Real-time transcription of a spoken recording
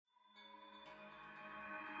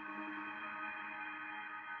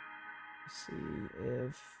see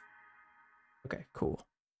if... Okay, cool.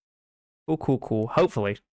 Cool.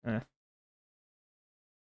 Hopefully.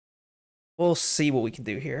 We'll see what we can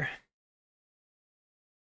do here.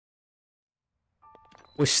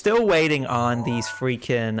 We're still waiting on these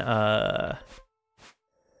freaking,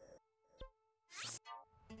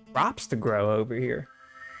 crops to grow over here.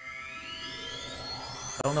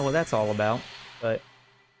 I don't know what that's all about, but...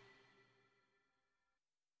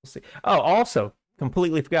 We'll see. Oh, also,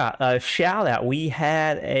 completely forgot. Shout out. We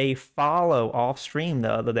had a follow off stream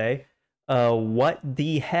the other day. What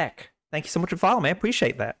the heck? Thank you so much for following, man.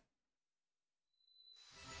 Appreciate that.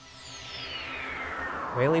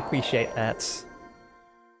 Really appreciate that.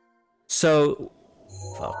 So,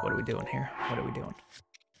 fuck, what are we doing here? What are we doing?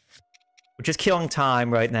 We're just killing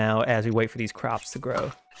time right now as we wait for these crops to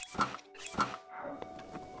grow.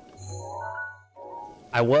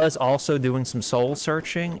 I was also doing some soul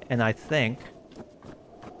searching, and I think...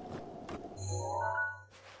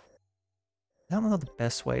 I don't know the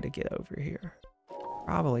best way to get over here.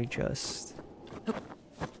 Probably just...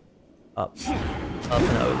 Up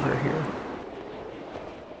and over here.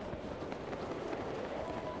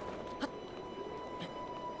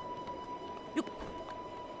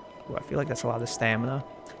 Ooh, I feel like that's a lot of stamina.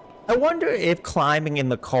 I wonder if climbing in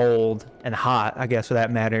the cold and hot, I guess for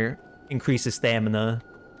that matter, increases stamina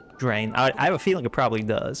drain. I have a feeling it probably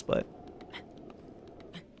does, but...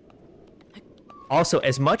 Also,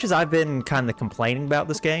 as much as I've been kind of complaining about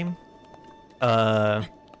this game, I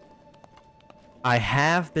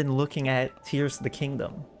have been looking at Tears of the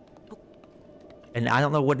Kingdom. And I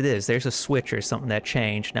don't know what it is. There's a switch or something that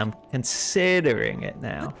changed, and I'm considering it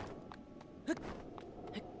now.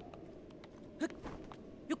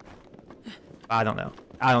 I don't know.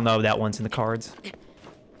 I don't know if that one's in the cards.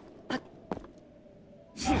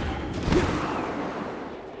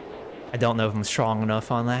 I don't know if I'm strong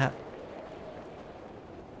enough on that.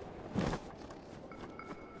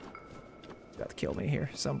 About to kill me here.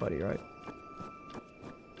 Somebody, right?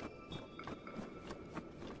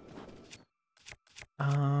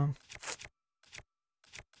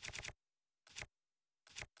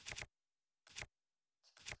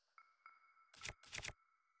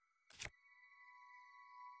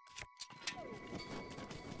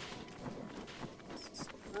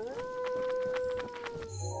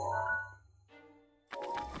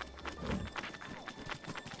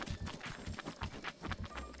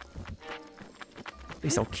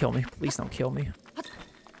 Please don't kill me. Please don't kill me.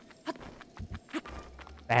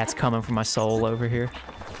 That's coming from my soul over here.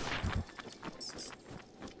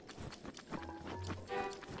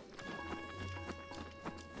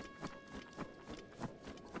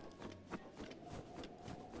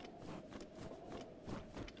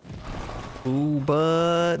 Ooh,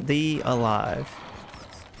 buddy alive.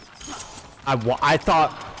 I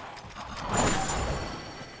thought...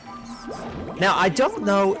 Now, I don't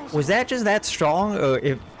know, was that just that strong,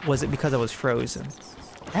 or was it because I was frozen?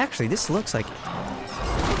 Actually, this looks like...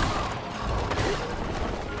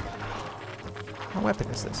 What weapon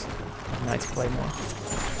is this? Knight's Claymore.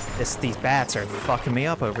 These bats are fucking me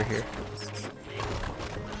up over here.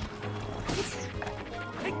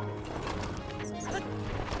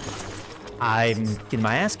 I'm getting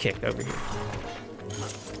my ass kicked over here.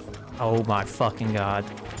 Oh my fucking god.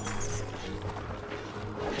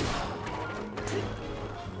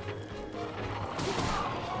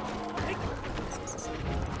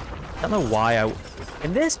 I don't know why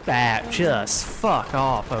and this bat just fuck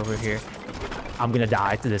off over here. I'm gonna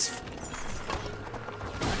die to this.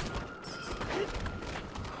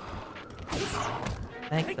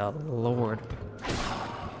 Thank the Lord.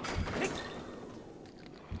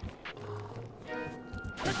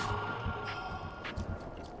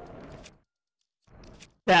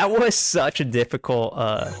 That was such a difficult,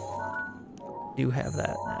 do have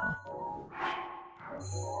that now.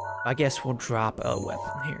 I guess we'll drop a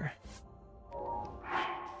weapon here.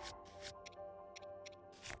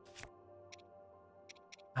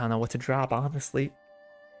 I don't know what to drop, honestly.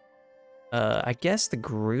 I guess the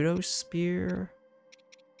Gerudo Spear.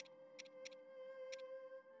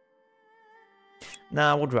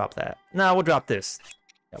 Nah, we'll drop that. Nah, we'll drop this.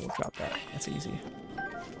 Yeah, we'll drop that. That's easy.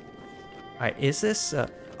 Alright, is this,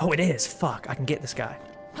 oh, it is! Fuck, I can get this guy.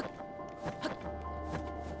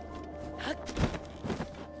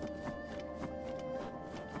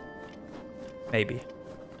 Maybe.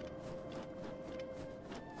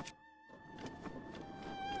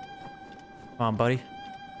 Come on, buddy.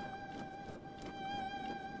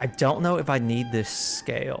 I don't know if I need this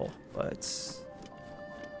scale, but...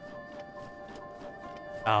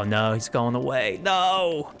 Oh no, he's going away.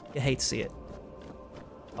 No! You hate to see it.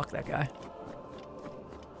 Fuck that guy.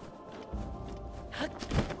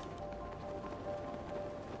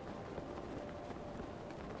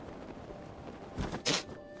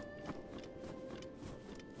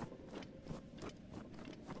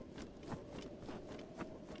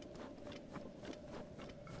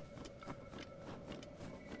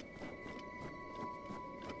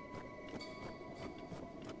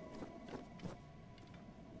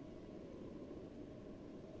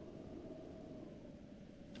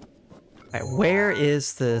 Alright, where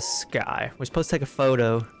is this guy? We're supposed to take a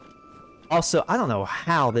photo. Also, I don't know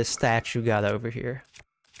how this statue got over here.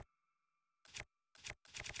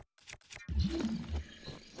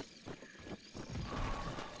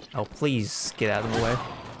 Oh, please get out of the way.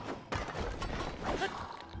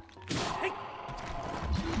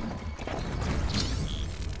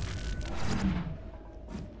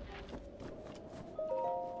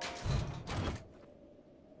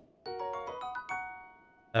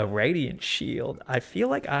 A radiant shield. I feel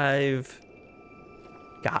like I've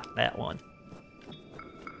got that one.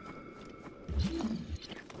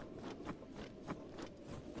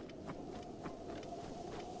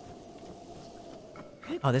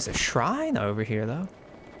 Oh, there's a shrine over here, though.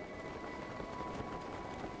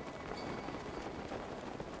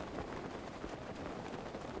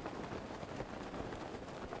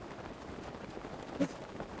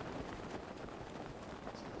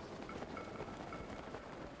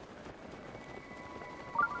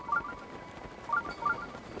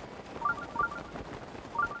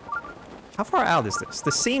 How far out is this?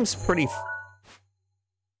 This seems pretty...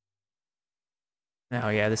 Oh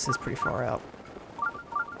yeah, this is pretty far out.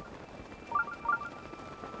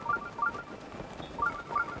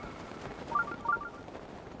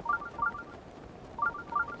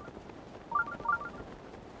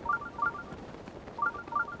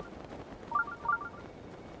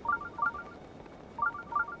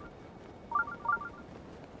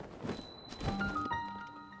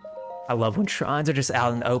 I love when shrines are just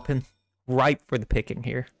out in the open. Ripe for the picking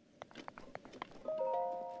here.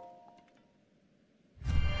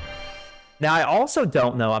 Now, I also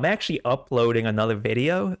don't know. I'm actually uploading another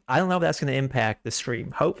video. I don't know if that's going to impact the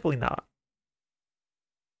stream. Hopefully not.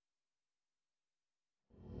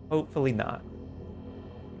 Hopefully not.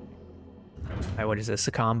 Alright, what is this?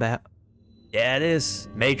 A combat? Yeah, it is.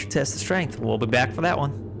 Major test of strength. We'll be back for that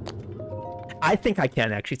one. I think I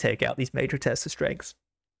can actually take out these major tests of strengths.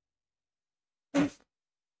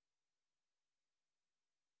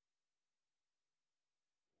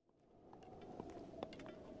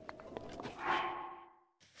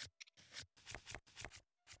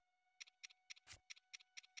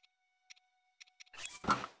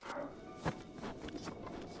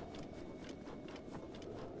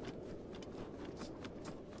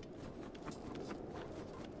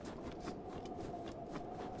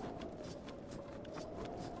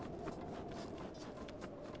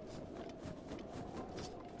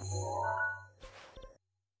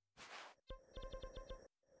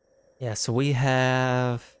 Yeah, so we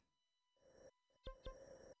have...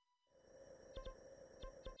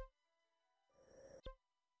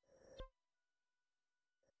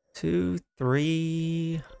 Two,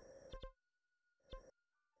 three...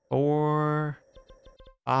 4...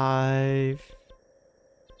 5...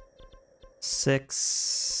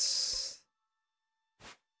 6...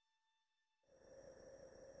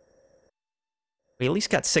 We at least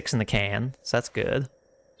got 6 in the can, so that's good.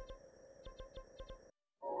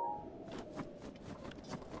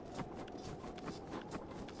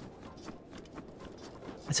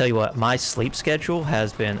 I tell you what, my sleep schedule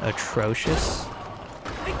has been atrocious.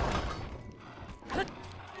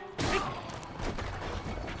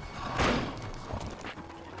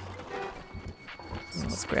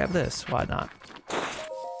 Let's grab this, why not?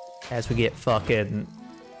 As we get fucking...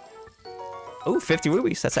 Ooh, 50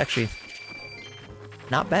 rubies, that's actually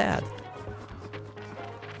not bad.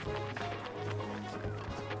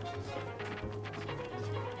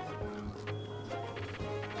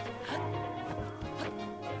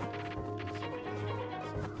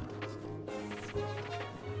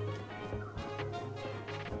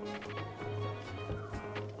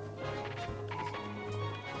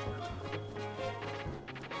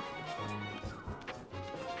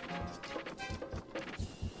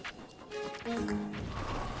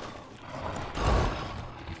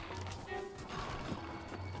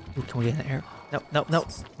 Ooh, can we get an arrow? No, no, no.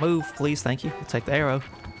 Move, please. Thank you. We'll take the arrow.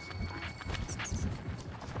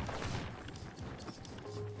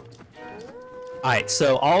 Alright,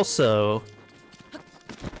 so also...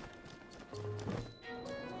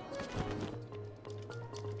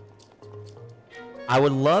 I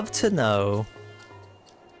would love to know...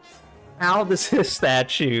 How does this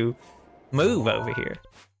statue move over here?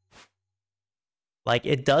 Like,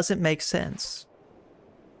 it doesn't make sense.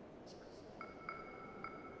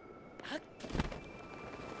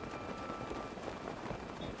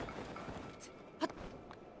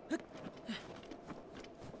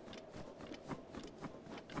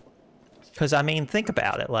 Because, I mean, think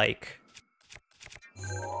about it, like...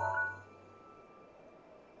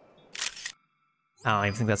 I don't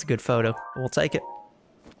even think that's a good photo. We'll take it.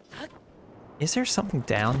 Is there something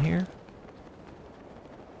down here?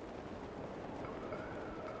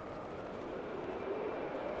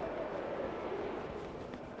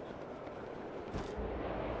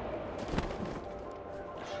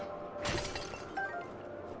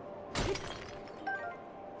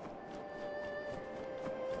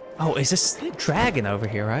 Oh, is this dragon over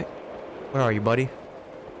here, right? Where are you, buddy?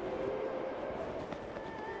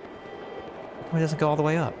 Why doesn't it go all the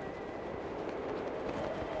way up?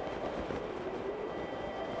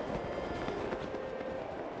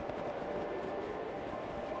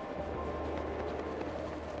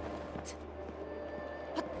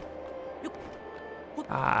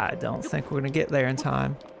 I don't think we're gonna get there in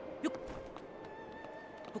time.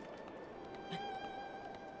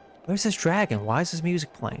 Where's this dragon? Why is this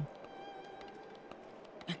music playing?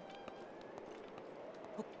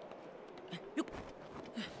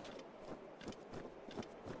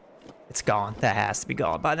 It's gone. That has to be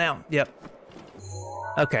gone by now. Yep.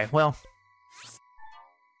 Okay, well.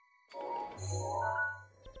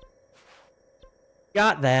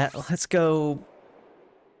 Got that. Let's go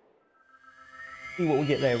see what we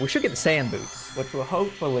get there. We should get the sand boots, which will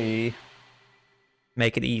hopefully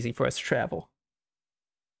make it easy for us to travel.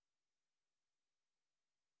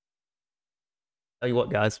 Tell you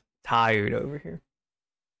what, guys. Tired over here.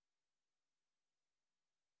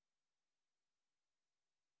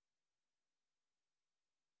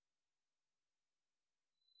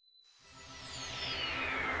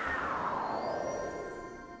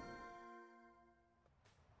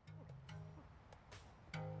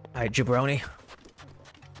 All right, jabroni.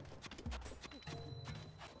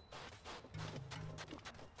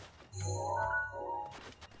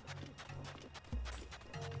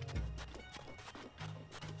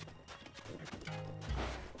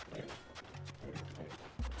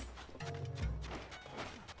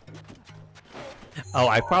 Oh,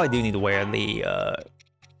 I probably do need to wear the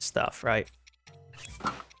stuff, right?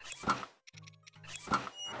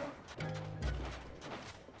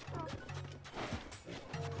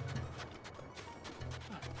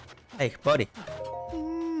 Hey, buddy.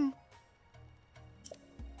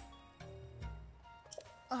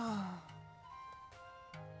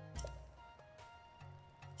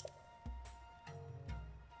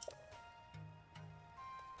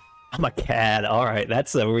 I'm a cat. All right,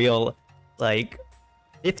 that's a real, like,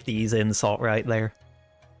 50s insult right there.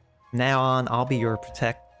 Now on, I'll be your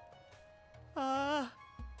protect.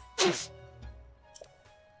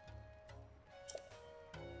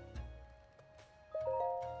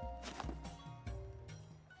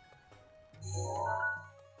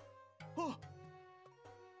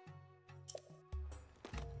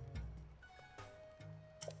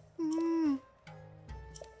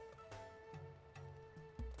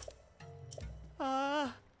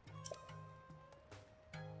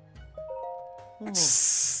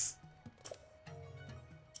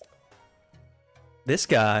 This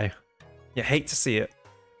guy, you hate to see it.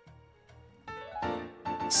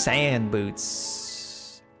 Sand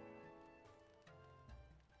boots.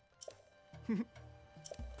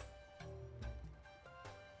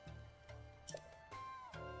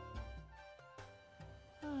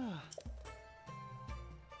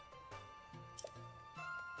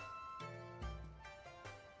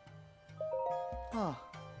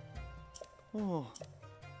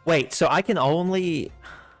 Wait, so I can only...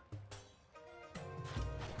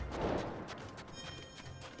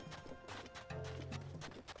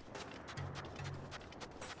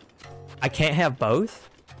 I can't have both?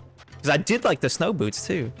 Because I did like the snow boots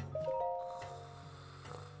too.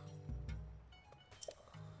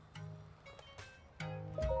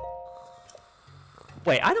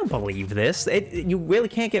 Wait, I don't believe this. You really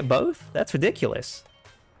can't get both? That's ridiculous.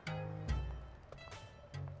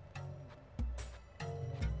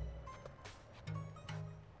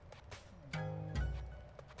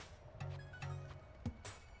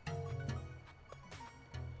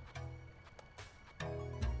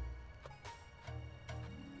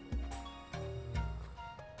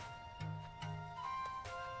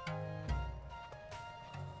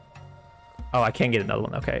 Oh, I can't get another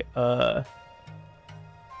one. Okay.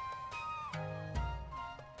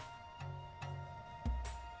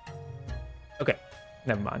 Okay.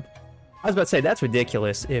 Never mind. I was about to say, that's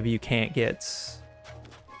ridiculous if you can't get...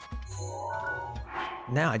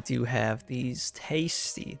 Now I do have these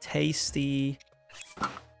tasty.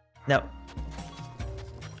 No.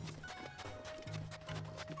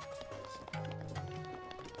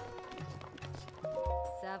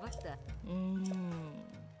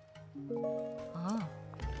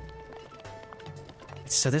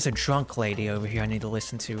 So there's a drunk lady over here I need to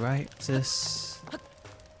listen to, right? Is this...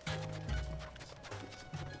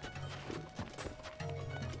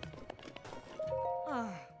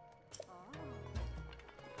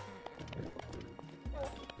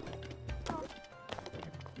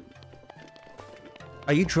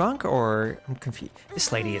 Are you drunk or I'm confused?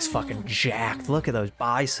 This lady is fucking jacked. Look at those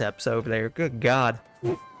biceps over there. Good God.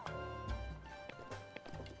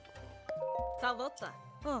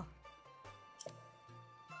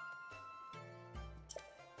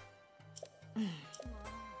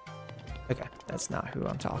 Okay, that's not who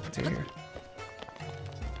I'm talking to here.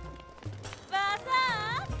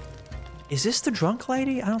 Is this the drunk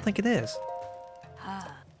lady? I don't think it is.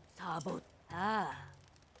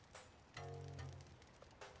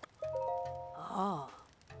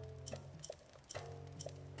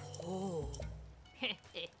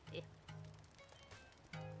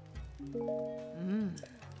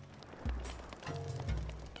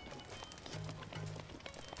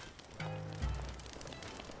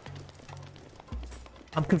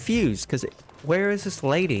 I'm confused, because where is this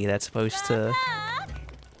lady that's supposed to...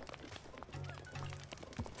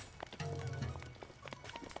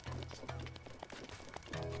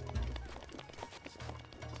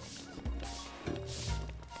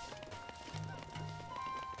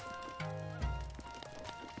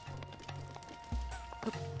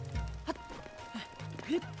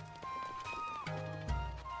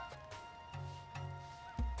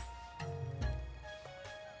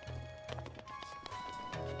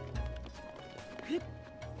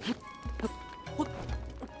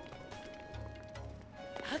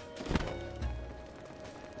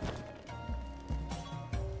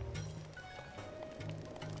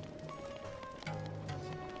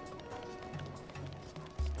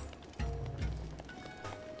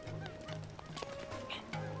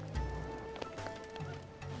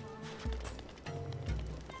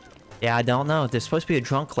 Yeah, I don't know. There's supposed to be a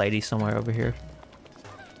drunk lady somewhere over here.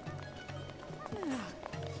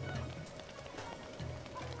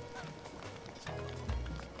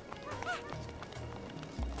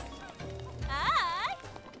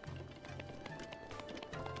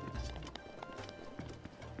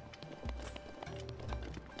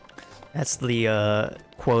 That's the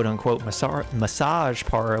quote-unquote massage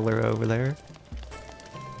parlor over there.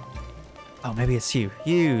 Oh, maybe it's you.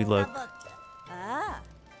 You look...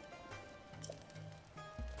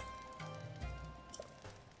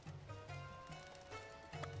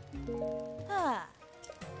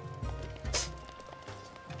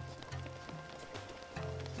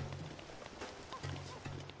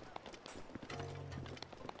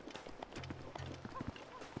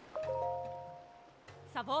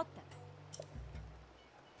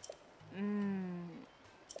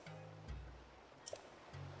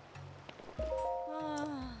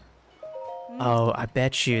 Oh, I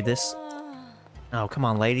bet you this... Oh, come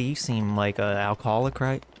on, lady. You seem like an alcoholic,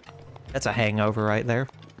 right? That's a hangover right there.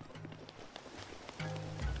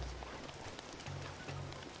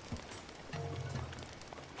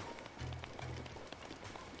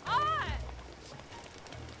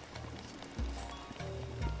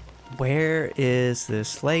 Where is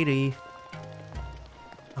this lady?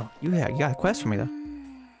 Oh, you got a quest for me, though.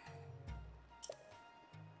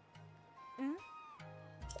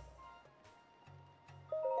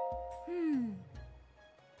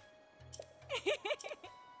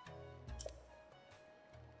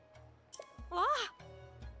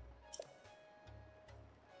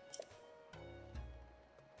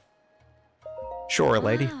 Sure,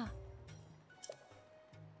 lady.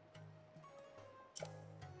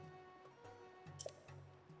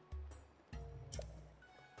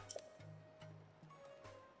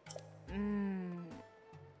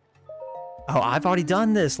 Oh, I've already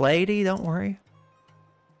done this, lady. Don't worry.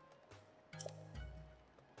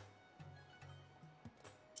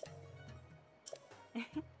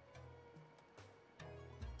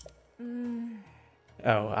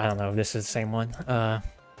 Oh, I don't know if this is the same one.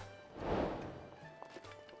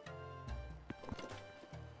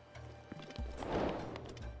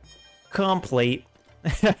 Complete.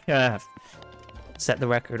 Set the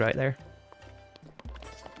record right there.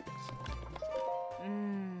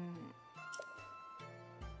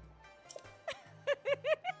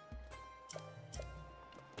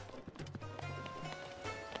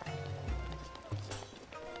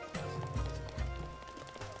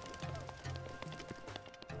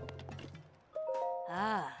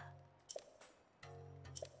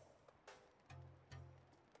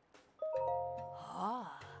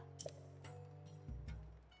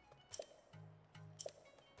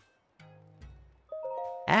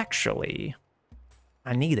 Actually,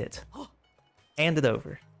 I need it. Hand it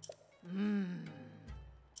over.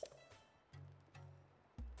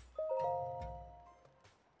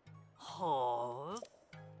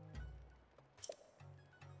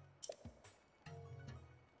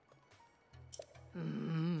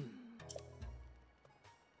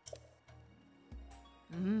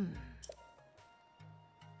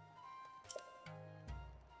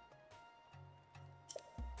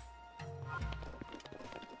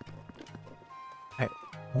 Alright,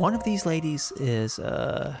 one of these ladies is,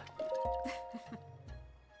 I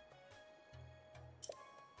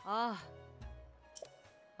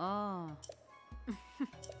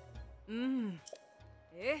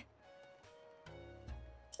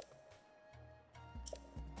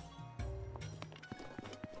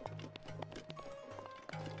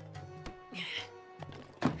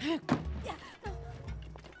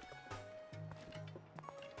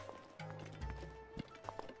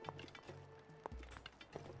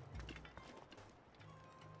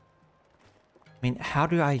mean, how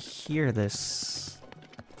do I hear this?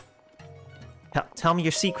 Tell me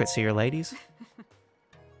your secrets here, ladies.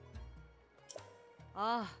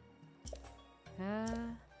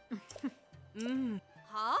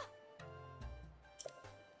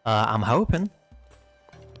 I'm hoping.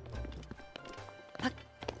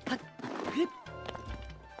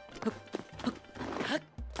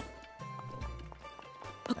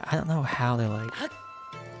 I don't know how they're like...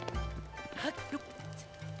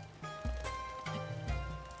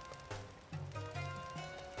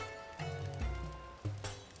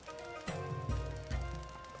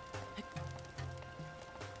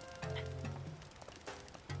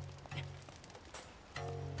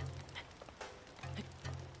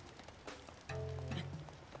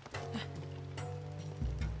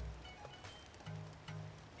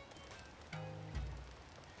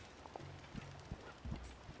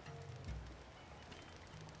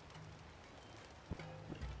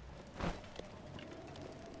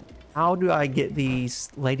 How do I get these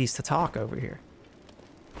ladies to talk over here?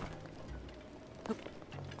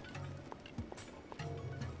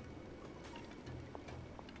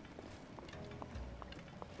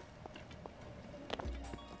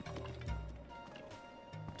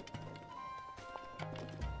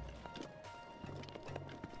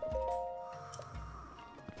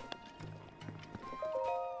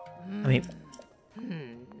 I mean,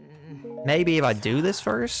 maybe if I do this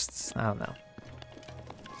first? I don't know.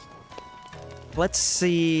 Let's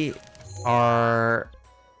see our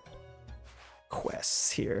quests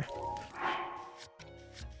here.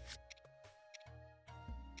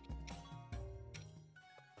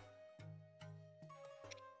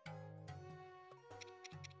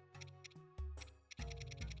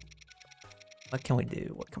 What can we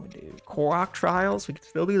do? What can we do? Korok trials? We can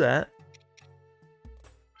still do that.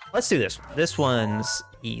 Let's do this one. This one's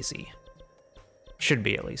easy. Should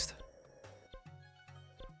be, at least.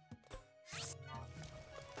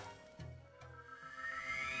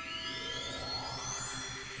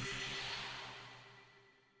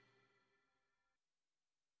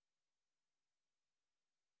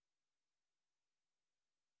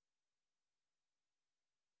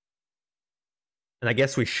 And I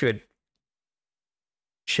guess we should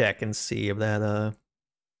check and see if that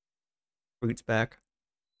fruit's back.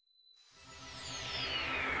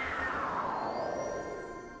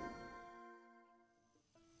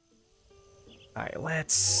 All right,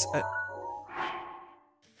 let's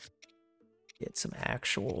get some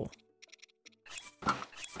actual... I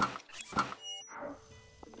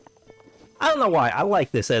don't know why. I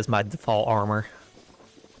like this as my default armor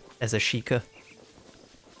as a Sheikah.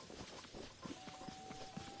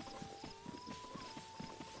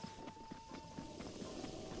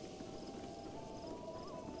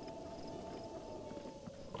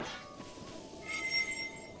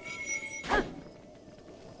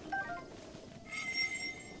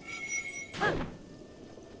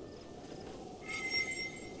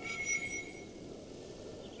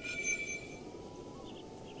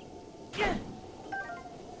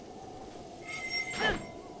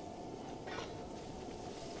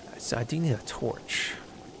 So I do need a torch.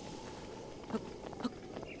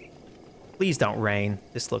 Please don't rain.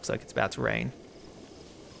 This looks like it's about to rain.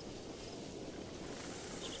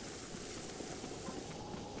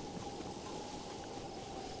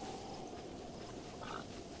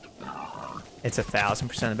 It's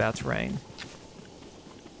 1000% about to rain.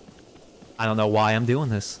 I don't know why I'm doing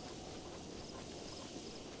this.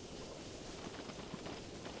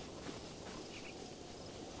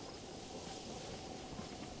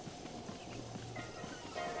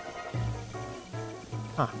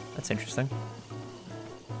 Huh, that's interesting.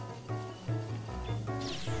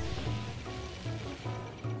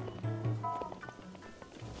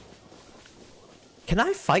 Can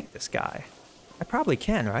I fight this guy? I probably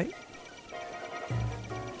can, right?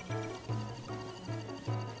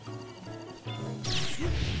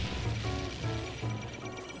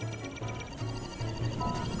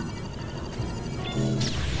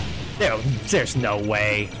 There's no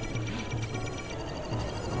way.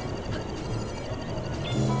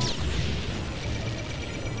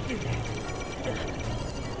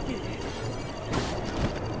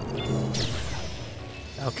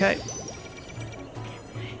 Okay.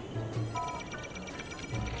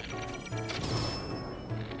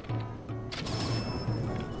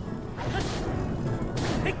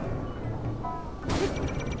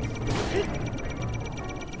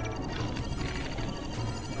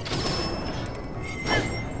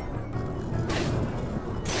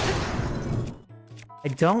 I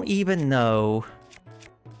don't even know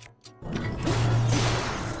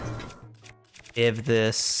if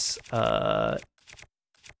this,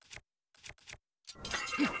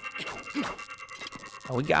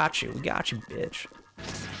 Oh, we got you, bitch.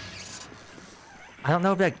 I don't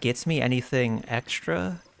know if that gets me anything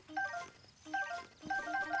extra.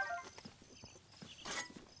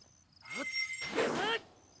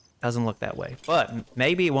 Doesn't look that way, but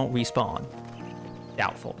maybe it won't respawn.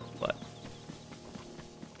 Doubtful, but...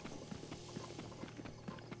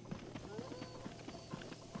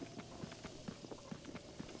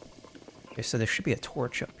 Okay, so there should be a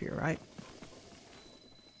torch up here, right?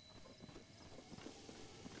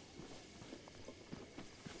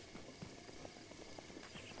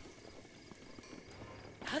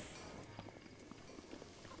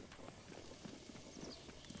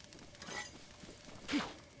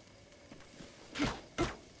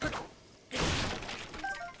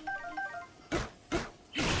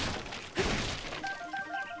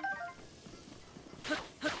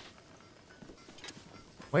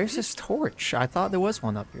 Where's this torch? I thought there was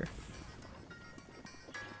one up here.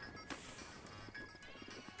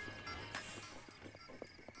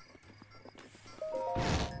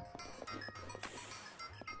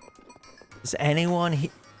 Is anyone here?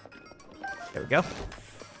 There we go.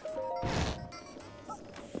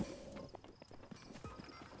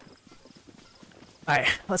 Alright,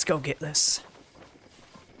 let's go get this.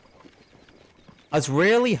 I was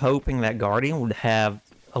really hoping that Guardian would have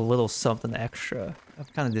a little something extra. I'm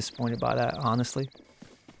kind of disappointed by that, honestly.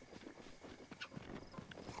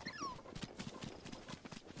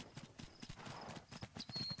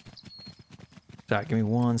 Sorry, give me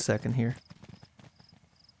 1 second here.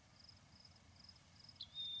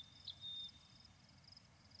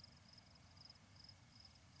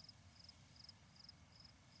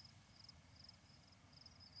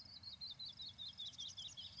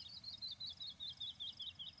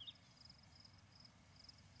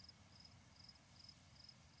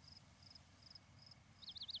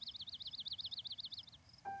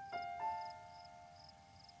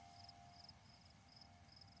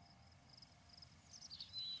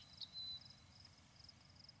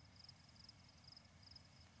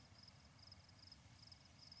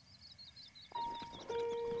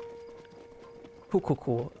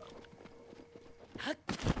 Cool.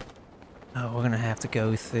 Oh, we're gonna have to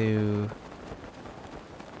go through...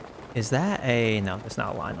 Is that a... No, that's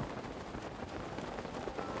not a Lionel.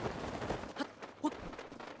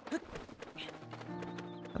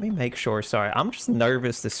 Let me make sure. Sorry, I'm just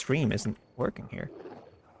nervous the stream isn't working here.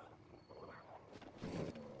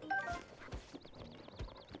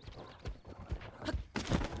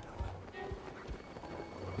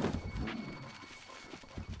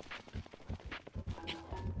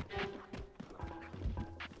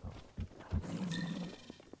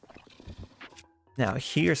 Now,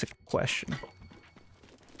 here's a question.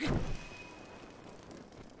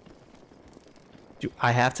 Do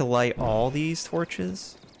I have to light all these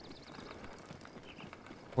torches?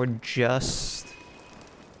 Or just...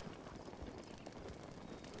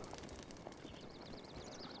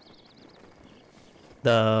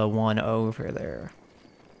 the one over there?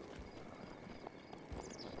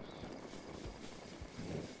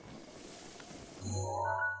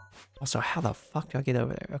 Also, how the fuck do I get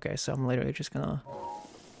over there? Okay, so I'm literally just gonna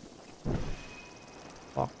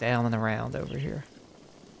walk down and around over here.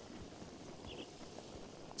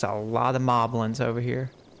 There's a lot of moblins over here.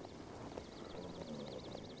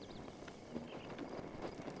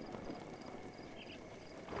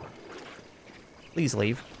 Please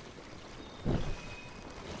leave.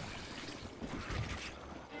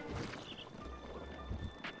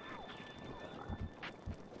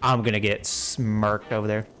 I'm gonna get smirked over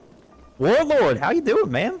there. Warlord, how you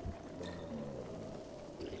doing, man?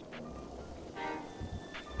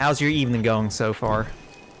 How's your evening going so far?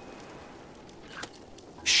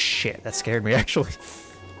 Shh. shit, that scared me, actually.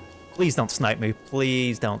 Please don't snipe me.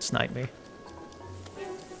 Please don't snipe me.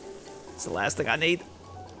 It's the last thing I need.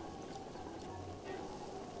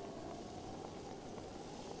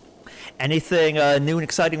 Anything new and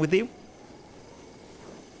exciting with you?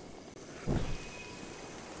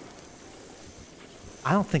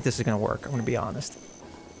 I don't think this is going to work, I'm going to be honest.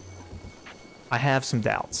 I have some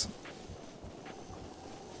doubts.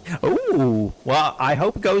 Ooh, well, I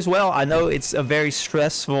hope it goes well. I know it's a very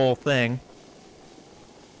stressful thing.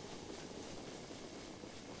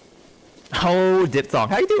 Oh, Diphthong,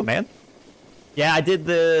 how you doing, man? Yeah, I did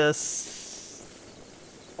this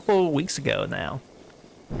a couple weeks ago now.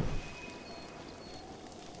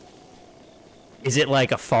 Is it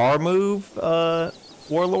like a far move,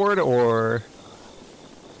 Warlord, or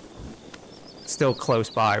still close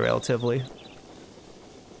by relatively?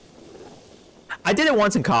 I did it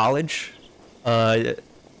once in college. Okay,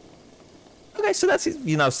 so that's,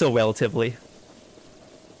 you know, still relatively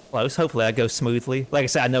close. Hopefully that goes smoothly. Like I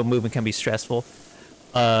said, I know movement can be stressful.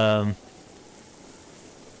 Diphthong,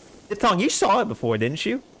 you saw it before, didn't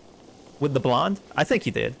you? With the blonde? I think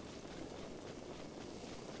you did.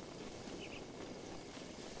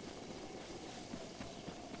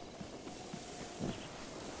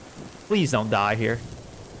 Please don't die here.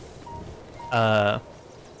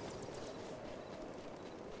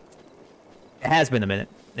 It has been a minute.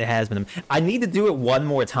 It has been. I need to do it one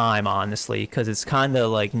more time, honestly, because it's kind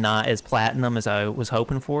of like not as platinum as I was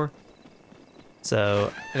hoping for.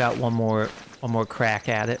 So I got one more crack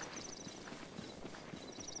at it.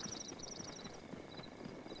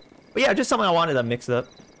 But yeah, just something I wanted to mix it up.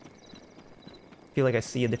 Feel like I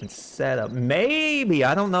see a different setup. Maybe,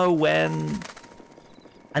 I don't know when.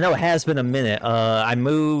 I know it has been a minute. I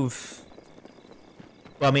move.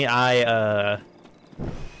 Well, I mean,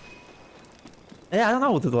 yeah, I don't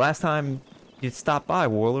know. The last time you stopped by,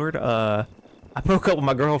 Warlord, I broke up with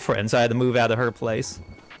my girlfriend, so I had to move out of her place.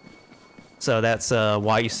 So that's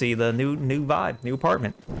why you see the new vibe, new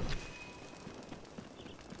apartment.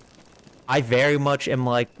 I very much am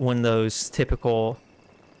like one of those typical.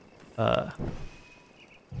 Thank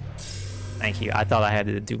you. I thought I had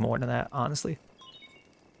to do more than that, honestly.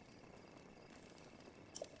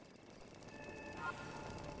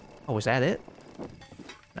 Oh, was that it?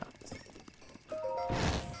 No.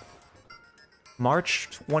 March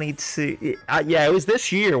 22. Yeah, it was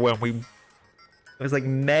this year when we. It was like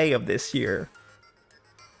May of this year.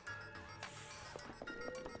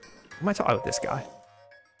 Who am I talking about? This guy.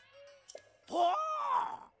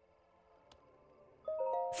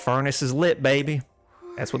 Furnace is lit, baby.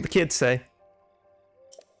 That's what the kids say.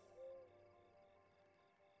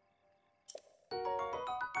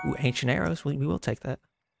 Ooh, ancient arrows. We will take that.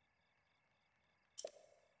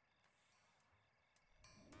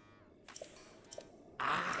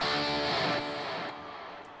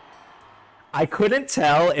 I couldn't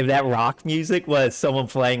tell if that rock music was someone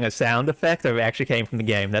playing a sound effect or if it actually came from the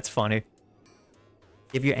game. That's funny.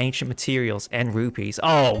 Give your ancient materials and rupees.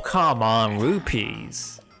 Oh, come on,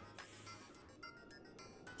 rupees.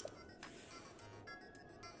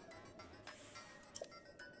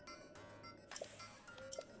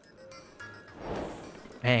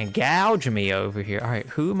 Man, gouge me over here. All right,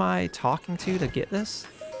 who am I talking to get this?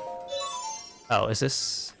 Oh, is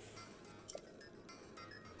this...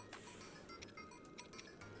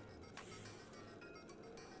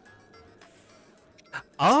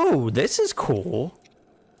 Oh, this is cool.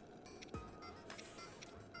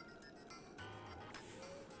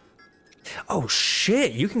 Oh,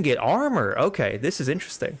 shit, you can get armor. Okay, this is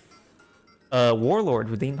interesting.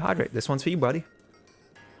 Warlord, redeemed hydrate. This one's for you, buddy.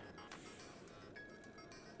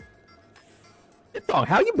 Oh,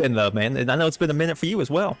 how you been, though, man? And I know it's been a minute for you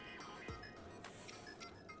as well.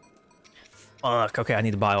 Fuck, okay, I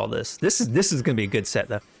need to buy all this. This is gonna be a good set,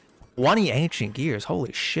 though. 20 ancient gears.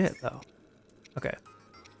 Holy shit, though. Okay.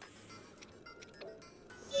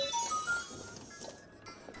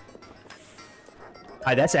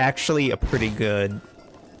 That's actually a pretty good,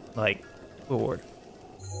 like, reward.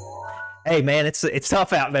 Hey, man, it's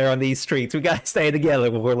tough out there on these streets. We gotta stay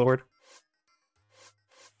together, Warlord.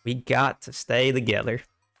 We got to stay together.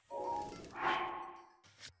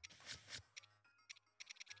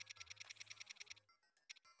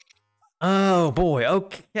 Oh, boy.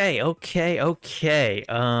 Okay. I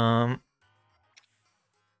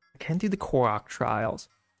can do the Korok trials.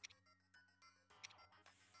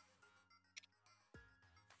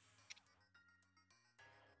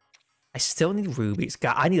 I still need rubies.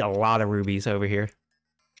 God, I need a lot of rubies over here.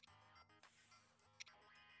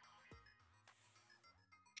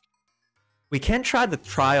 We can try the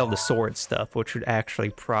trial the sword stuff, which would actually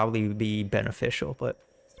probably be beneficial, but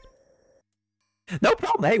No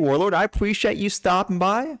problem. Hey, Warlord, I appreciate you stopping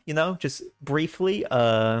by. You know, just briefly.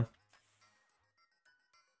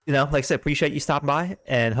 You know, like I said, appreciate you stopping by,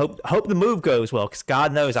 and hope the move goes well. Cause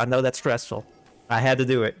God knows, I know that's stressful. I had to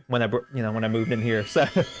do it when when I moved in here. So,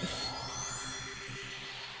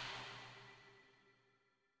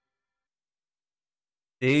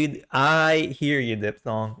 dude, I hear you,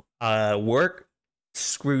 Diphthong. Work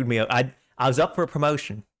screwed me up. I was up for a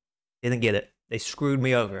promotion, didn't get it. They screwed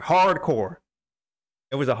me over. Hardcore.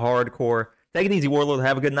 It was a hardcore. Take it easy, Warlord.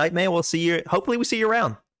 Have a good night, man. We'll see you. Hopefully, we see you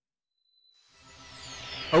around.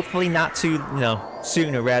 Hopefully, not too,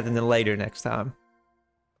 sooner rather than later next time.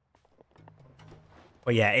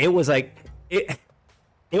 But yeah, it was like it.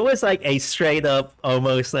 It was like a straight up,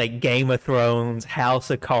 almost like Game of Thrones, House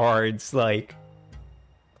of Cards, like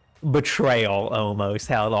betrayal almost.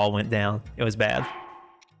 How it all went down. It was bad.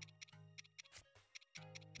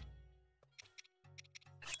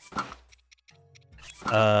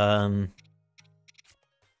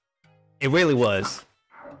 It really was.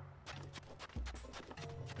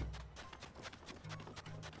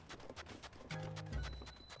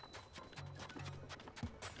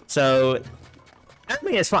 So, I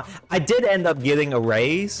mean, it's fine. I did end up getting a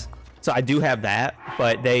raise, so I do have that,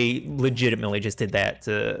 but they legitimately just did that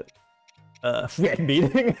to get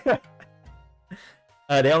meeting.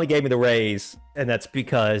 They only gave me the raise, and that's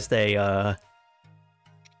because they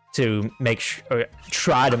to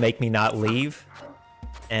try to make me not leave.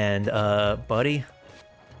 And buddy,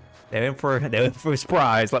 they're in for a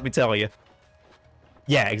surprise. Let me tell you.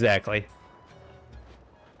 Yeah, exactly.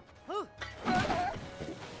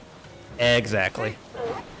 Exactly.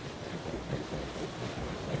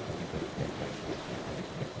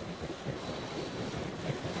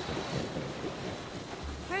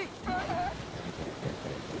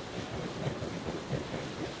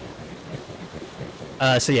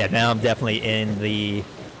 So yeah, now I'm definitely in the...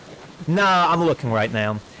 Nah, I'm looking right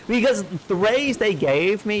now. Because the raise they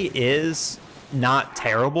gave me is not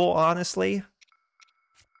terrible, honestly.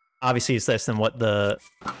 Obviously, it's less than what the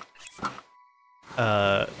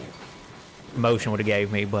promotion would have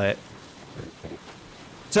gave me, but...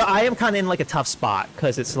 So I am kind of in like a tough spot,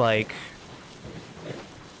 because it's like...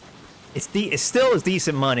 It still is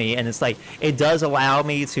decent money, and it's like, it does allow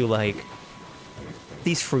me to like...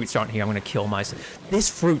 These fruits aren't here, I'm gonna kill myself. This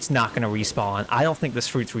fruit's not gonna respawn. I don't think this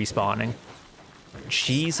fruit's respawning.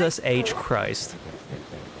 Jesus H. Christ.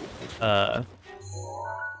 So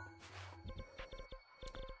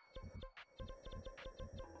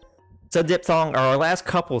Diphthong, our last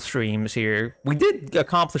couple streams here, we did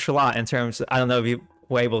accomplish a lot in terms of, I don't know if you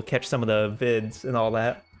were able to catch some of the vids and all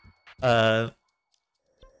that.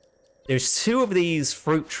 There's 2 of these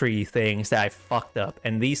fruit tree things that I fucked up,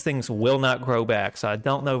 and these things will not grow back, so I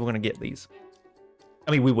don't know if we're gonna get these.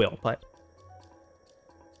 I mean, we will, but...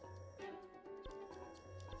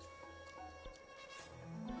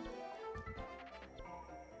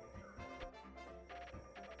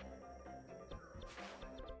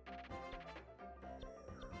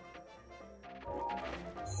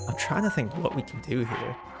 I'm trying to think what we can do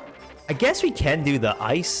here. I guess we can do the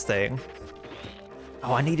ice thing.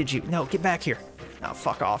 Oh, I needed you. No, get back here. No,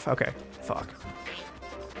 fuck off. Okay, fuck.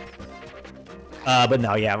 But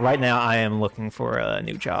no, yeah, right now I am looking for a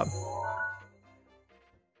new job.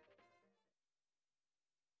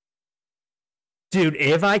 Dude,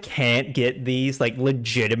 if I can't get these, like,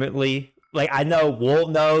 legitimately, like, I know we'll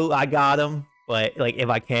know I got them, but, like, if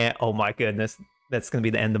I can't, oh my goodness, that's gonna be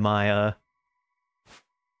the end of my,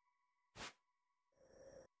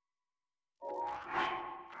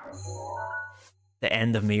 the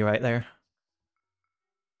end of me right there.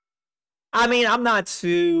 I mean, I'm not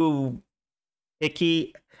too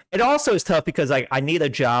picky. It also is tough because like I need a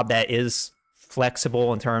job that is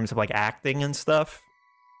flexible in terms of like acting and stuff,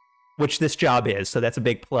 which this job is. So that's a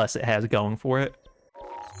big plus it has going for it.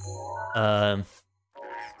 What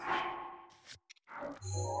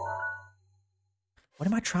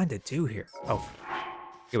am I trying to do here? Oh,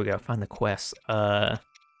 here we go. Find the quest.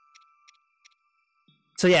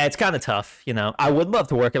 So yeah, it's kind of tough, you know. I would love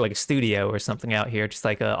to work at like a studio or something out here, just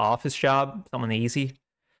like an office job, something easy.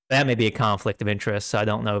 That may be a conflict of interest, so I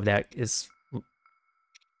don't know if that is,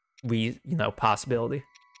 possibility.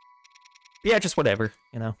 But yeah, just whatever,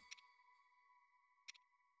 you know.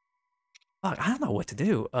 Fuck, I don't know what to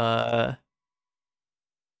do.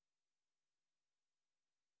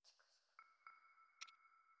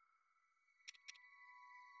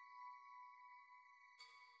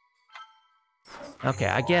 Okay,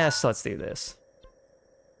 I guess let's do this.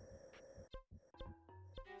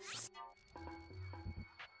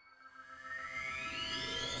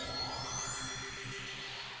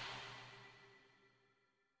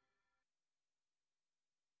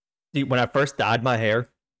 Dude, when I first dyed my hair,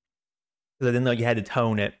 because I didn't know you had to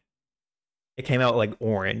tone it, it came out like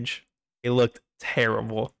orange. It looked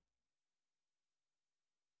terrible.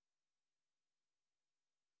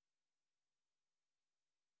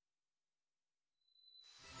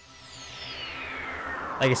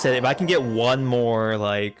 Like I said, if I can get one more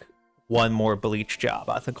bleach job,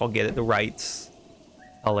 I think I'll get it the right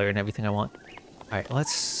color and everything I want. All right,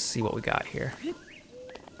 let's see what we got here.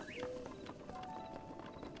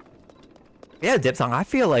 Yeah, Dipsong, I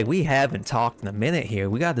feel like we haven't talked in a minute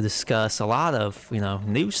here. We got to discuss a lot of, you know,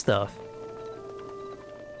 new stuff.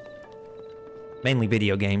 Mainly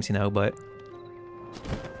video games, you know, but...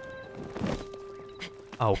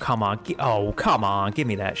 Oh, come on. Oh, come on. Give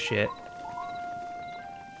me that shit.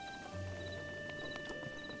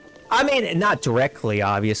 I mean, not directly,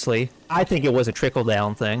 obviously. I think it was a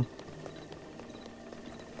trickle-down thing.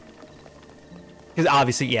 Because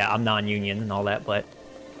obviously, yeah, I'm non-union and all that, but...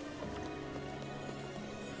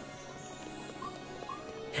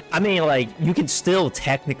 I mean, like, you can still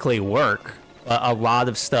technically work. A lot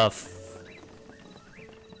of stuff...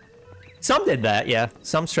 Some did that, yeah.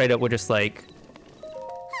 Some straight up were just like...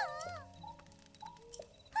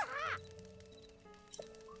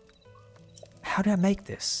 How did I make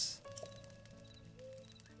this?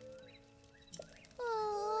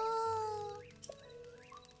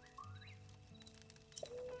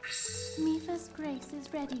 Mifa's grace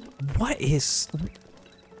is ready.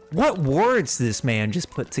 What words this man just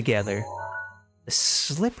put together? The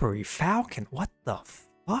slippery falcon. What the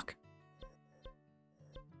fuck?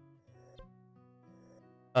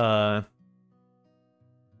 Yeah,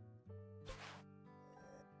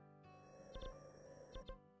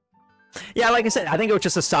 like I said, I think it was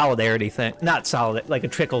just a solidarity thing. Not solid, like a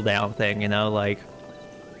trickle-down thing, you know, like...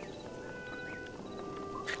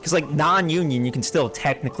 Because, like, non-union, you can still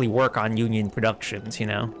technically work on union productions, you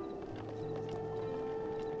know?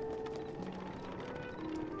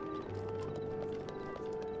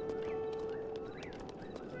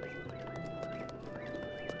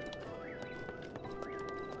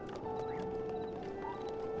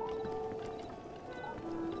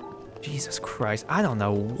 Jesus Christ, I don't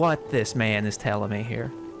know what this man is telling me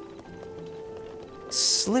here.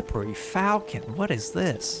 Slippery falcon, what is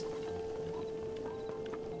this?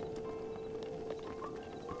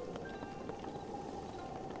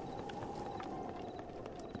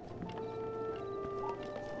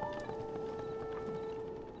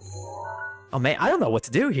 Oh man, I don't know what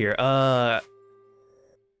to do here. I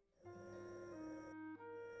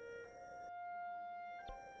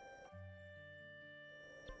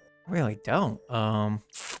really don't.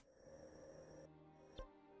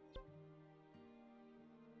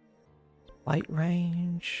 Light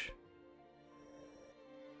range.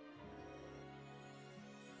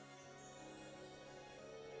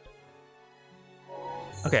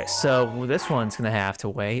 Okay, so this one's gonna have to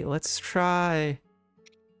wait. Let's try...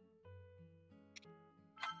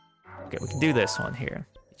 Okay, we can do this one here.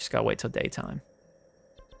 Just gotta wait till daytime.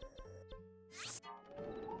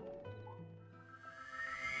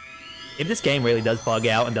 If this game really does bug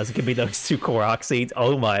out and doesn't give me those 2 Korok seeds,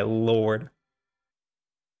 oh my lord.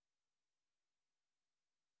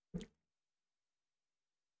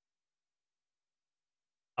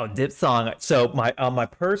 Oh, Dipsong. So my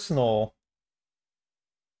personal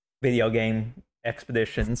video game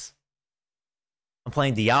expeditions, I'm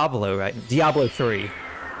playing Diablo right now. Diablo 3.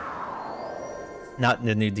 Not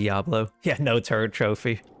the new Diablo. Yeah, no turret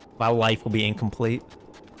trophy. My life will be incomplete.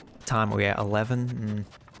 What time are we at? 11?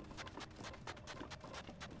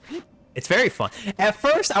 It's very fun. At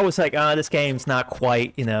first, I was like, oh, this game's not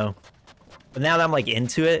quite, you know. But now that I'm, like,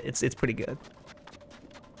 into it, it's pretty good.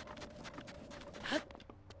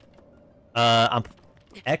 I'm...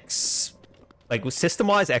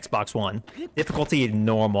 system-wise, Xbox One. Difficulty,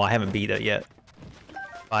 normal. I haven't beat it yet.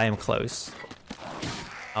 I am close.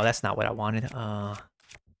 Oh, that's not what I wanted.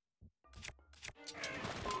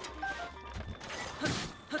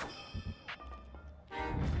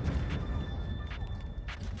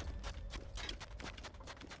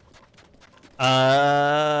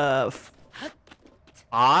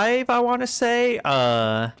 Five, I want to say.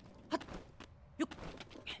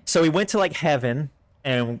 So we went to, like, heaven,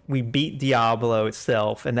 and we beat Diablo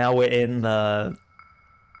itself, and now we're in the...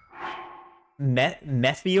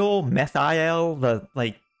 Methiel,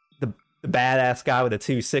 the badass guy with the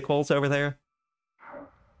 2 sickles over there.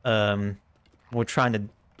 We're trying to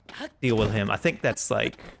deal with him. I think that's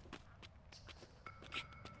like,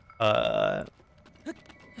 yeah,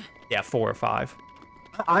 4 or 5.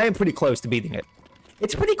 I am pretty close to beating it.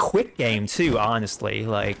 It's a pretty quick game too, honestly.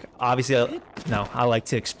 Like, obviously, no, I like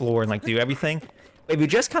to explore and like do everything, but If you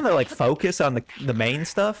just kind of like focus on the main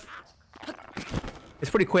stuff, it's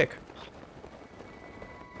pretty quick.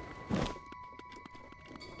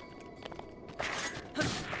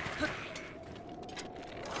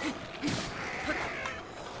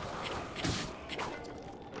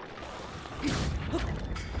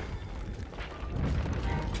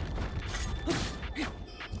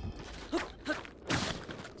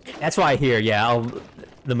 That's why I hear, yeah,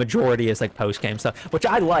 the majority is like post-game stuff, which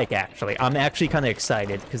I like, actually. I'm actually kind of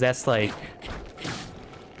excited, because that's like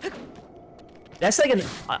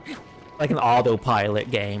an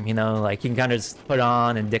autopilot game, you know? Like, you can kind of just put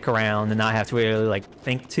on and dick around and not have to really, like,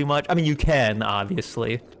 think too much. I mean, you can,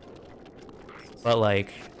 obviously. But,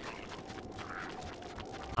 like,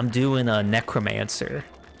 I'm doing a necromancer.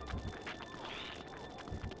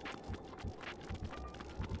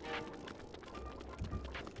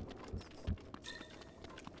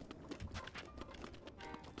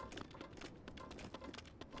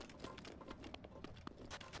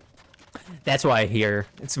 That's why I hear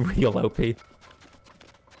it's real OP.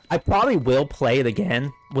 I probably will play it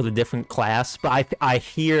again with a different class, but I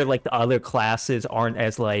hear like the other classes aren't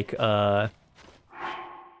as like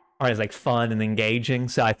fun and engaging.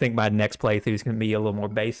 So I think my next playthrough is gonna be a little more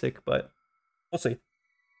basic, but we'll see.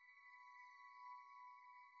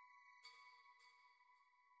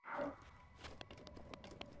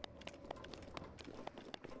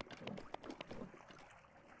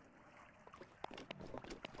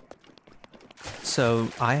 So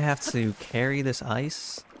I have to carry this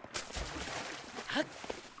ice.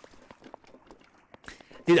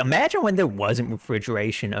 Dude, imagine when there wasn't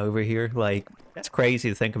refrigeration over here. Like, that's crazy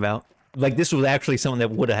to think about. Like, this was actually something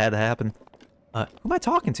that would have had to happen. Who am I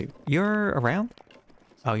talking to? You're around?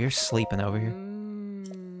 Oh, you're sleeping over here.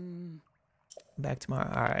 Back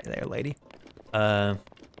tomorrow. Alright, there, lady.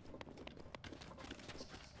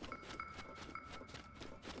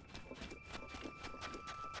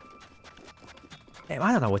 Damn,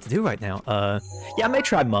 I don't know what to do right now. Yeah, I may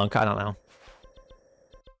try Monk. I don't know.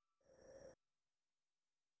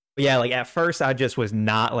 But yeah, like, at first, I just was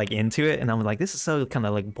not, like, into it. And I was like, this is so kind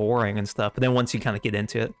of, like, boring and stuff. But then once you kind of get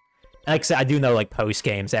into it. And like I said, I do know, like,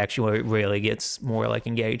 post-games actually where it really gets more, like,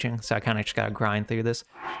 engaging. So I kind of just gotta grind through this.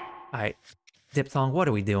 Alright. Diphthong, what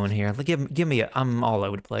are we doing here? Like, give me a... I'm all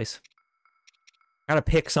over the place. Gotta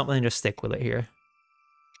pick something and just stick with it here.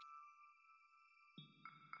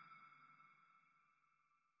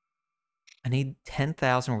 I need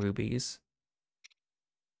 10,000 rubies.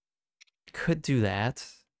 Could do that.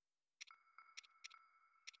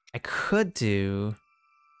 I could do...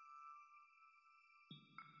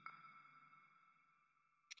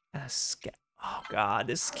 Oh god,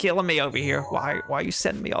 this is killing me over here. Why are you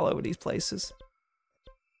sending me all over these places?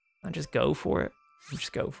 I just go for it.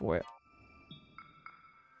 Just go for it.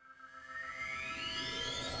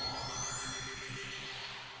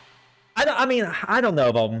 I mean, I don't know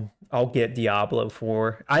if I'll get Diablo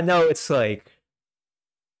 4. I know it's like...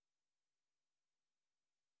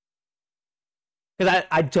 Because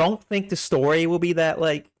I don't think the story will be that,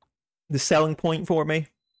 like, the selling point for me.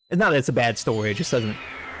 It's not that it's a bad story, it just doesn't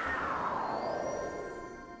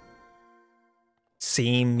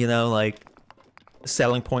seem, you know, like, a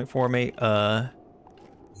selling point for me. I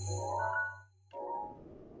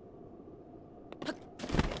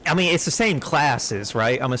mean, it's the same classes,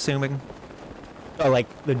 right? I'm assuming? Or,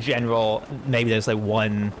 like, the general... Maybe there's, like,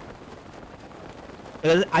 one...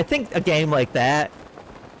 I think a game like that,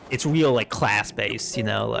 it's real, like, class-based, you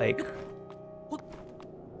know, like...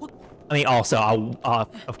 I mean, also,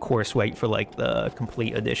 I'll, of course, wait for, like, the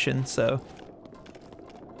complete edition, so...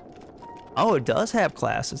 Oh, it does have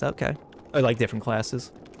classes, okay. Or, like, different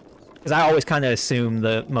classes. Because I always kind of assume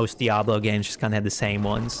the most Diablo games just kind of have the same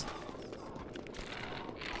ones.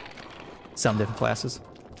 Some different classes.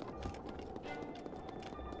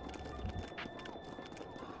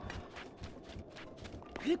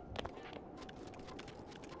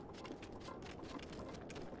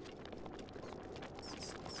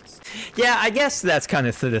 Yeah, I guess that's kind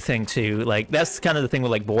of the thing too. Like, that's kind of the thing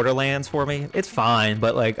with like Borderlands for me. It's fine,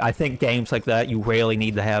 but like I think games like that, you rarely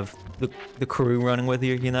need to have the crew running with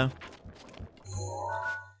you, you know?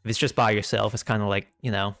 If it's just by yourself, it's kind of like,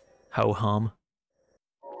 you know, ho-hum.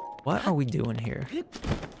 What are we doing here?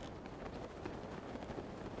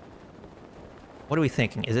 What are we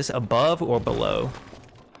thinking? Is this above or below?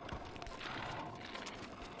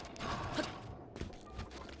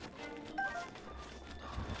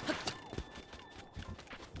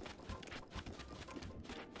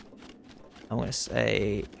 I'm gonna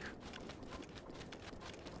say...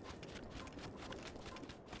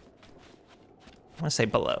 I'm gonna say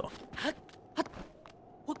below.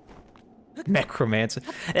 Necromancer.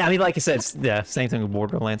 I mean, like I said, it's, yeah, same thing with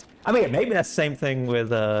Borderlands. I mean, maybe that's the same thing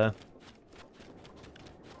with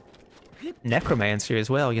Necromancer as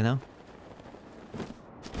well, you know?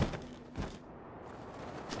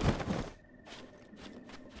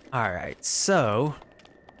 Alright, so...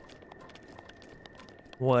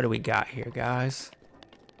 what do we got here, guys?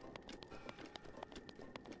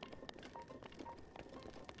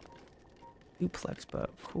 Duplex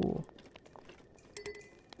boat, cool.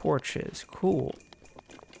 Porches, cool.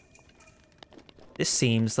 This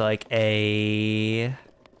seems like a...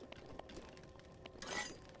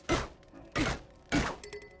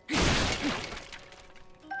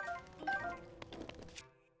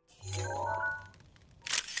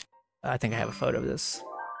 I think I have a photo of this.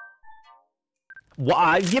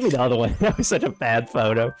 Why? Give me the other one. That was such a bad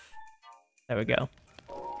photo. There we go.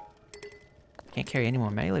 Can't carry any more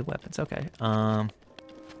melee weapons. Okay.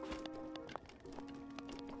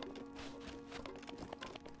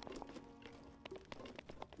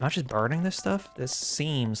 Not just burning this stuff? This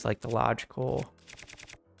seems like the logical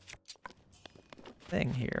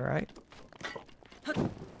thing here, right?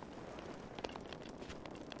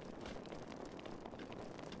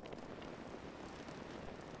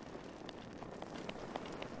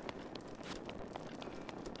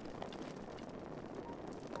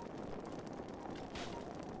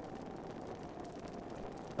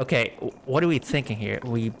 Okay, what are we thinking here?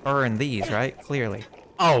 We burn these, right? Clearly.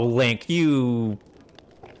 Oh, Link, you...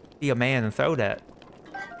 be a man and throw that.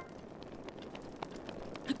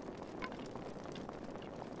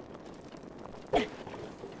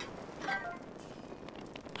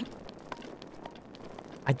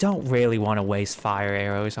 I don't really want to waste fire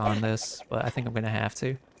arrows on this, but I think I'm gonna have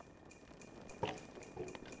to.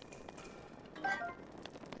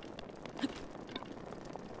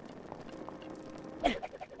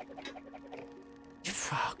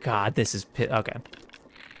 Oh God, this is okay.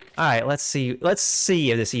 All right, let's see. Let's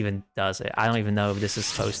see if this even does it. I don't even know if this is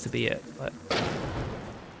supposed to be it, but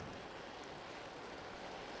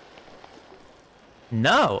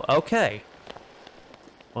no. Okay.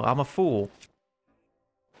 Well, I'm a fool.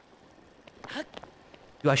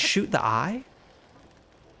 Do I shoot the eye?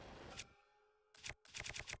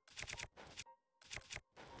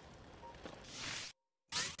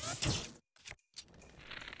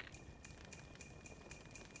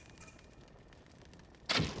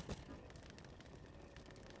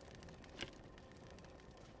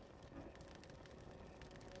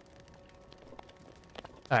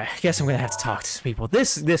 Alright, I guess I'm gonna have to talk to some people.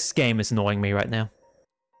 This game is annoying me right now.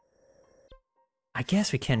 I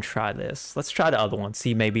guess we can try this. Let's try the other one,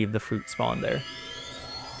 see maybe if the fruit spawned there.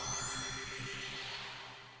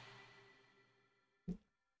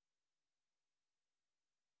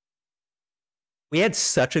 We had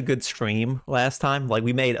such a good stream last time. Like,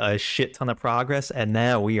 we made a shit ton of progress, and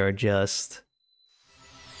now we are just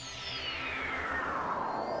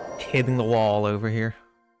hitting the wall over here.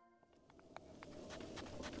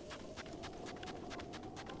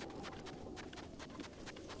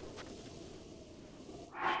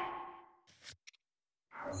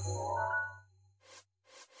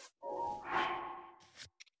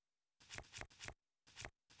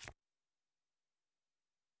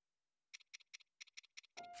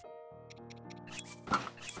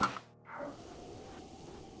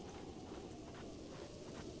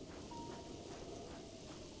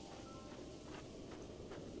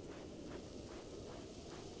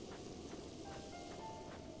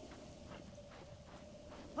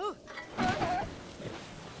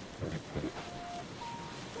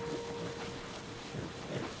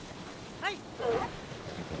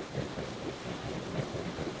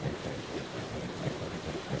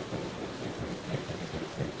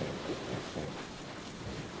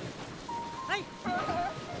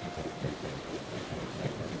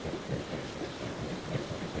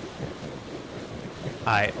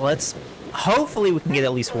 Alright, let's... hopefully we can get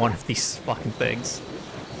at least one of these fucking things.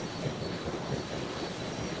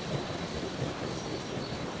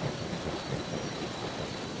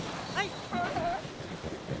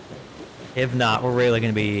 If not, we're really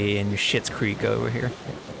gonna be in Shit's Creek over here.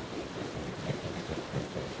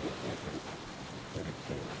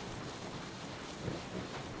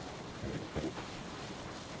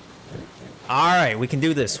 Alright, we can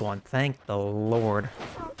do this one. Thank the Lord.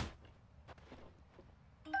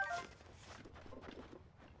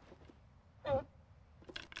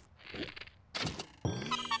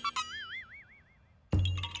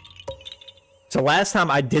 So last time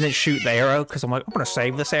I didn't shoot the arrow because I'm like, I'm gonna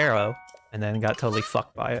save this arrow, and then got totally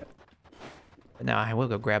fucked by it. But now I will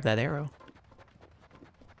go grab that arrow.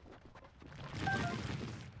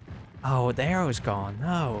 Oh, the arrow's gone.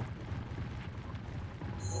 No.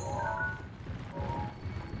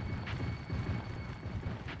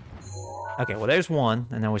 Okay, well there's one,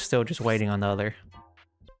 and then we're still just waiting on the other.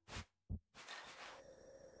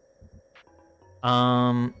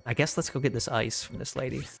 I guess let's go get this ice from this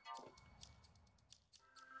lady.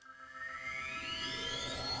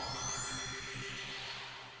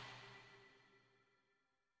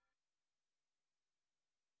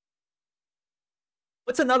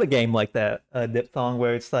 What's another game like that, Diphthong,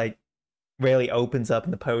 where it's like rarely opens up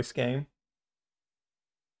in the post game?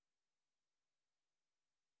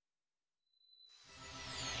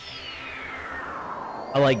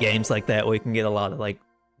 I like games like that where you can get a lot of like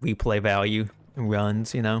replay value and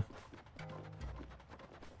runs, you know?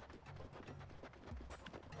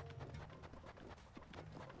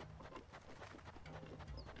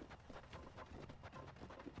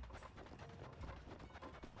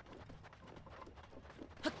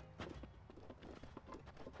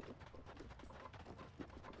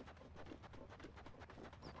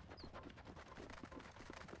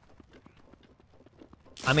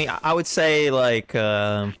 I mean, I would say like,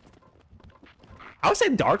 I would say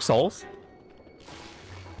Dark Souls.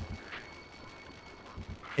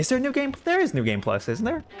 Is there a new game? There is New Game Plus, isn't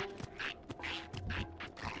there?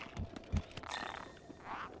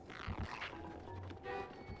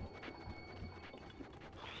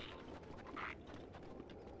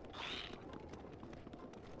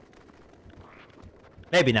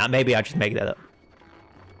 Maybe not. Maybe I just make that up.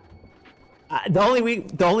 The only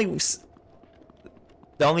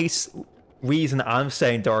reason I'm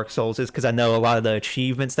saying Dark Souls is because I know a lot of the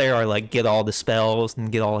achievements there are like get all the spells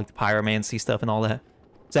and get all like the pyromancy stuff and all that.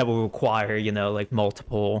 So that will require, you know, like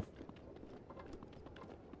multiple.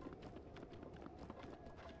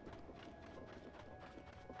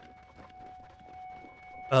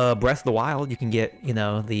 Breath of the Wild, you can get, you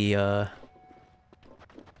know, the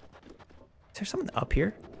Is there something up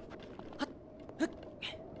here?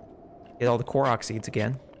 Get all the Korok seeds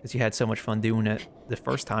again, because you had so much fun doing it the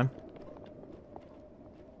first time.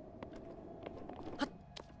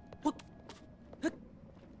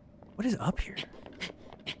 What is up here?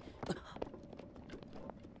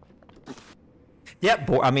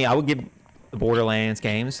 Yep, I mean, I would give the Borderlands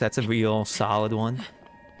games. That's a real solid one.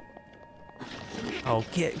 Oh,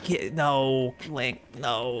 no, Link,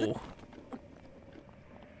 no.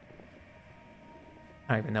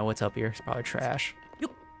 I don't even know what's up here. It's probably trash.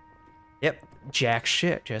 Yep, jack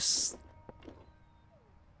shit, just...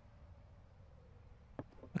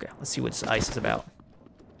 Okay, let's see what this ice is about.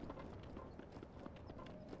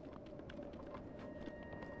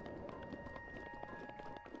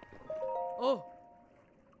 Oh!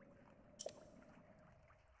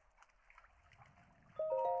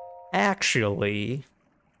 Actually...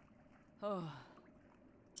 You're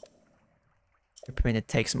permitted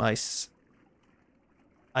to take some ice.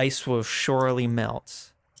 Ice will surely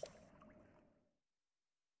melt.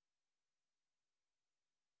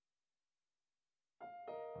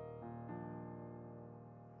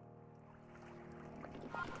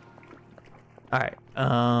 Alright,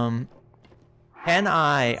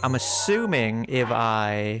 I'm assuming if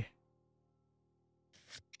I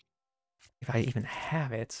even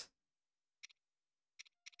have it.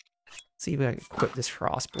 Let's see if I can equip this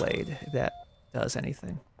Frostblade, if that does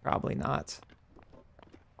anything. Probably not.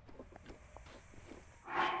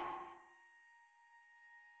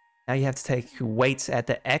 Now you have to take weights at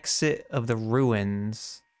the exit of the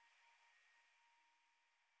ruins.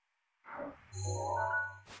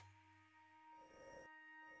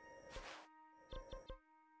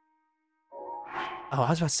 Oh, I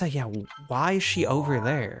was about to say, yeah, why is she over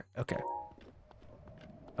there? Okay.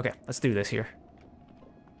 Okay, let's do this here.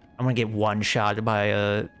 I'm gonna get one-shot by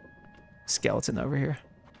a skeleton over here.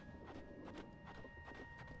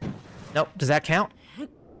 Nope, does that count?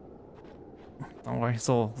 Don't worry, it's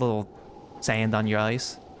a little sand on your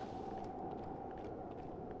ice.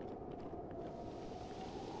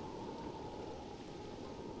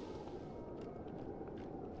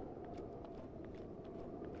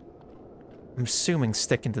 I'm assuming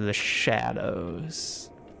sticking to the shadows.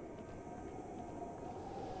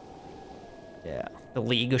 Yeah, the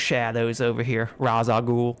League of Shadows over here.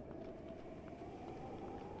 Razagul.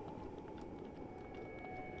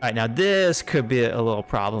 Alright, now this could be a little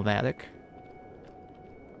problematic.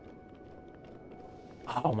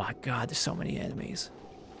 Oh my god, there's so many enemies.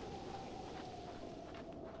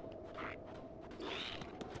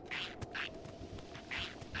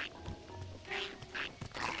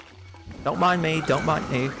 Don't mind me, don't mind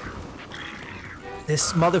me.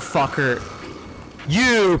 This motherfucker...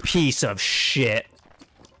 You piece of shit!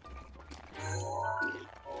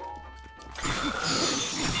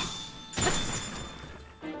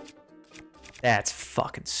 That's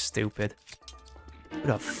fucking stupid. Who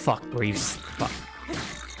the fuck breathes? Fuck.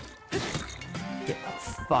 Get the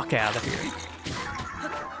fuck out of here.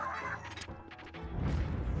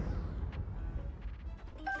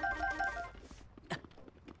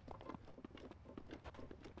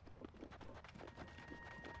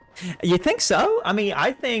 You think so? I mean,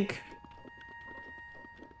 I think...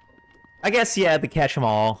 I guess, yeah, to catch them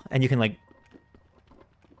all, and you can, like...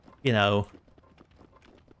 You know...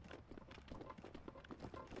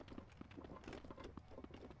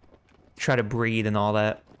 Try to breed and all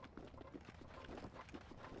that.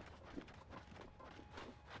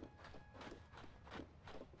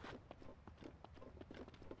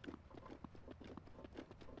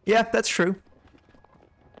 Yeah, that's true.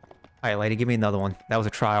 Alright, lady, give me another one. That was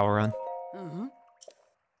a trial run. Mm-hmm.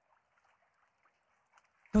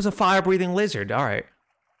 It was a fire-breathing lizard. Alright.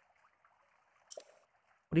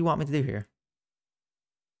 What do you want me to do here?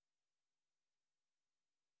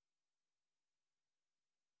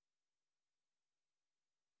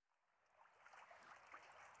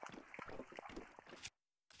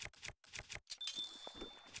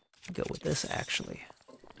 Go with this, actually.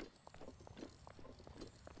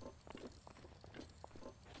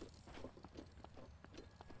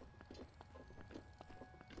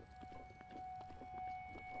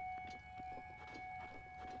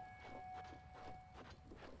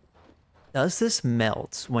 Does this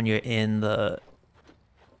melt when you're in the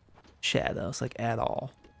shadows, like, at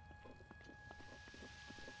all?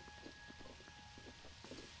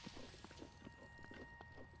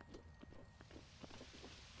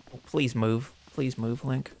 Oh, please move. Please move,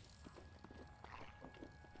 Link.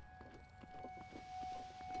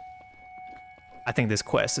 I think this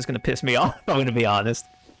quest is gonna piss me off, I'm gonna be honest.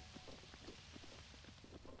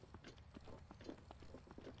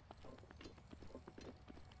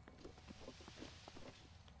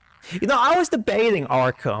 You know, I was debating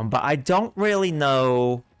Arkham, but I don't really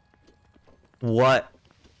know what...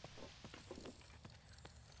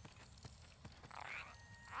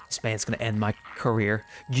 This man's gonna end my career.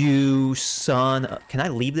 You son... Can I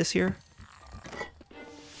leave this here?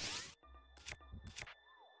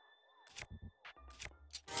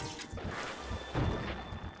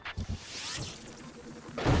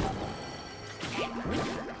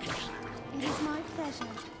 It is my pleasure.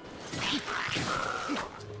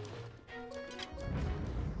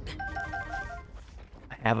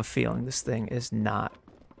 I have a feeling this thing is not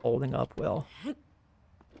holding up well.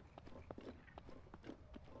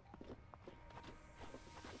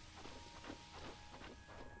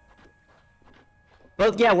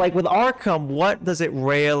 But yeah, like with Arkham, what does it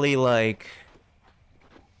really like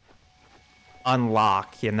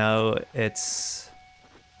unlock, you know? It's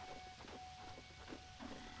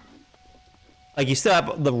like you still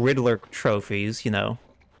have the Riddler trophies, you know.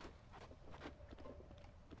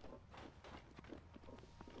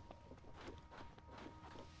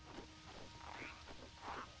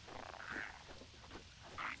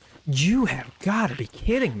 You have got to be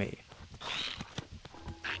kidding me.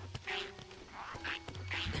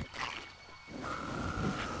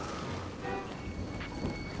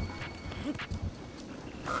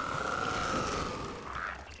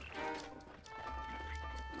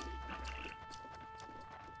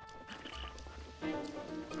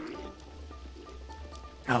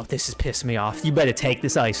 Oh, this is pissing me off. You better take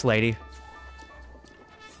this ice, lady.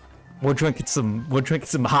 We're drinking some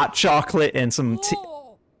hot chocolate and some tea.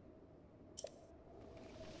 Oh.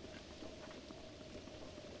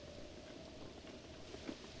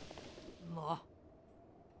 Ma.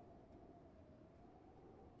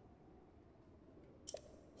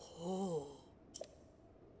 Oh.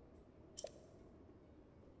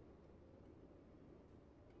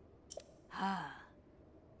 Ha.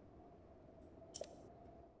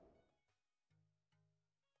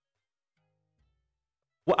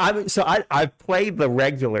 Well, I've played the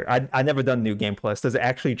regular. I never done New Game Plus. Does it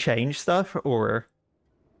actually change stuff or?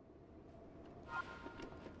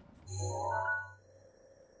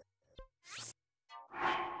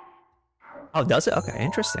 Oh, does it? Okay,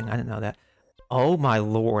 interesting. I didn't know that. Oh my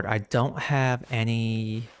lord, I don't have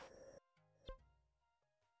any.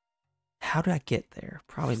 How did I get there?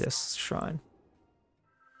 Probably this shrine.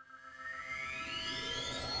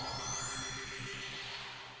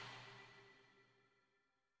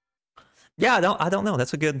 Yeah, I don't know.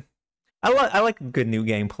 That's a good. I like a good New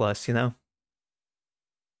Game Plus, you know.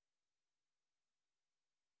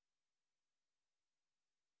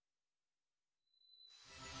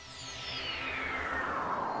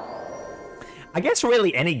 I guess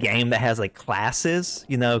really any game that has like classes,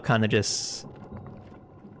 you know, kind of just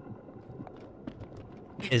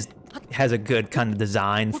has a good kind of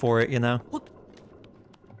design for it, you know.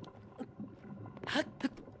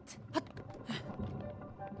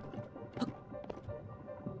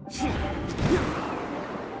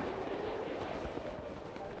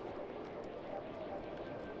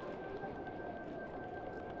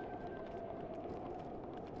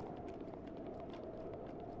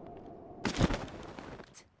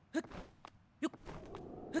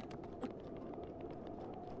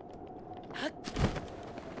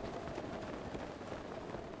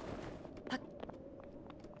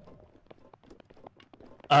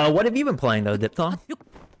 What have you been playing though, Diphthong?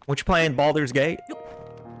 What you playing, Baldur's Gate?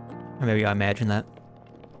 Or maybe I imagine that.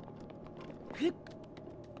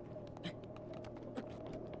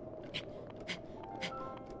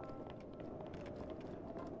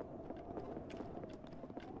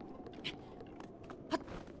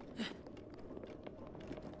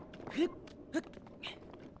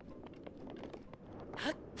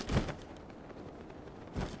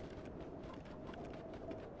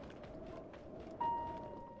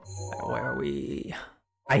 Where are we?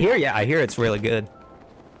 I hear it's really good.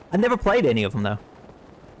 I never played any of them though.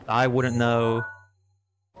 I wouldn't know.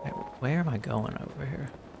 Where am I going over here?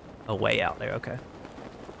 Oh, way out there, okay.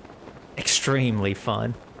 Extremely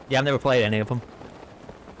fun. Yeah, I've never played any of them.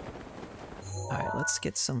 Alright, let's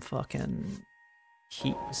get some fucking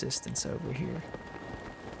heat resistance over here.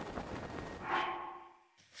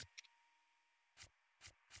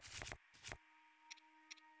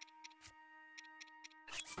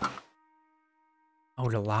 Oh,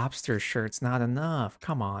 the lobster shirt's not enough.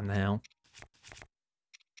 Come on now.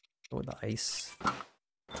 Go with the ice.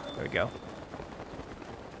 There we go.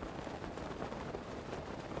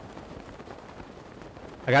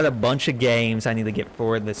 I got a bunch of games I need to get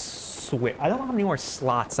for the Switch. I don't know how many more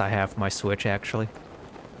slots I have for my Switch, actually.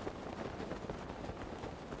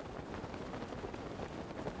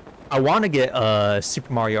 I want to get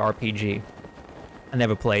Super Mario RPG. I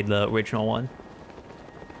never played the original one.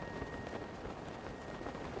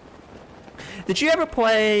 Did you ever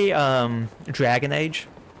play Dragon Age?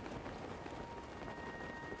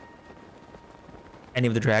 Any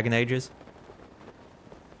of the Dragon Ages?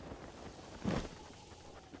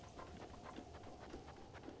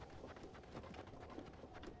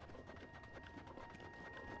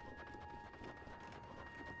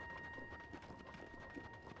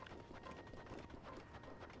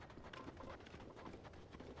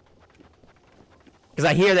 Because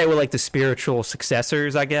I hear they were like the spiritual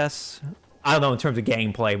successors, I guess. I don't know in terms of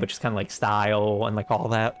gameplay, but just kind of like style and like all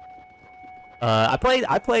that. I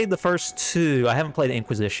played the first two. I haven't played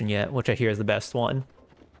Inquisition yet, which I hear is the best one.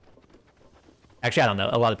 Actually, I don't know.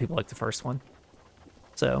 A lot of people like the first one.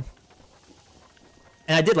 So.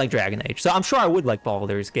 And I did like Dragon Age, so I'm sure I would like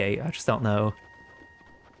Baldur's Gate. I just don't know.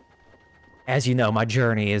 As you know, my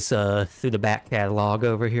journey is through the back catalog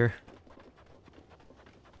over here.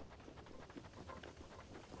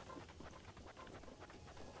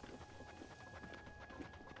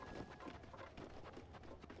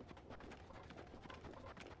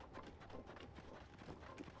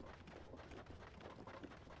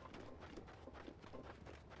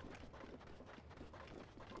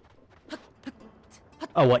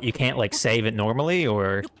 Oh, what, you can't, like, save it normally,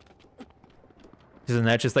 or... Isn't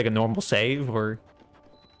that just, like, a normal save, or...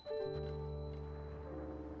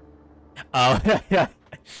 Oh, yeah.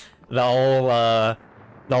 The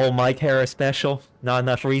whole Mike Harris special. Not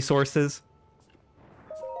enough resources.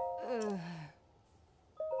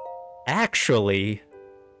 Actually...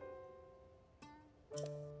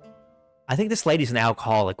 I think this lady's an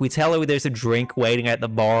alcoholic. We tell her there's a drink waiting at the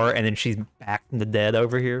bar, and then she's back from the dead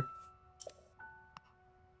over here.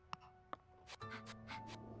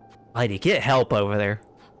 Lady, get help over there.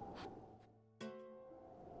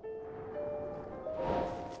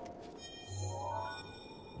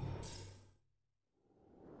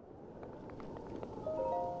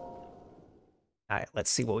 Alright, let's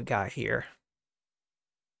see what we got here.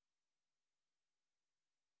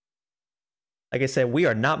 Like I said, we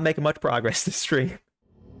are not making much progress this stream.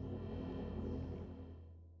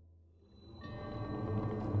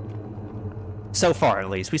 So far, at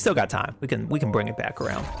least. We still got time. We can bring it back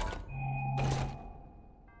around.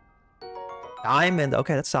 Diamond.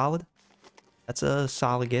 Okay, that's solid. That's a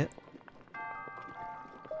solid get.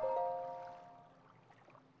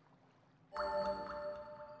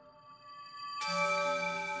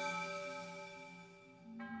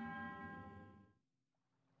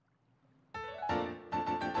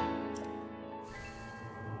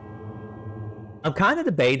 I'm kind of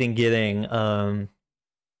debating getting, what's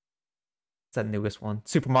that newest one?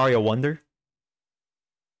 Super Mario Wonder?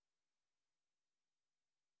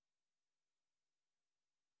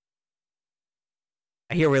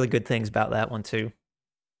 I hear really good things about that one, too.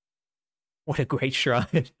 What a great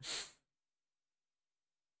shrine.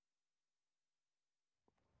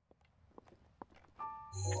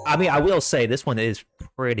 I mean, I will say this one is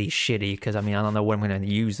pretty shitty, because, I mean, I don't know what I'm going to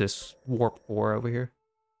use this warp for over here.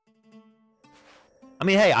 I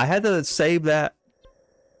mean, hey, I had to save that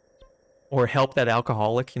or help that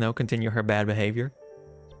alcoholic, you know, continue her bad behavior.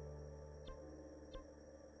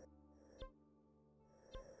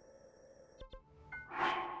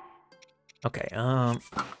 Okay,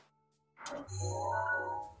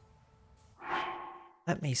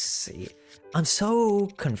 Let me see. I'm so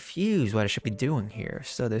confused what I should be doing here.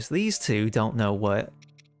 So there's these two, don't know what.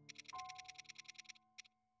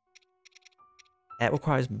 That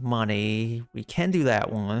requires money. We can do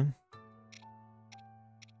that one.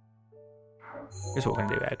 Here's what we're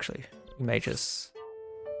gonna do, actually. We may just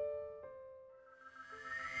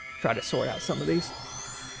try to sort out some of these.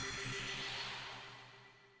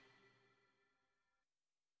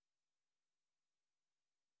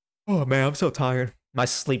 Oh man, I'm so tired. My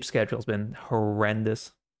sleep schedule's been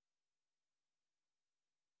horrendous.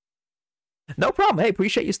 No problem. Hey,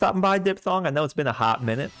 appreciate you stopping by, Diphthong. I know it's been a hot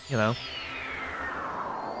minute, you know.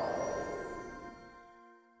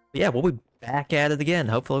 But yeah, we'll be back at it again.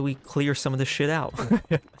 Hopefully we clear some of this shit out.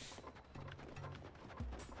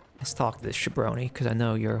 Let's talk to this jabroni, because I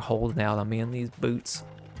know you're holding out on me in these boots.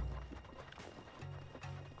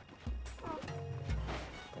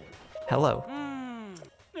 Hello.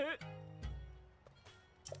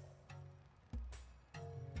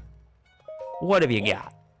 What have you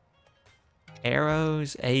got?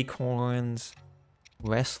 Arrows, acorns,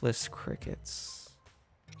 restless crickets.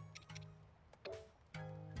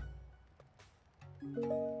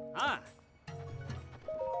 Ah.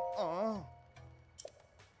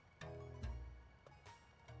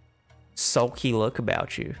 Sulky look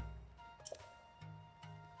about you.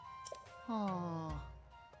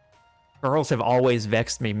 Girls have always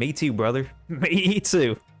vexed me. Me too, brother. Me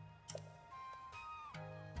too.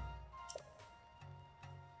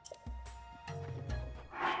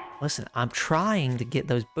 Listen, I'm trying to get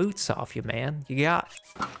those boots off you, man. You got...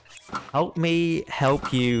 Help me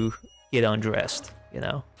help you get undressed, you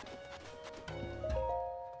know?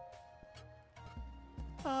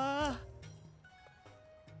 I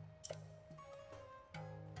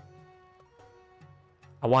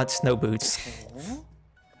want snow boots.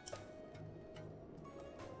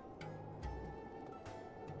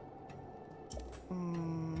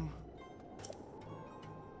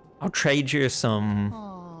 I'll trade you some...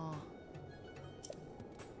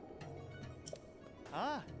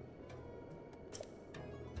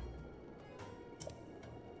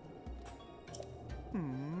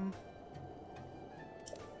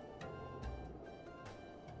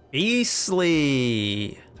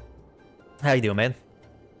 Beastly! How you doing, man?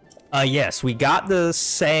 Yes, we got the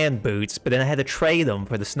sand boots, but then I had to trade them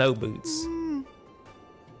for the snow boots.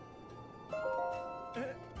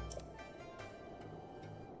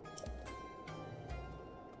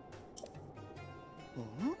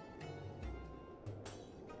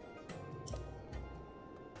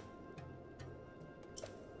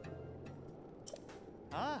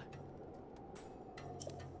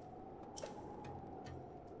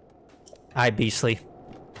 Hi, Beastly.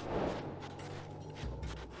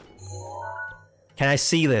 Can I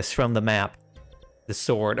see this from the map? The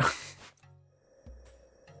sword.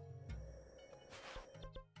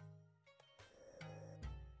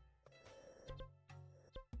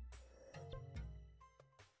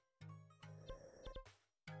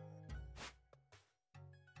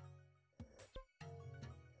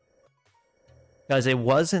 Because it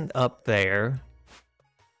wasn't up there.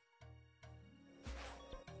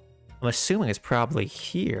 I'm assuming it's probably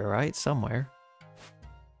here, right? Somewhere.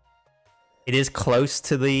 It is close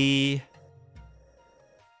to the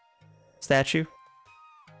statue.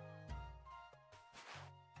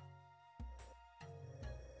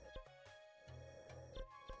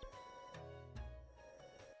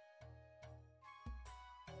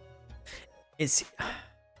 It's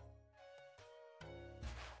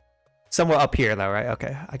somewhere up here, though, right?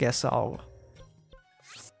 Okay, I guess I'll...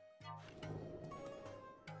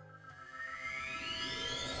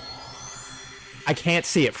 I can't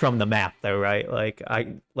see it from the map, though, right?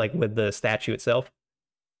 Like with the statue itself.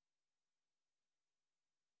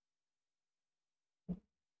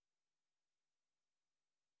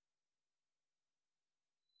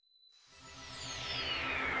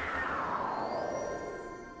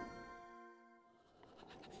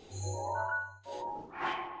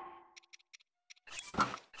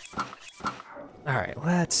 All right,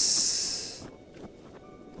 let's...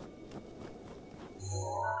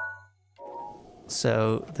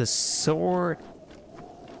 So, the sword...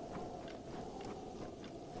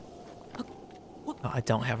 Oh, I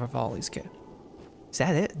don't have Rivali's kit. Is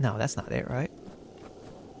that it? No, that's not it, right?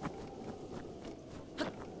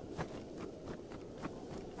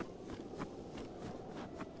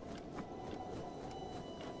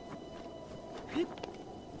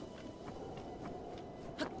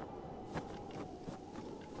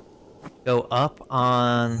 Go up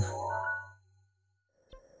on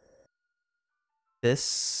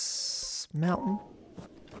this mountain.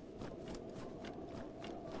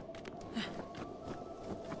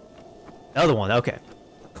 Other one, okay.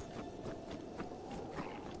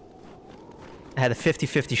 I had a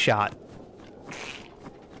 50-50 shot.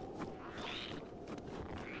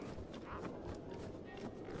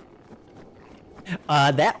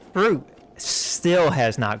 That fruit still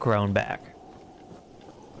has not grown back.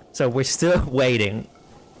 So we're still waiting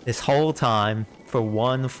this whole time for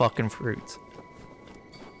one fucking fruit.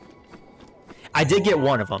 I did get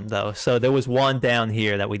one of them, though. So there was one down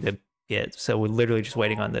here that we did get. So we're literally just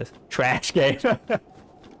waiting on this trash game.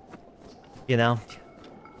 You know?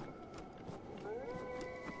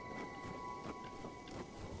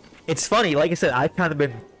 It's funny, like I said, I've kind of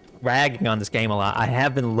been ragging on this game a lot. I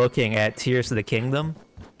have been looking at Tears of the Kingdom.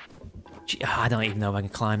 Gee, I don't even know if I can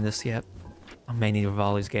climb this yet. I may need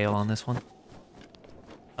Rivali's Gale on this one.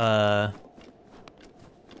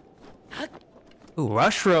 Ooh,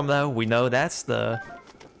 Rushroom, though. We know that's the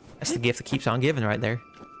gift that keeps on giving right there.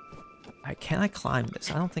 Alright, can I climb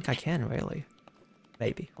this? I don't think I can, really.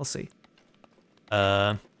 Maybe. We'll see.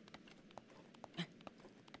 But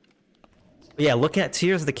yeah, looking at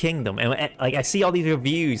Tears of the Kingdom, and like I see all these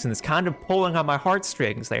reviews, and it's kind of pulling on my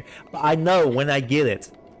heartstrings there. But I know when I get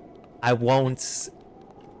it, I won't,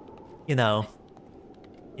 you know,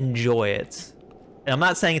 enjoy it. And I'm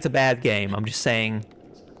not saying it's a bad game. I'm just saying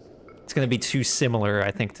it's going to be too similar,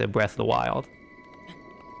 I think, to Breath of the Wild.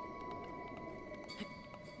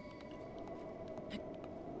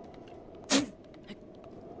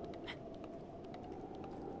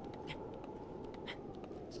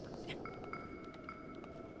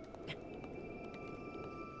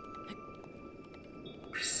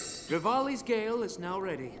 Rivali's Gale is now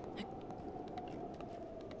ready.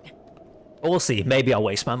 We'll see. Maybe I'll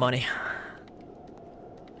waste my money.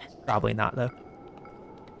 Probably not, though.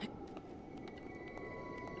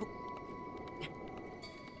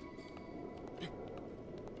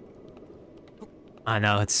 I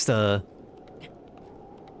know, it's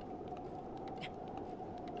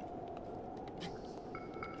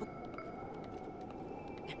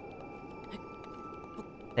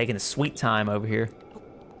taking a sweet time over here.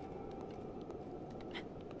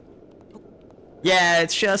 Yeah,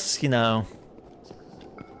 it's just, you know,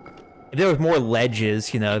 if there was more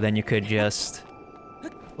ledges, you know, then you could just,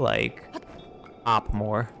 like, hop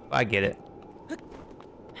more. I get it.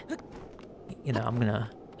 You know, I'm gonna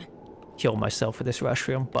kill myself for this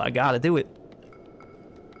Rushroom, but I gotta do it.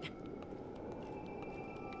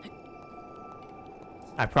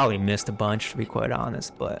 I probably missed a bunch, to be quite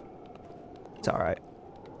honest, but it's alright.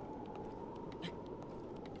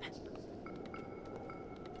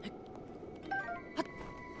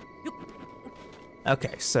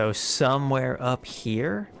 Okay, so somewhere up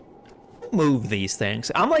here? Move these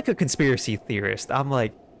things. I'm like a conspiracy theorist. I'm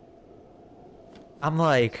like,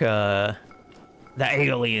 the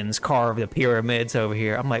aliens carved the pyramids over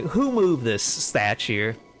here. I'm like, who moved this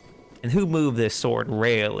statue? And who moved this sword?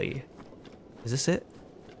 Rarely. Is this it?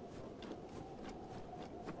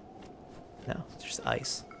 No, it's just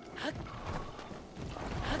ice.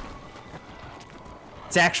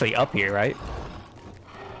 It's actually up here, right?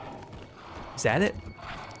 Is that it?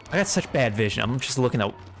 I got such bad vision. I'm just looking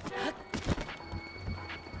at...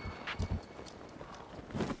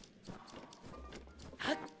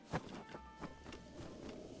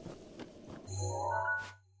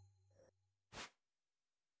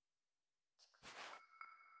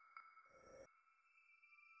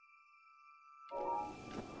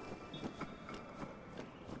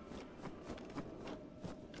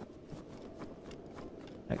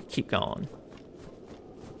 I keep going.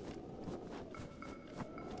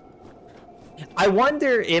 I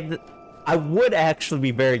wonder if... I would actually be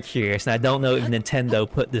very curious, and I don't know if Nintendo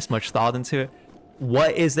put this much thought into it.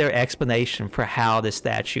 What is their explanation for how the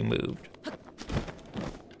statue moved?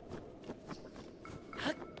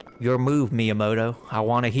 Your move, Miyamoto. I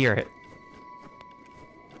want to hear it.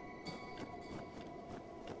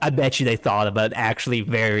 I bet you they thought about it actually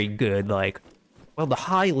very good, like, well, the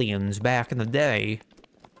Hylians back in the day...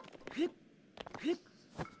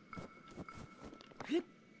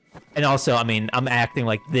 And also, I mean, I'm acting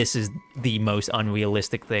like this is the most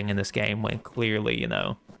unrealistic thing in this game, when clearly, you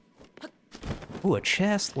know... Ooh, a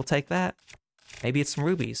chest. We'll take that. Maybe it's some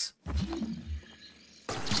rubies.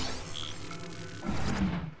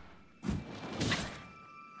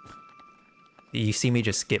 You see me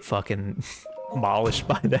just get fucking demolished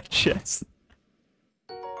by that chest.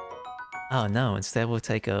 Oh no, instead we'll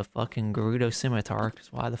take a fucking Gerudo Scimitar,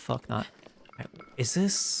 because why the fuck not? Is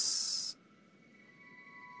this...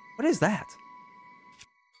 What is that?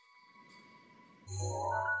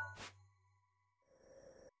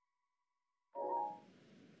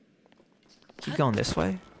 Keep going this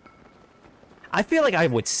way. I feel like I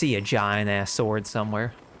would see a giant-ass sword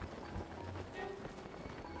somewhere.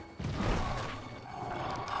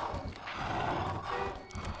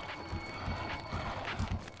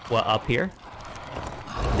 What, up here?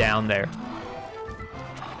 Down there.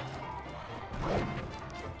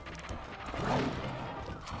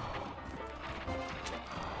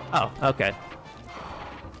 Oh, okay.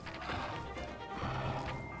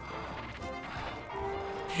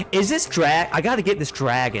 Is this I gotta get this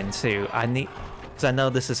dragon too. I need, because I know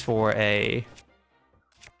this is for a.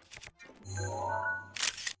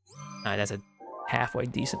 Alright, that's a halfway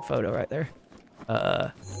decent photo right there.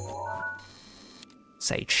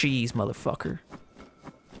 Say cheese, motherfucker.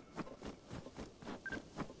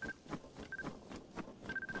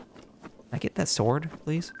 Can I get that sword,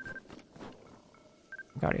 please?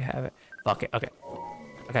 I already have it. Fuck it. Okay.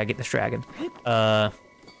 I gotta get this dragon. Ooh,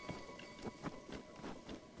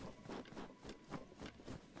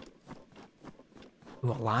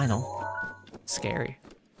 a Lionel. Scary.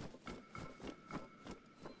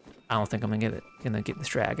 I don't think I'm gonna get this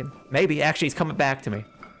dragon. Maybe. Actually, he's coming back to me.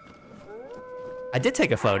 I did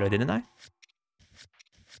take a photo, didn't I?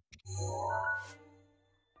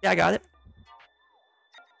 Yeah, I got it.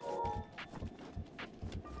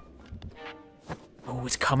 Oh,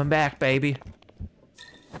 it's coming back, baby.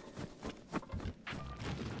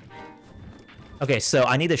 Okay, so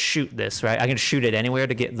I need to shoot this, right? I can shoot it anywhere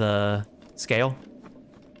to get the scale.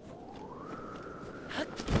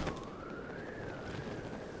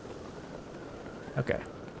 Okay.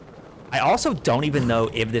 I also don't even know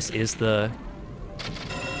if this is the...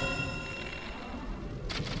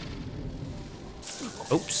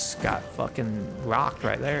 Oops, got fucking rocked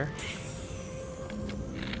right there.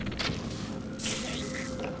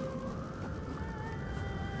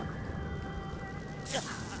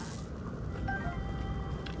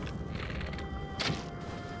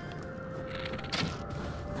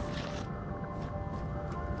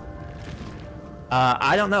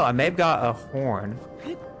 I don't know. I may have got a horn.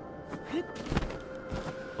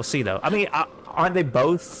 We'll see, though. I mean, aren't they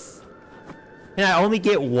both... Can I only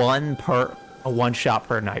get one shot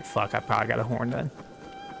per night? Fuck, I probably got a horn then.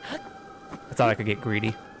 I thought I could get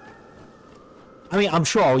greedy. I mean, I'm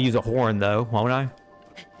sure I'll use a horn, though, won't I?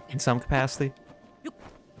 In some capacity.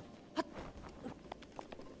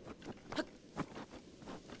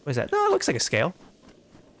 What is that? No, it looks like a scale.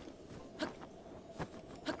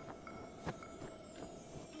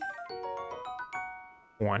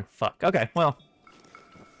 Horn. Fuck. Okay, well.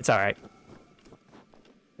 It's alright.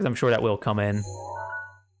 Because I'm sure that will come in.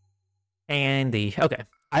 Andy. Okay.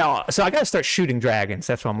 So I gotta start shooting dragons.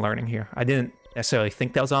 That's what I'm learning here. I didn't necessarily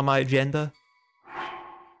think that was on my agenda.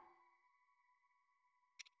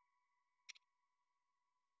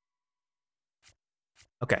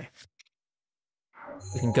 Okay.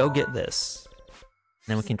 We can go get this. And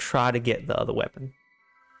then we can try to get the other weapon.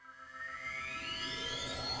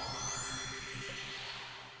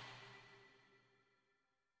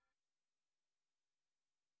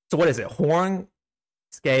 So what is it? Horn,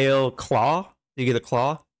 scale, claw? Do you get a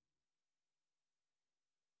claw?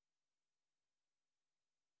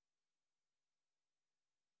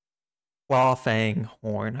 Claw, fang,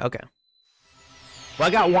 horn. Okay. Well,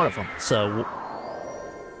 I got one of them, so...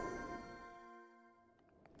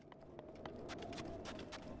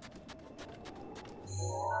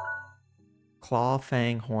 Claw,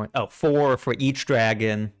 fang, horn. Oh, 4 for each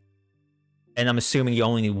dragon. And I'm assuming you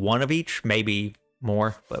only need one of each. Maybe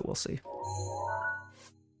more, but we'll see.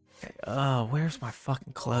 Okay, oh, where's my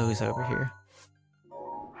fucking clothes over here?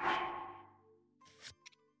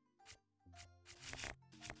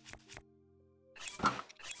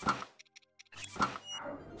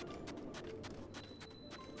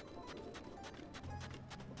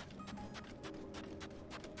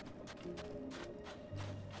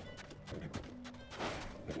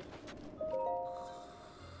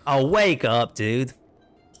 Oh, wake up, dude.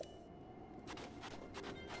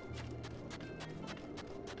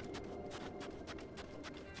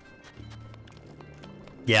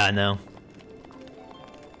 Yeah, I know.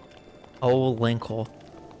 Oh, Linkle.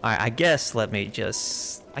 Alright, I guess let me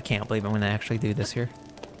just... I can't believe I'm gonna actually do this here.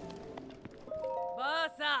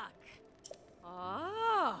 Basak.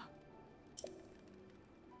 Ah.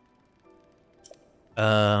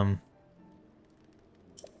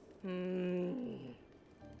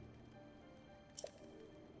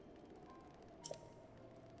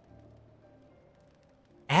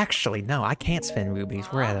 Actually, no, I can't spend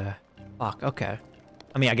rubies. We're at a... Fuck, okay.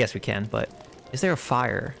 I mean, I guess we can, but... Is there a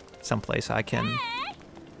fire someplace I can...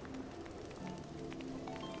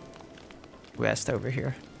 rest over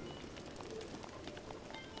here?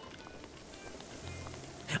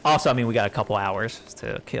 Also, I mean, we got a couple hours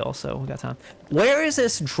to kill, so we got time. Where is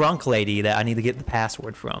this drunk lady that I need to get the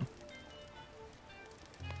password from?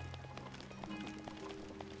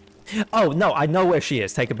 Oh, no, I know where she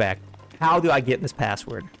is. Take it back. How do I get this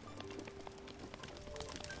password?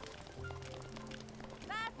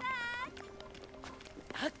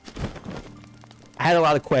 I had a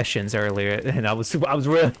lot of questions earlier, and I was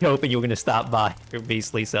really hoping you were gonna stop by here,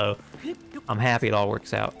 Beastly, so I'm happy it all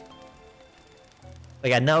works out.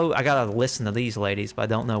 Like, I know I gotta listen to these ladies, but I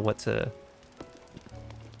don't know what to...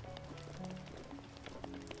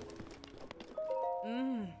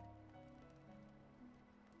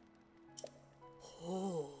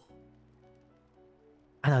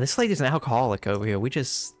 I know, this lady's an alcoholic over here. We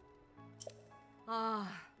just...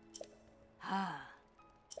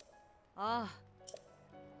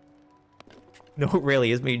 No, it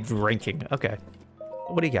really is me drinking. Okay.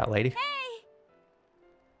 What do you got, lady? Hey!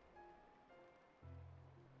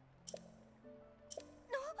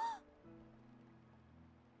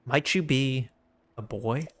 Might you be a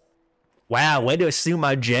boy? Wow, way to assume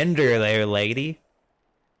my gender there, lady.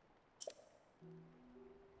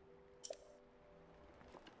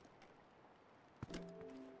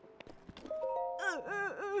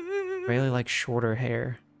 Really like shorter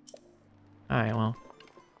hair. Alright, well.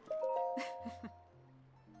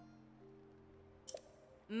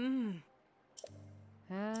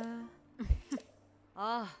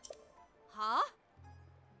 Huh?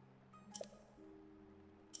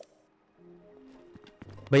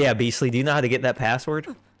 But yeah, Beastly, do you know how to get that password?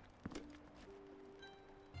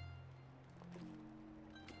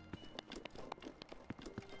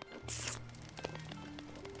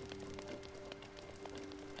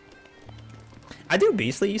 I do,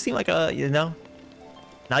 Beastly. You seem like a, you know,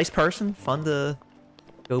 nice person. Fun to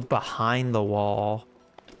go behind the wall.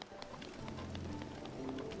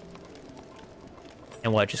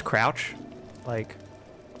 And what, just crouch? Like...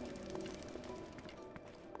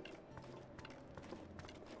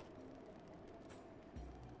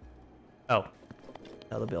 Oh.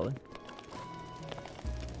 Another building.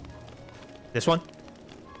 This one?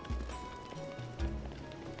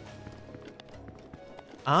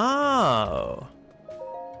 Oh.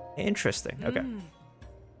 Interesting. Okay.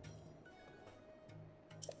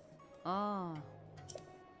 Oh.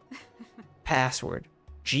 Password.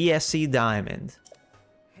 GSC Diamond.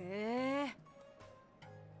 Hey.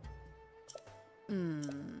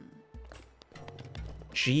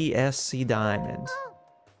 GSC Diamond.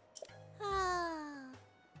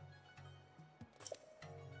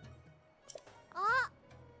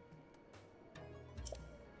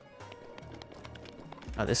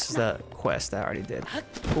 Oh, this is the quest I already did.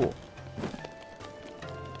 Cool.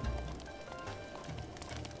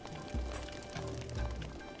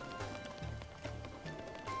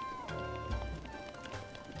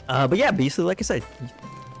 But yeah, Beastly, like I said,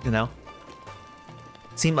 you know,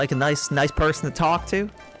 seemed like a nice person to talk to.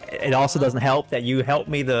 It also doesn't help that you helped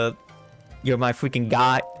me. You're my freaking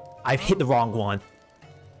guy. I've hit the wrong one.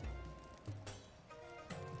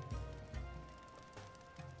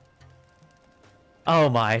 Oh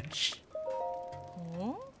my.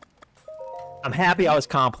 I'm happy I was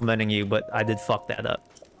complimenting you, but I did fuck that up.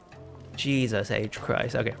 Jesus H.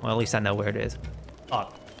 Christ. Okay, well, at least I know where it is.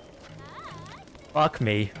 Fuck. Fuck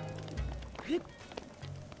me.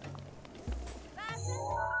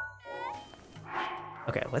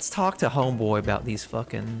 Okay, let's talk to homeboy about these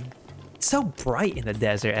fucking... It's so bright in the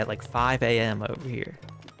desert at like 5 a.m. over here.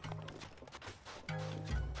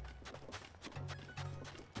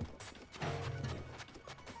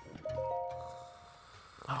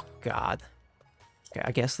 Oh, God. Okay,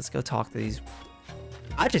 I guess let's go talk to these...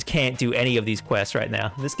 I just can't do any of these quests right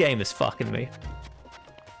now. This game is fucking me.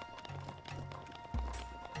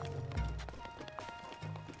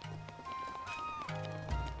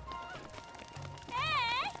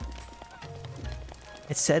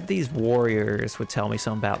 It said these warriors would tell me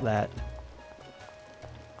something about that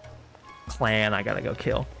clan I gotta go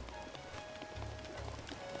kill.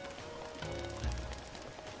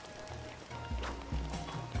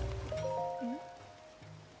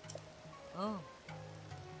 Oh.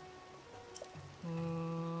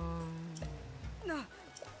 No.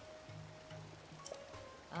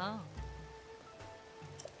 Oh.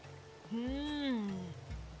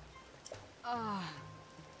 Ah.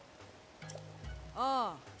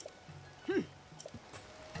 Oh.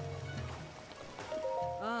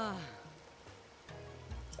 Ah.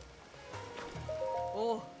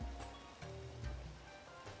 Oh.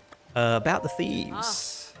 About the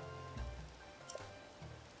thieves.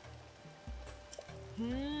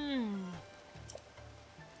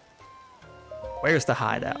 Where's the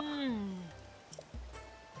hideout?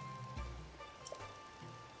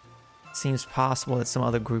 seems possible that some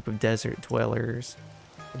other group of desert dwellers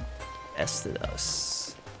bested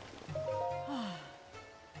us.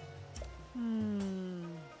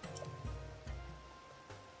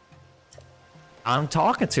 I'm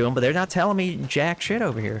talking to them, but they're not telling me jack shit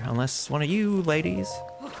over here, unless one of you ladies.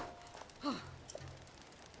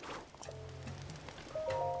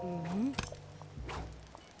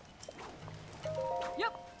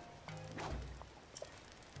 Yep.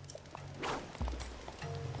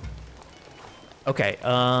 Okay,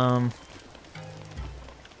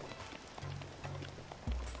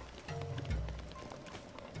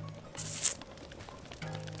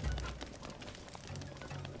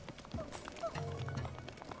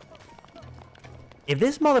 if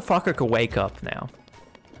this motherfucker could wake up now.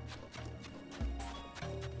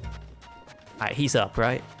 Alright, he's up,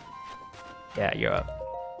 right? Yeah, you're up.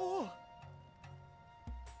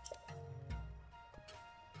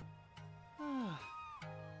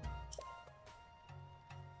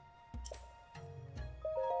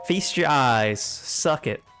 Feast your eyes. Suck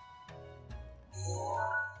it.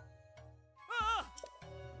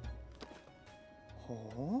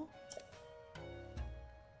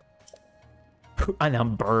 And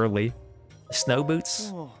I'm burly. Snow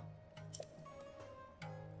boots?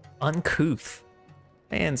 Uncouth.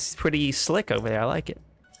 Man, it's pretty slick over there. I like it.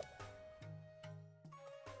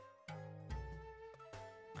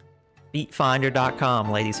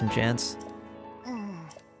 Feetfinder.com, ladies and gents.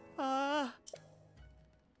 And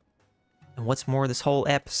what's more, this whole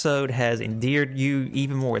episode has endeared you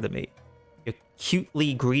even more than me. Your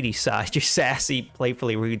cutely greedy side, your sassy,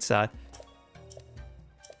 playfully rude side.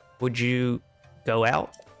 Would you go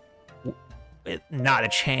out? Not a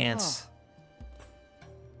chance.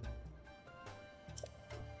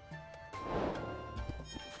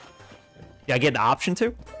 Did I get the option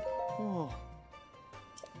to?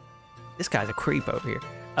 This guy's a creep over here.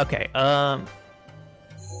 Okay,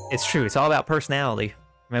 it's true. It's all about personality.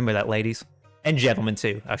 Remember that, ladies. And gentlemen,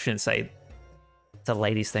 too. I shouldn't say it's a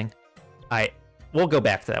ladies thing. Alright, we'll go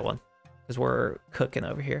back to that one. Because we're cooking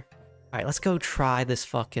over here. Alright, let's go try this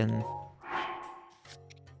fucking...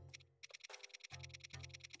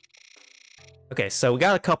 Okay, so we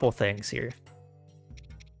got a couple things here.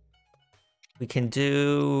 We can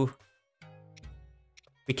do...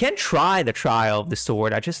 We can try the trial of the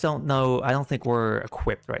sword. I just don't know. I don't think we're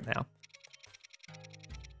equipped right now.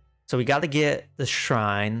 So we got to get the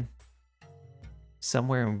shrine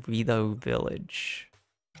somewhere in Rido Village.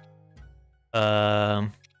 I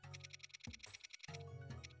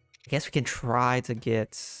guess we can try to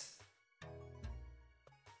get...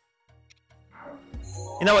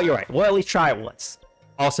 You know what? You're right. We'll at least try it once.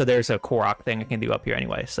 Also, there's a Korok thing I can do up here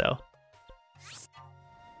anyway, so...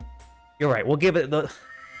 You're right. We'll give it the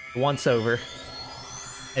once over.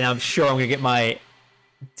 And I'm sure I'm going to get my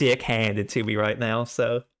dick handed to me right now,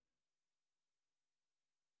 so...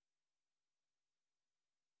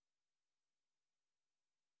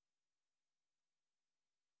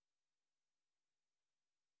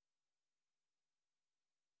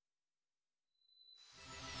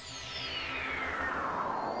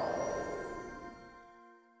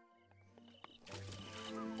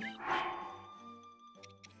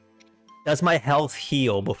 Does my health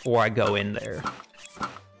heal before I go in there?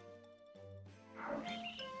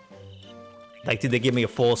 Like, did they give me a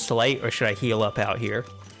full slate, or should I heal up out here?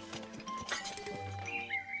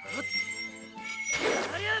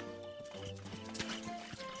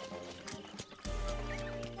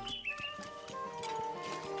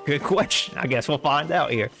 Good question. I guess we'll find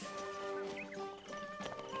out here.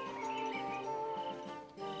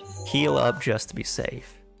 Heal up just to be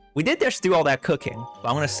safe. We did just do all that cooking, but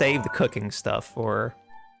I'm gonna save the cooking stuff for...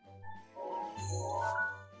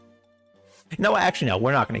 No, actually, no,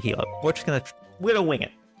 we're not gonna heal up. We're just gonna... We're gonna wing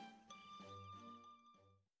it.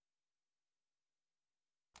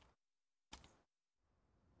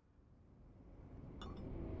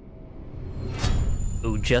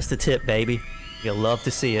 Ooh, just a tip, baby. You'll love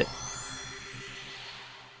to see it.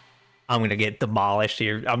 I'm gonna get demolished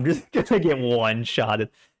here. I'm just gonna get one-shotted.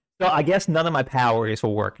 So I guess none of my powers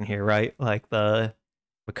will work in here, right? Like the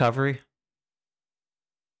recovery.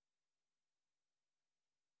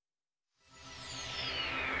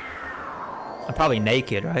 I'm probably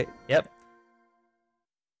naked, right? Yep.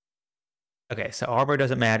 Okay, so armor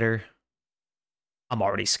doesn't matter. I'm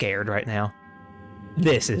already scared right now.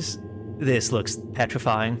 This looks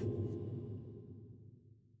petrifying.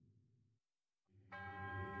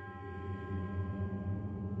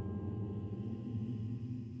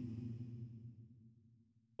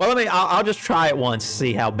 Well, I'll just try it once,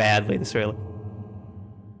 see how badly this really...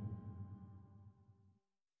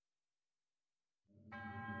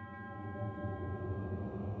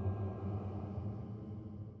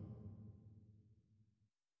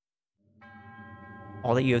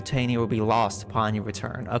 All that you obtain here will be lost upon your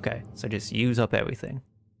return. Okay, so just use up everything.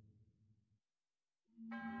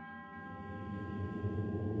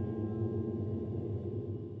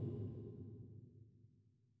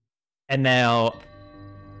 And now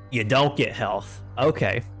you don't get health.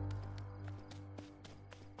 Okay.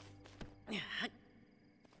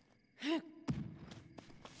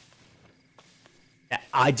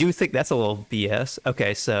 I do think that's a little BS.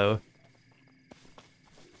 Okay, so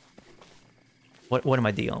what am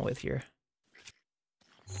I dealing with here?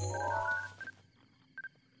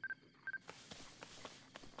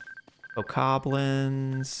 Oh,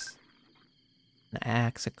 goblins, an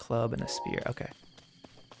axe, a club, and a spear. Okay.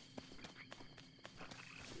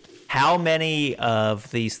 How many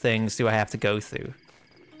of these things do I have to go through?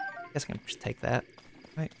 I guess I can just take that.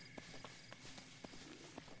 Right.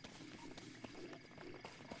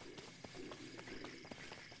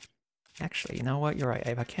 Actually, you know what? You're right,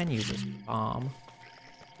 Abe. I can use this bomb.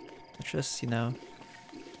 Let's just, you know,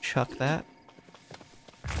 chuck that.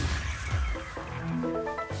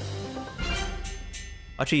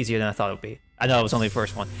 Much easier than I thought it would be. I know it was only the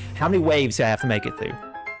first one. How many waves do I have to make it through?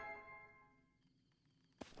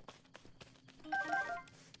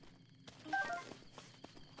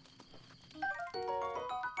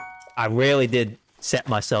 I really did set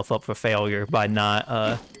myself up for failure by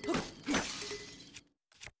not,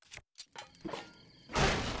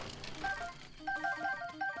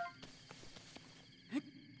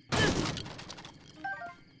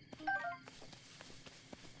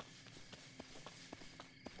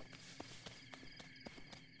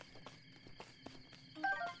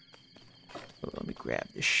 Let me grab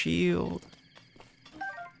the shield.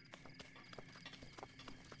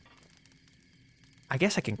 I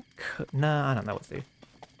guess I can... No, I don't know what to do.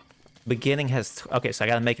 Beginning has... Okay, so I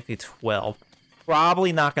gotta make it through 12.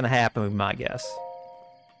 Probably not gonna happen with my guess.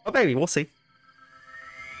 Oh, maybe. We'll see.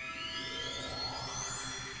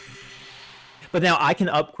 But now I can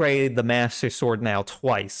upgrade the Master Sword now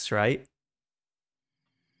twice, right?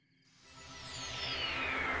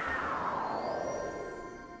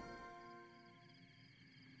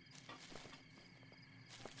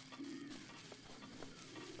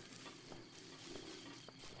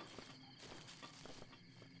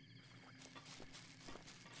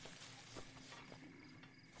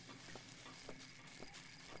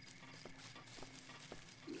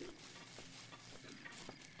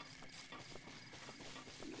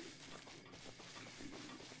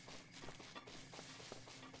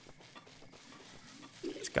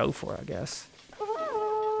 Go for it, I guess.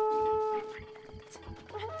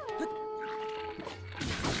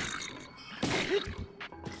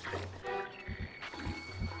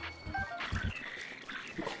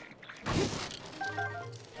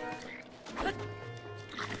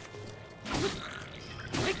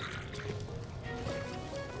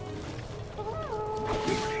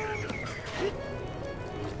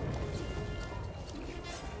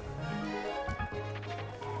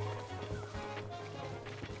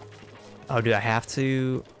 Oh, do I have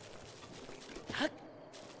to?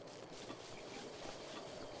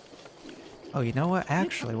 Oh, you know what?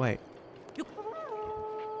 Actually, wait.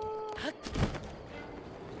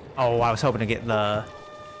 Oh, I was hoping to get the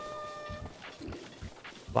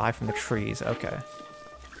fly from the trees. Okay.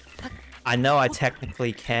 I know I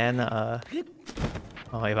technically can, oh,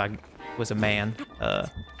 if I was a man, I'll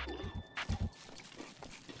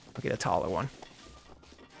get a taller one.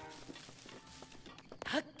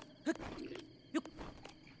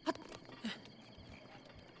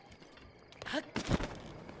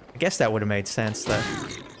 I guess that would have made sense, though.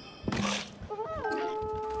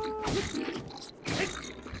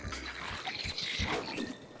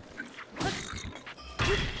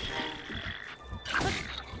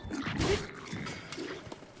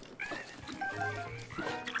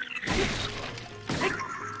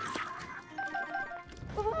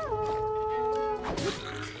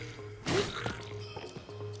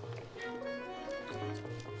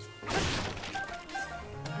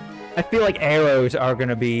 I feel like arrows are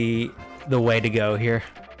gonna be the way to go here.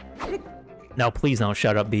 No, please don't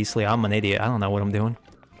shut up, Beastly. I'm an idiot. I don't know what I'm doing.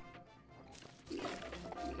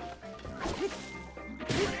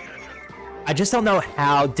 I just don't know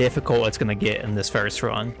how difficult it's gonna get in this first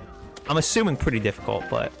run. I'm assuming pretty difficult,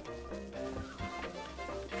 but...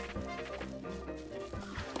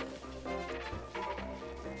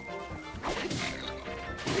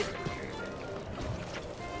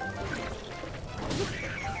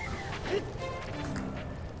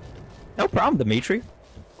 No problem, Dimitri.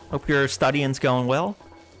 Hope your studying's going well.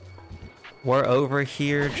 We're over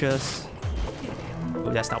here just...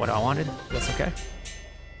 Oh, that's not what I wanted. That's okay.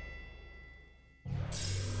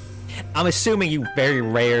 I'm assuming you very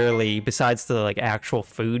rarely, besides the like actual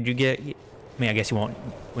food you get. I mean, I guess you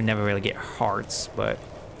would never really get hearts, but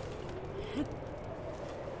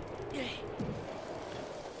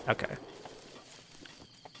okay.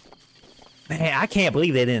 Man, I can't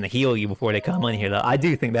believe they didn't heal you before they come in here, though. I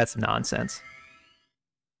do think that's nonsense.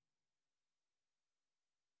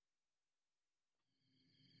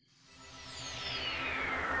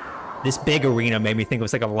 This big arena made me think it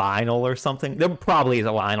was like a Lionel or something. There probably is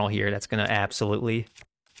a Lionel here that's gonna absolutely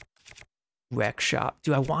wreck shop.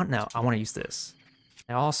 Do I want? No, I want to use this.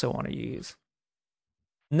 I also want to use...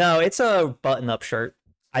 No, it's a button-up shirt.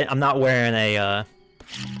 I'm not wearing a...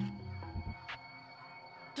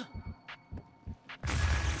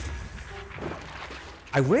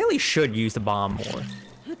 I really should use the bomb more.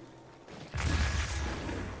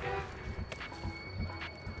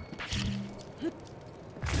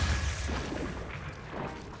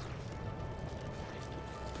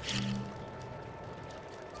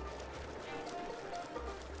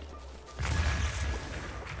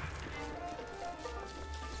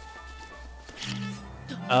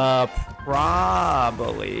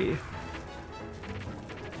 Probably.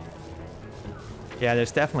 Yeah,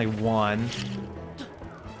 there's definitely one.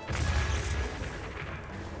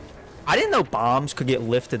 I didn't know bombs could get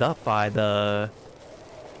lifted up by the...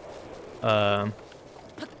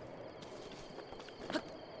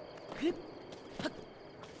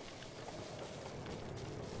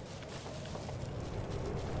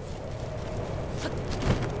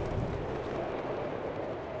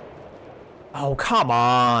 Oh, come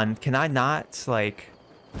on. Can I not, like...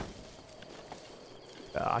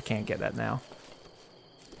 Oh, I can't get that now.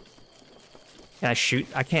 Can I shoot?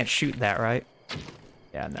 I can't shoot that, right?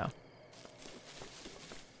 Yeah, no.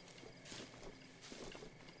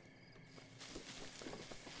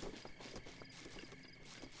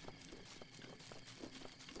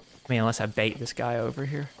 I mean, unless I bait this guy over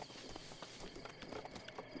here.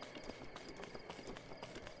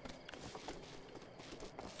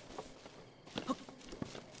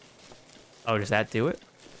 Oh, does that do it?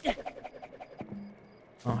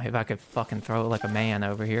 Oh, if I could fucking throw it like a man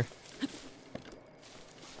over here.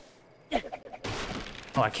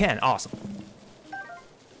 Oh, I can. Awesome.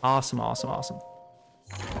 Awesome, awesome, awesome.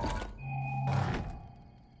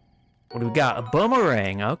 What do we got? A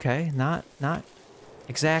boomerang. Okay, not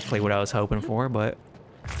exactly what I was hoping for, but...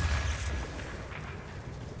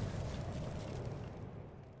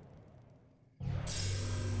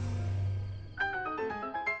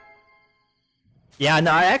 Yeah,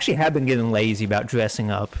 no, I actually have been getting lazy about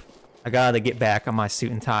dressing up. I gotta get back on my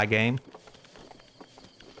suit and tie game.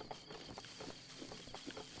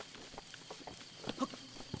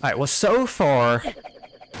 Alright, well, so far,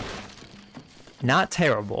 not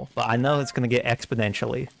terrible, but I know it's gonna get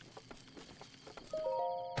exponentially.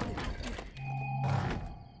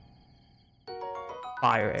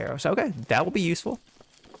 Fire arrows. Okay, that will be useful.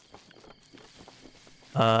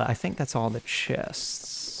 I think that's all the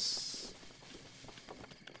chests.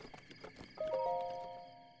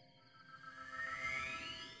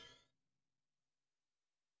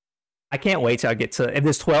 I can't wait till I get to... If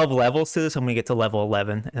there's 12 levels to this, I'm gonna get to level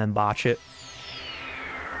 11 and then botch it.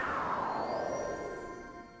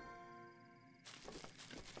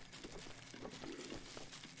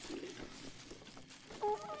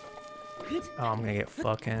 Oh, I'm gonna get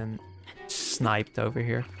fucking sniped over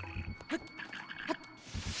here.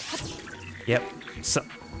 Yep. So...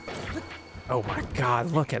 Oh my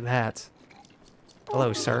god, look at that.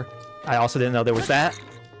 Hello, sir. I also didn't know there was that.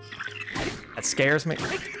 That scares me.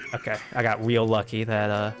 Okay, I got real lucky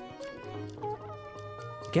that, I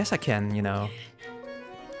guess I can, you know...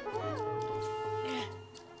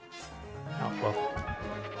 Oh, well.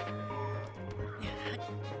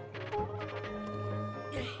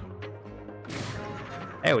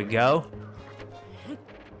 There we go.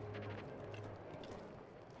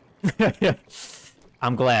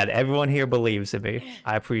 I'm glad. Everyone here believes in me.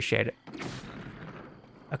 I appreciate it.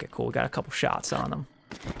 Okay, cool. We got a couple shots on them.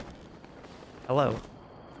 Hello.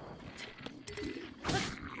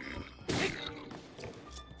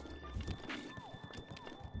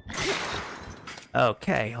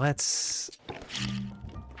 Okay, let's...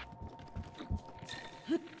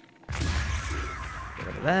 get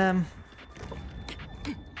rid of them.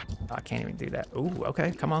 Oh, I can't even do that. Ooh,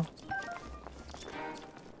 okay, come on.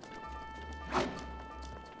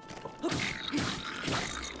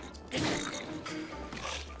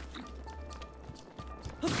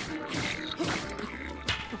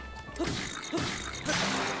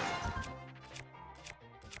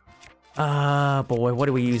 Boy, what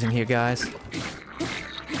are we using here, guys?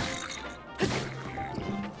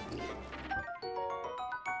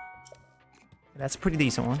 That's a pretty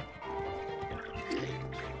decent one.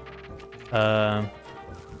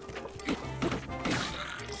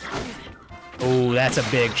 Oh, that's a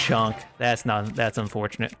big chunk. That's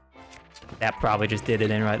unfortunate. That probably just did it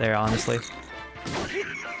in right there, honestly.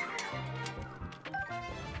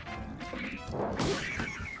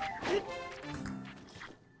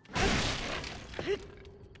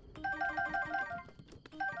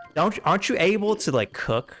 Aren't you able to like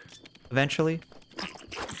cook eventually?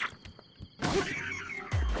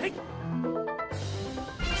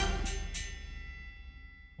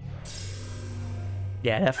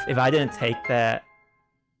 Yeah, if I didn't take that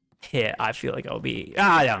hit, I feel like it would be...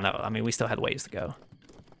 I don't know. I mean, we still had ways to go.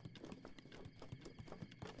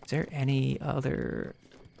 Is there any other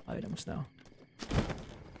items? No.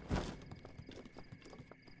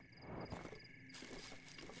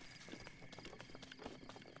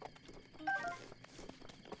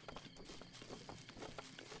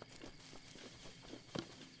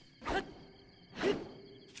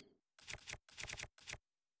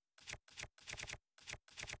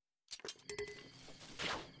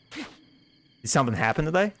 Did something happen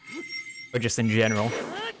today? Or just in general?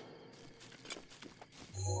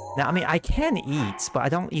 Now, I mean, I can eat, but I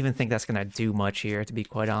don't even think that's gonna do much here, to be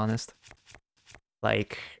quite honest.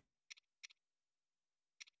 Like...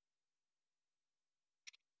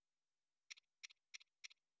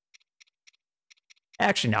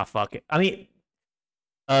 Actually, no, fuck it. I mean,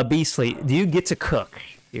 Beastly, do you get to cook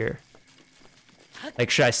here?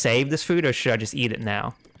 Like, should I save this food, or should I just eat it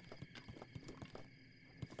now?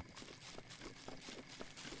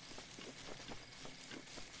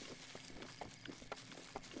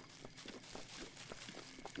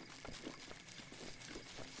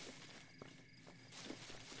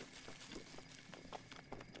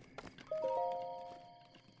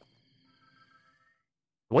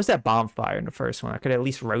 What's that bonfire in the first one? I could have at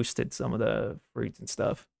least roasted some of the fruits and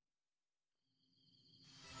stuff.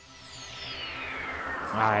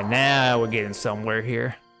 Alright, now we're getting somewhere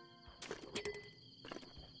here.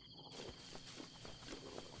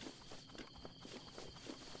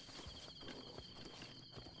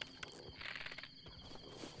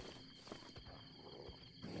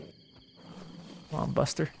 Come on,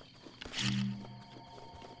 Buster.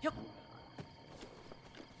 Yep.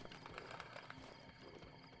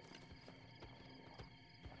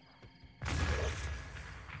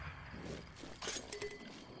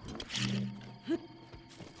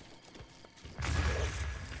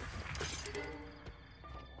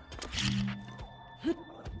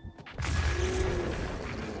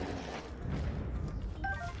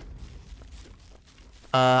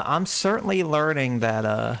 I'm certainly learning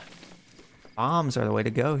that, bombs are the way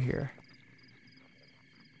to go here.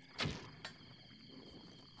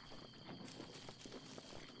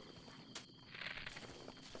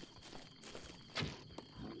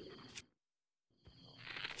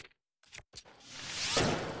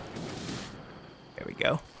 There we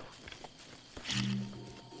go.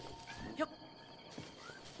 Yep.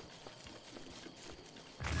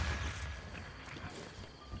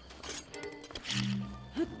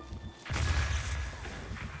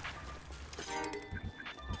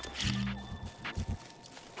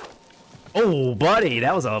 Oh, buddy,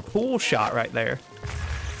 that was a pool shot right there.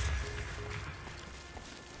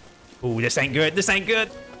 Ooh, this ain't good. This ain't good.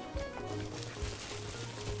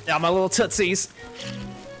 Yeah, my little tootsies.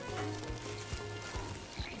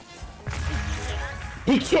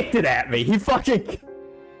 He kicked it at me. He fucking...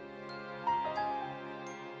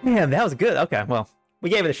 Man, that was good. Okay, well, we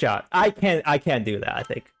gave it a shot. I can do that, I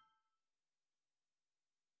think.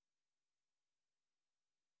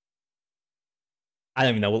 I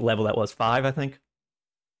don't even know what level that was. 5, I think.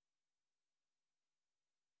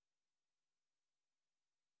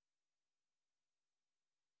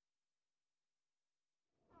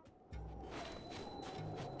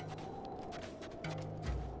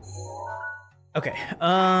 Okay.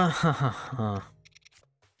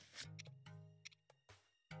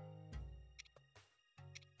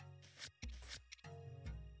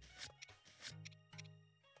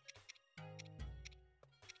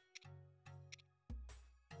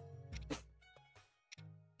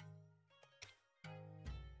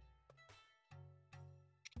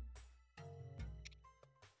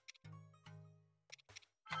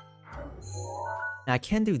 Now I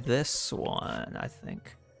can do this one, I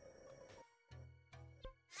think.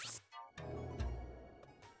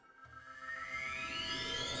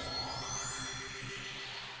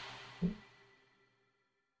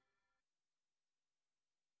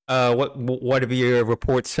 What have your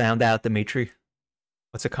reports found out, Dimitri?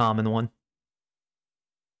 What's a common one?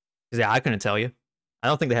 'Cause yeah, I couldn't tell you. I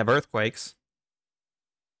don't think they have earthquakes.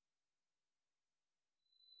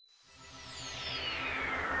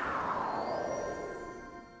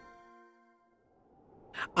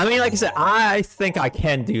 I mean, like I said, I think I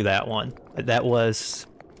can do that one. That was...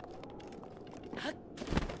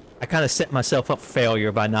 I kind of set myself up for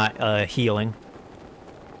failure by not healing.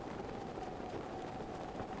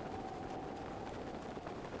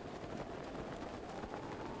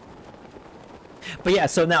 But yeah,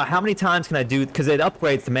 so now how many times can I do... Because it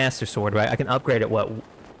upgrades the Master Sword, right? I can upgrade it, what,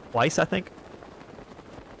 twice, I think?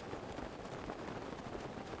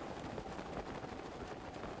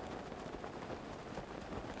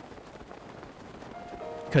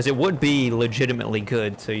 Because it would be legitimately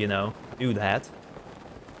good to, you know, do that.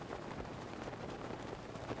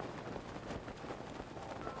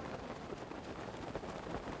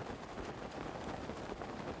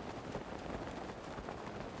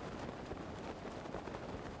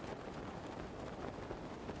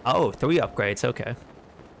 Oh, 3 upgrades, okay.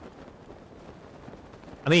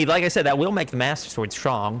 I mean, like I said, that will make the Master Sword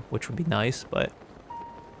strong, which would be nice, but...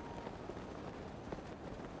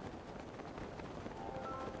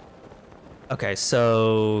 Okay,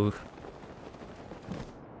 so...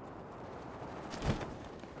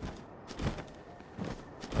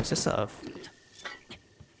 Is this a...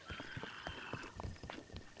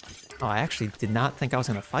 Oh, I actually did not think I was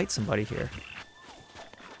gonna fight somebody here.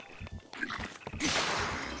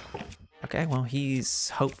 Okay, well, he's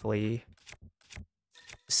hopefully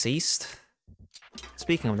deceased.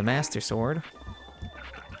 Speaking of the Master Sword.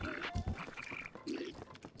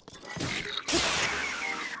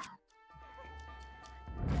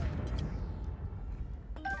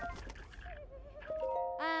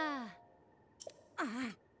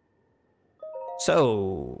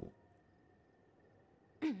 So...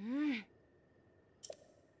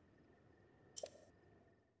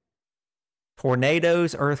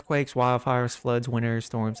 Tornadoes, earthquakes, wildfires, floods, winters,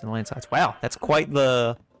 storms, and landslides. Wow, that's quite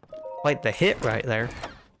the hit right there.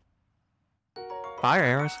 Fire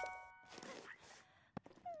arrows.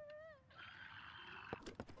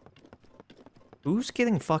 Who's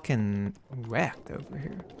getting fucking wrecked over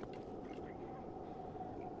here?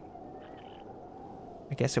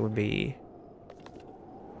 I guess it would be...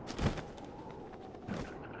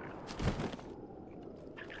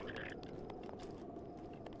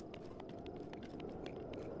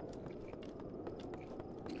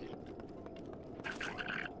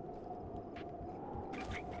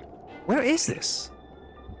 Where is this?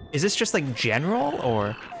 Is this just like general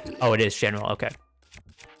or... Oh, it is general, okay.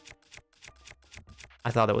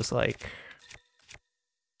 I thought it was like...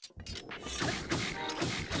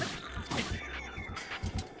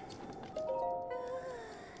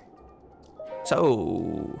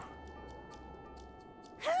 So...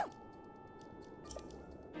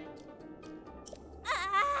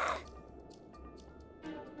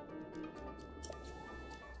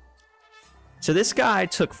 So this guy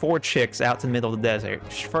took 4 chicks out to the middle of the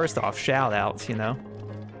desert. First off, shout outs, you know?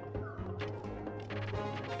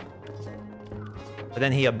 But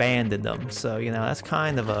then he abandoned them, so, you know, that's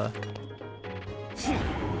kind of a...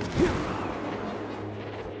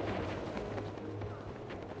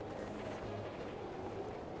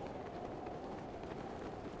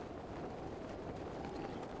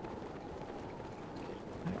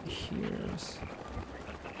 Here's...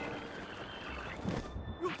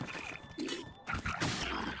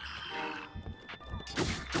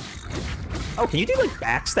 Oh, can you do, like,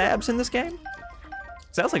 backstabs in this game?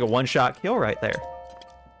 Sounds like a one-shot kill right there.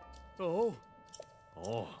 Oh.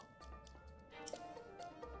 Oh.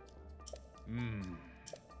 Hmm.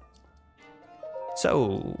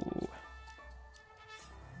 So...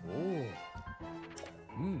 Oh.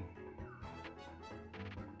 Hmm.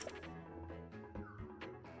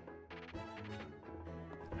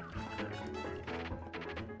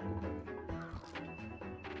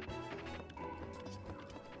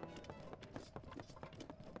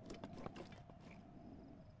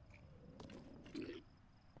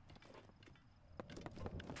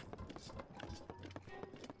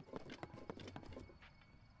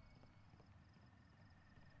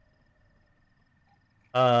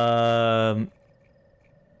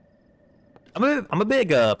 I'm a big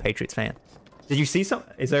Patriots fan. Did you see some?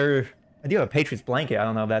 Is there? I do have a Patriots blanket. I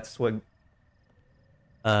don't know if that's what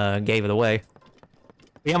gave it away.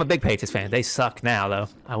 But yeah, I'm a big Patriots fan. They suck now, though.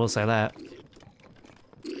 I will say that.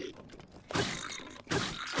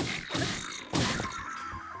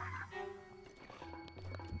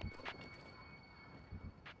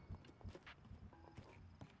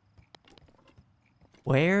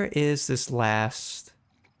 Where is this last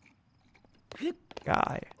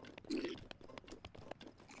guy?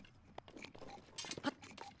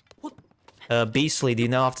 Beastly, do you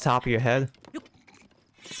know off the top of your head?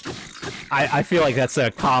 I feel like that's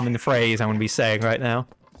a common phrase I'm gonna be saying right now.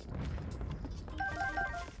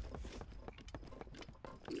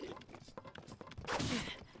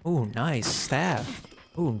 Ooh, nice staff.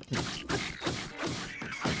 Ooh.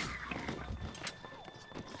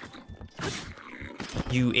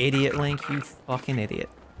 You idiot, Link. You fucking idiot.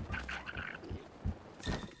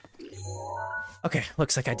 Okay,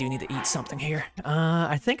 looks like I do need to eat something here.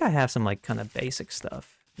 I think I have some, like, kind of basic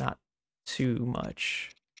stuff. Not too much.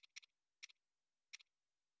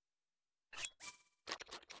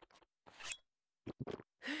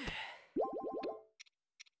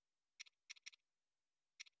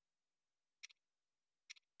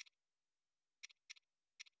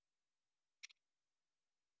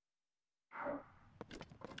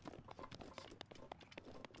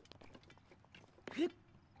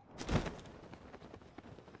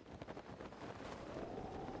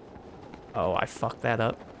 Oh, I fucked that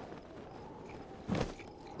up.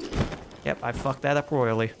 Yep, I fucked that up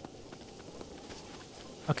royally.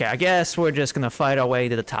 Okay, I guess we're just gonna fight our way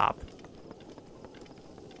to the top.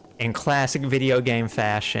 In classic video game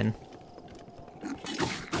fashion.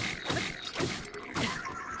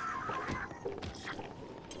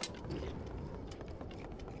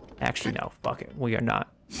 Actually, no, fuck it. We are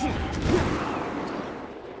not.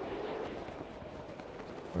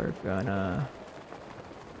 We're gonna...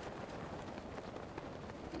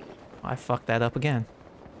 I fucked that up again.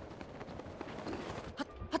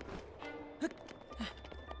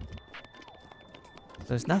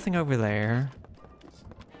 There's nothing over there.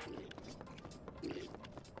 You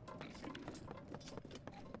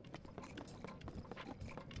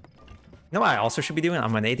know what I also should be doing?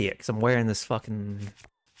 I'm an idiot because I'm wearing this fucking...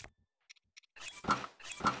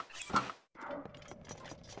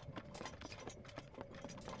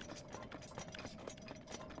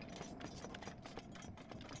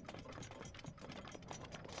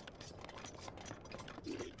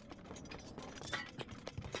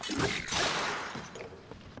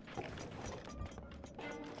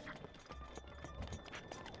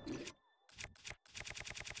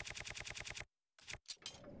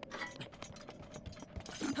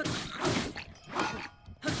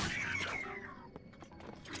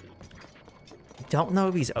 Don't know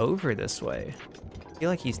if he's over this way. I feel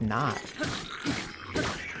like he's not.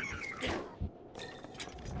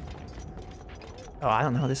 Oh, I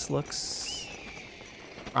don't know. This looks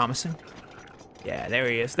promising. Yeah, there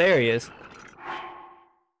he is. There he is.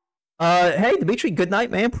 Hey, Dimitri, good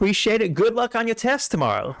night, man. Appreciate it. Good luck on your test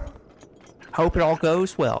tomorrow. Hope it all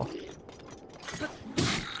goes well.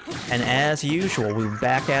 And as usual, we'll be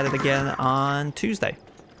back at it again on Tuesday.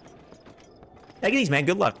 Take it easy, man.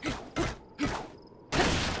 Good luck.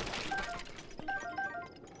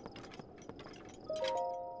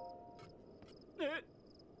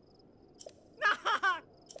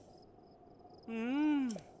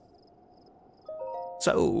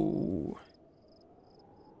 So...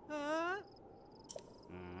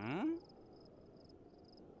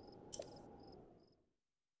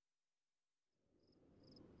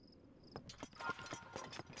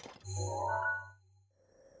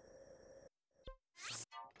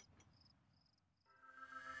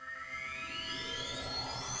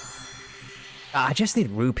 I just need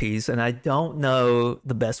rupees, and I don't know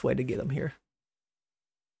the best way to get them here.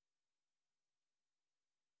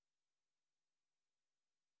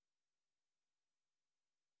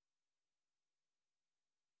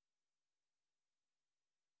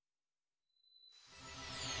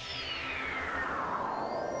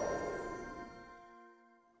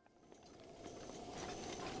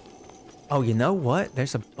 Oh, you know what?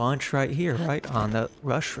 There's a bunch right here, right on the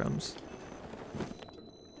mushrooms.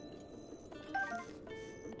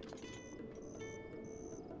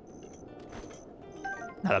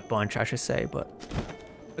 Not a bunch, I should say, but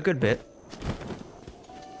a good bit.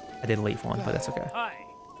 I did leave one, but that's okay. Hi.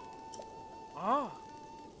 Oh.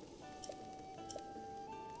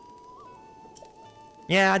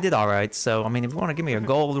 Yeah, I did alright, so, I mean, if you want to give me a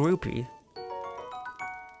gold rupee...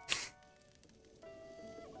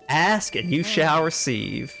 Ask and you shall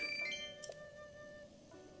receive.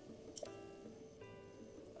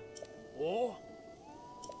 Oh.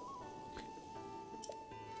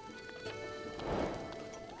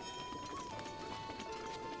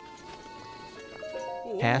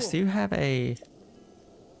 Cass, do you have a...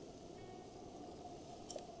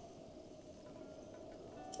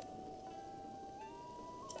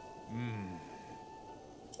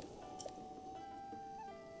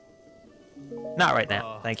 Not right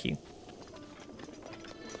now, thank you.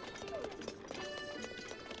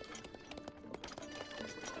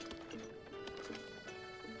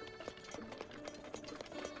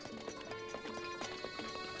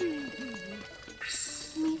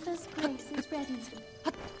 Mifa's grace is ready.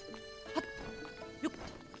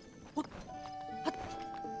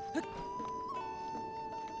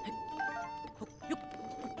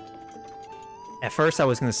 At first I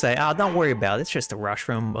was gonna say, oh, don't worry about it, it's just a rush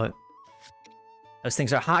room, but those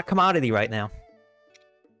things are a hot commodity right now.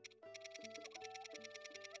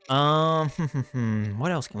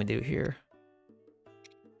 What else can we do here?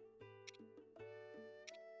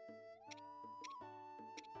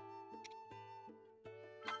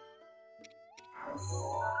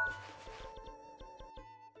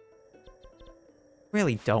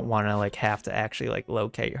 Really don't want to like have to actually like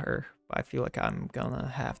locate her, but I feel like I'm gonna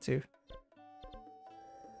have to.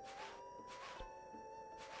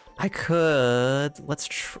 I could let's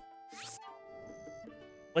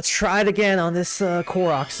try it again on this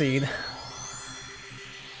Korok seed.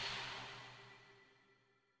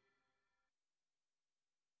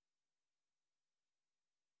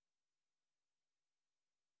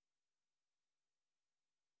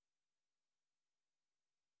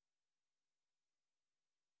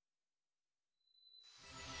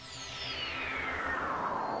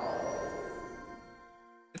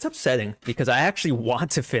 It's upsetting because I actually want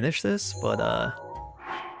to finish this, but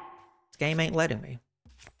this game ain't letting me.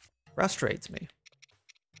 Frustrates me.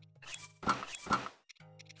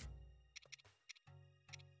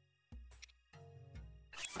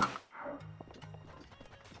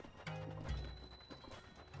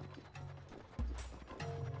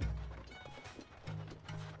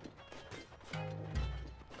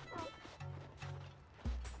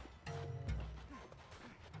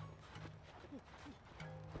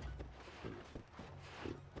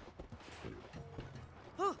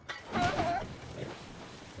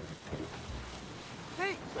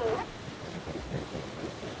 Hey!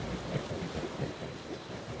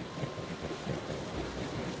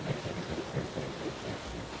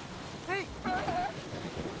 Hey!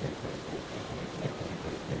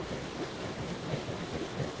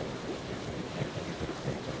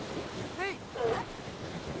 Hey!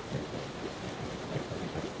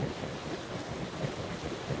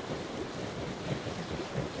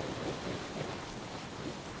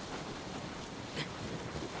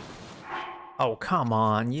 Oh, come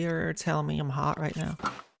on. You're telling me I'm hot right now?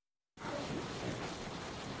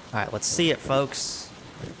 Alright, let's see it, folks.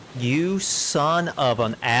 You son of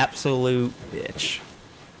an absolute bitch.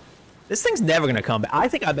 This thing's never gonna come back. I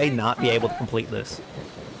think I may not be able to complete this.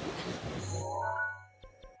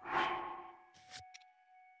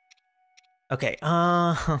 Okay,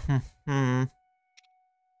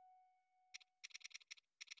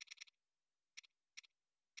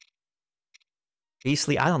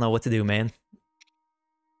 Beastly, I don't know what to do, man.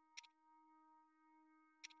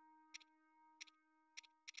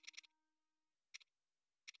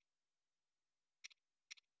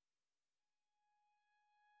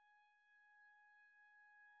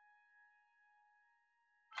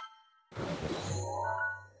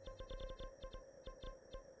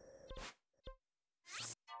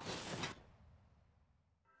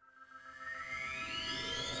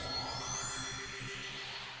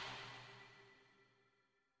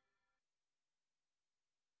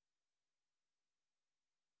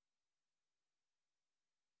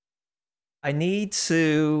 I need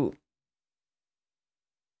to...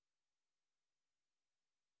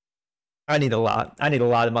 I need a lot. I need a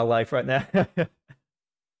lot in my life right now.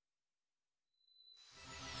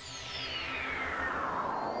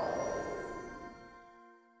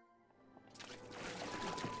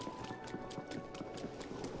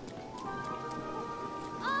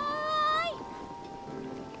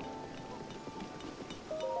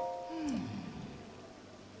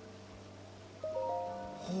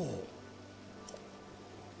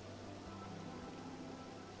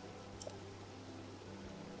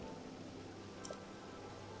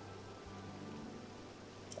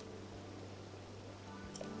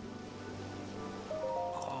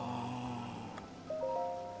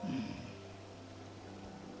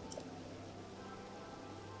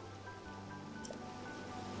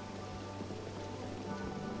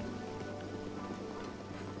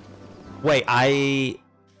 Wait,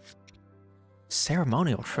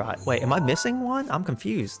 ceremonial shot. Wait, am I missing one? I'm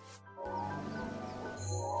confused.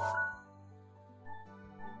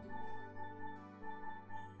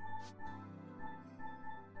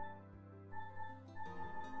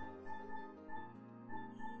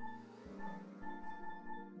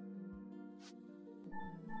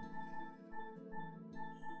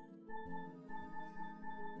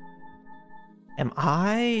 Am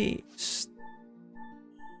I...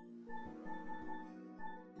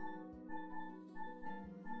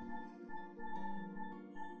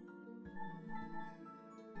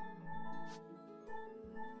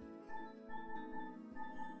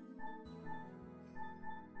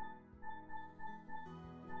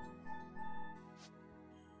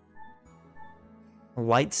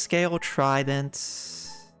 Light scale trident.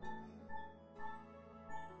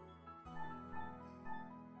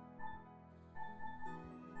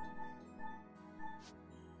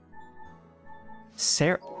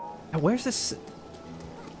 Sarah, where's this?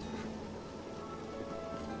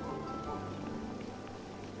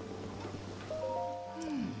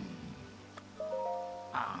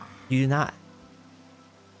 You do not.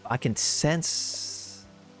 I can sense.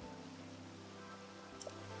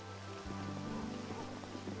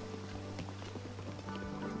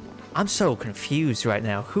 I'm so confused right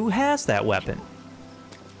now. Who has that weapon?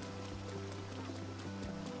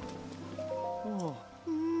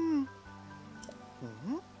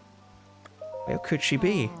 Where could she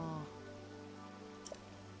be?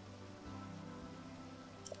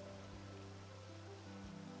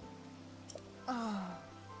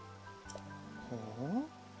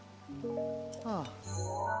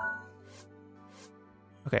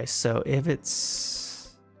 Okay, so if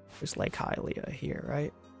it's... There's Lake Hylia here,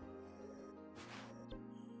 right?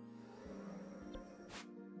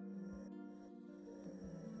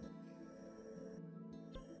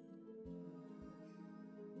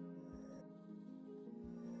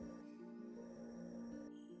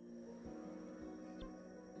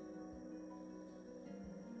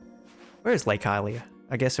 Where's Lake Hylia?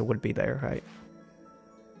 I guess it would be there, right?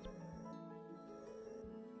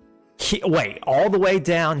 Wait, all the way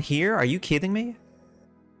down here? Are you kidding me?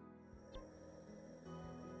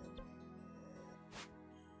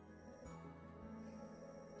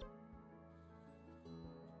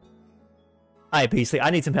 Alright, Beastly, I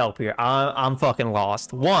need some help here. I'm fucking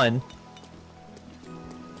lost. One,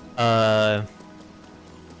 do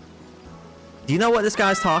you know what this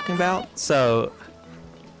guy's talking about? So...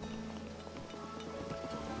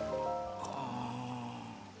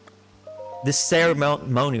 This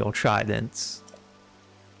ceremonial tridents.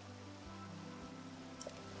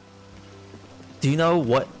 Do you know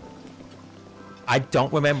what? I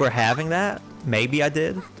don't remember having that. Maybe I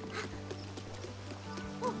did.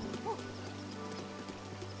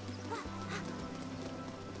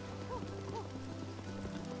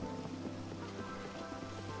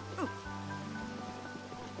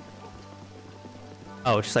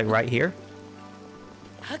 Oh, it's just like right here?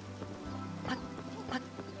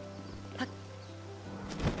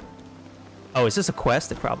 Oh, is this a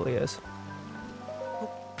quest? It probably is.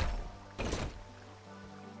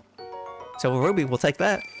 So Ruby, we'll take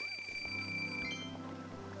that.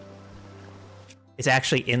 It's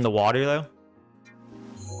actually in the water, though.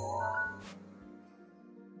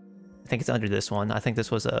 I think it's under this one. I think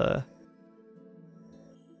this was a...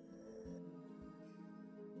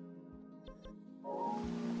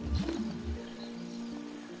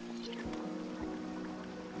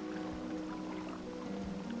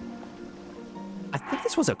 I think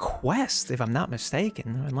this was a quest, if I'm not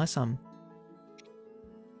mistaken, unless I'm...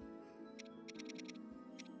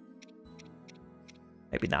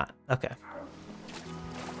 Maybe not. Okay.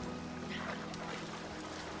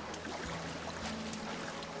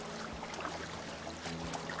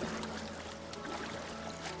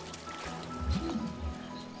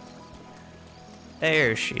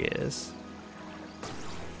 There she is.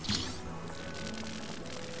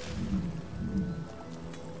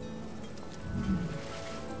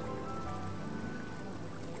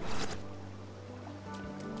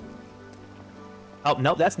 Oh,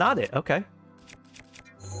 no, that's not it. Okay.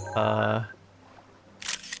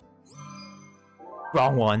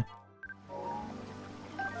 Wrong one.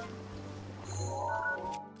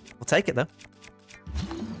 We'll take it, though.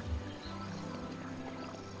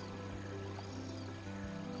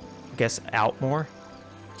 I guess out more.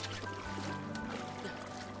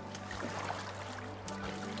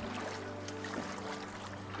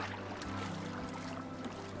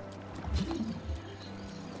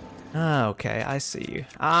 Okay, I see you.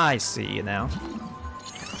 I see you now.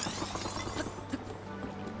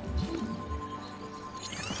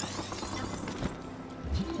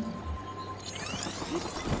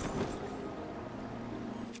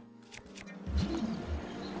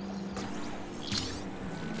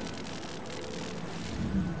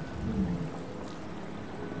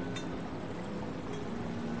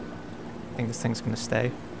 I think this thing's gonna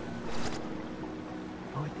stay.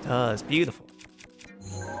 Oh, it does. Beautiful.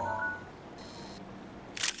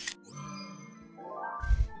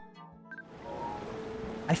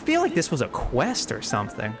 I feel like this was a quest or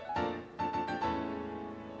something.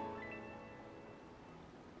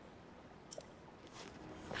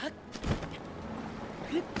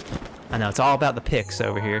 I know, it's all about the picks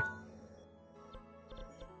over here.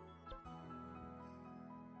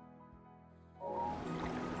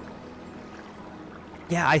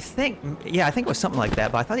 Yeah, I think it was something like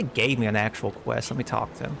that, but I thought he gave me an actual quest. Let me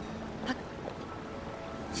talk to him.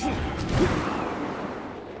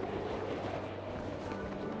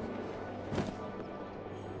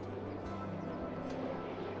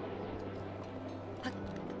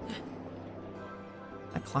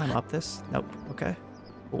 Can I climb up this? Nope. Okay.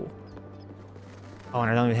 Cool. Oh,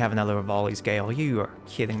 and I don't even have another Rivali's Gale. You are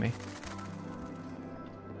kidding me.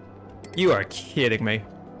 You are kidding me.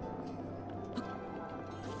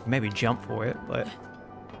 Maybe jump for it, but...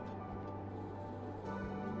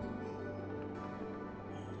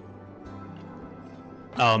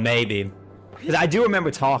 Oh, maybe. Because I do remember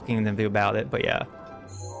talking to them about it, but yeah.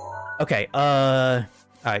 Okay,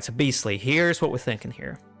 alright, so Beastly, here's what we're thinking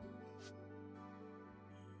here.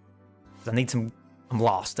 I need some... I'm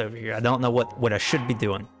lost over here. I don't know what I should be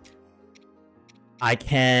doing. I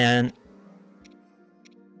can...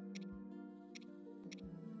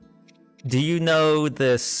 Do you know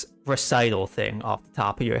this recital thing off the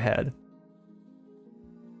top of your head?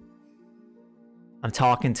 I'm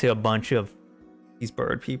talking to a bunch of these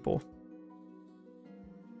bird people.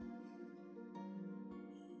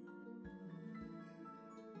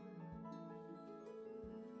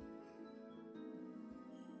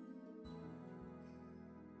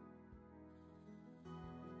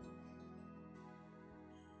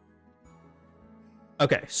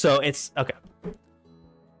 Okay, so it's... Okay.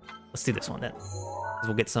 Let's do this one then. 'Cause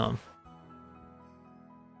we'll get some.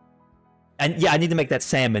 And yeah, I need to make that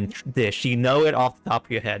salmon dish. You know it off the top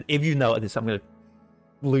of your head. If you know this, I'm gonna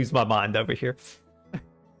lose my mind over here.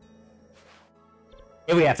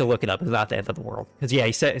 If we have to look it up, it's not the end of the world. Because yeah,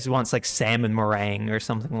 he said he wants like salmon meringue or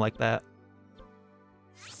something like that.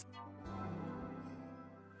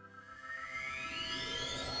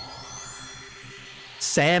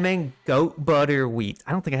 Salmon, goat butter, wheat.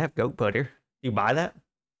 I don't think I have goat butter. You buy that?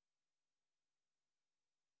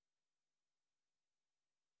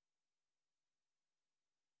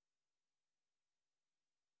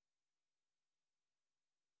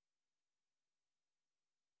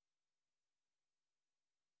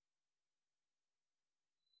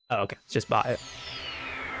 Oh, okay. Just buy it.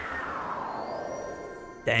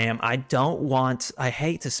 Damn, I don't want... I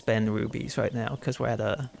hate to spend rubies right now, because we're at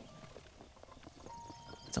a...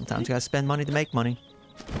 Sometimes you gotta spend money to make money.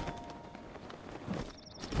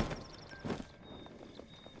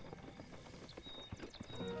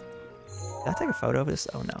 Did I take a photo of this?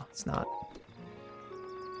 Oh no, it's not.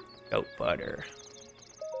 Goat butter.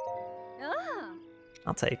 Ah.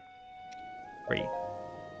 I'll take 3.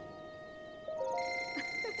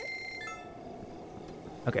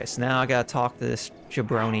 Okay, so now I gotta talk to this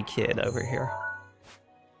jabroni kid over here.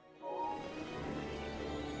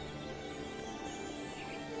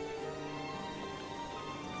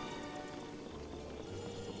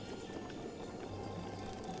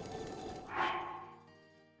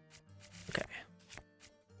 Okay.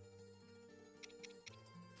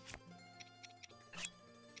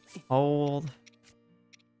 Hold.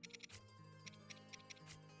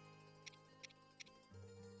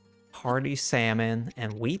 Hearty salmon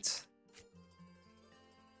and wheat.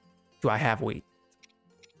 Do I have wheat?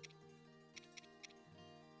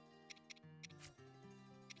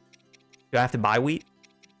 Do I have to buy wheat?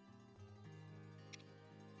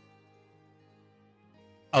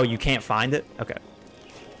 Oh, you can't find it? Okay.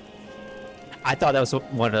 I thought that was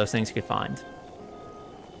one of those things you could find.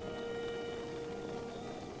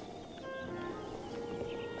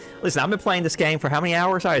 Listen, I've been playing this game for how many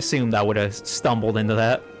hours? I assumed I would have stumbled into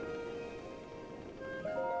that.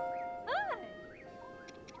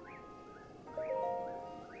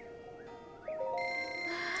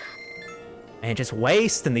 Man, just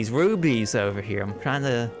wasting these rubies over here. I'm trying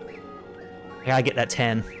to... I gotta get that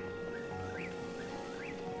 10.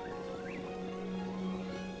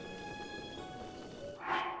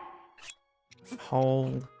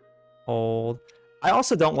 Hold. Hold. I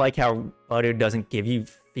also don't like how butter doesn't give you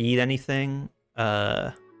feed anything.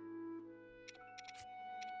 Originally,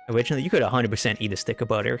 you could 100% eat a stick of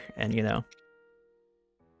butter, and you know.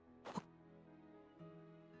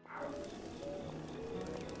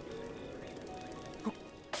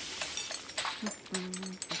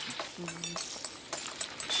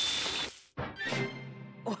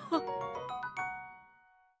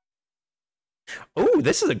 Ooh,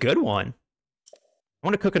 this is a good one. I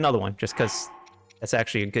want to cook another one, just because that's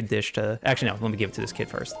actually a good dish to... Actually, no, let me give it to this kid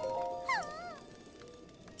first.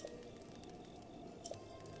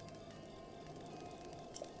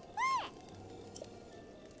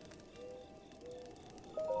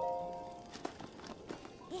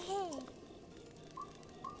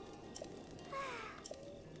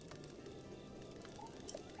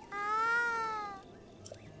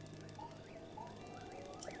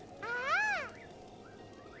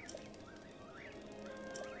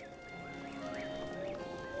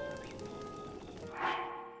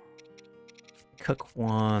 cook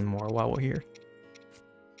one more while we're here.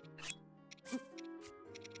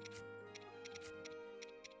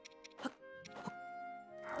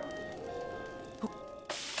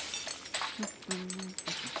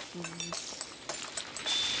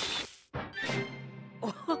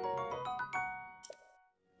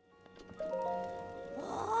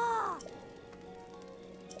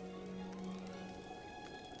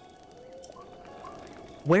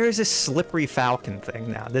 Where is this slippery falcon thing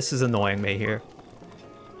now? This is annoying me here.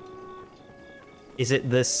 Is it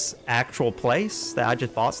this actual place that I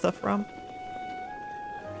just bought stuff from?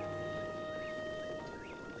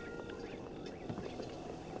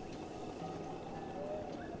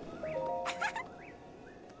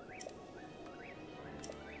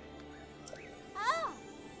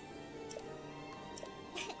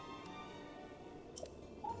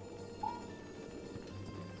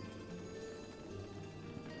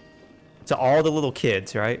 To all the little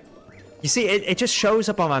kids, right? You see, it just shows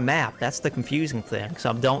up on my map. That's the confusing thing. So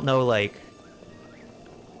I don't know, like...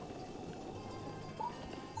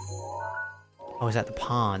 Oh, is that the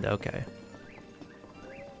pond? Okay.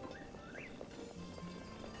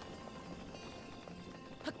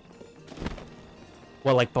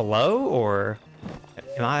 Well, like below, or...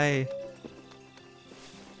 Am I...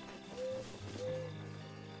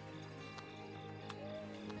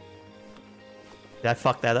 Did I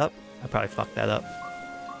fuck that up? I probably fucked that up.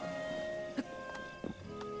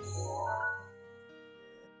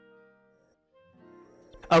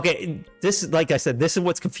 Okay, this is, like I said, this is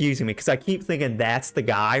what's confusing me, because I keep thinking that's the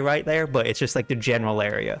guy right there, but it's just like the general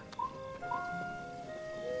area.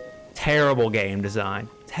 Terrible game design.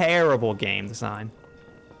 Terrible game design.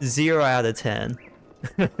 0 out of 10.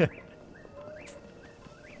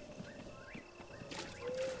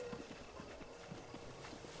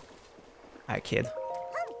 Alright, kid.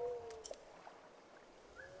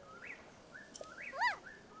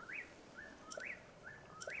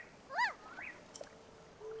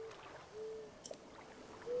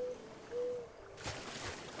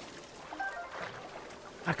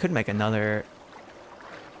 I could make another...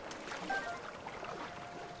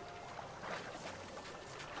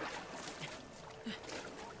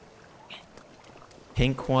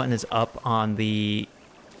 Pink one is up on the...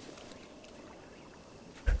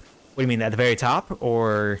 What do you mean, at the very top,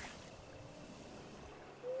 or...?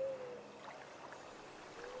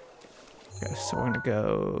 Okay, so we're gonna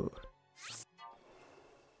go...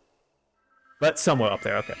 But somewhere up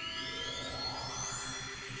there, okay.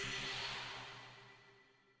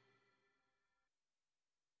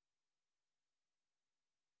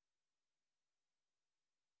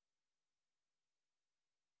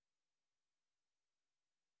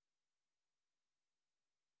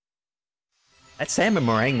 That salmon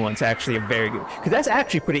meringue one's actually a very good, because that's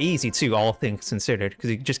actually pretty easy too, all things considered, because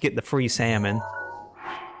you just get the free salmon,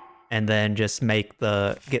 and then just make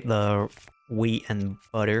get the wheat and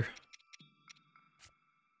butter.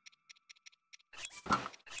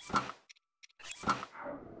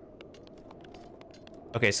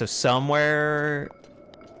 Okay, so somewhere...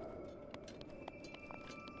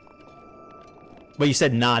 Well, you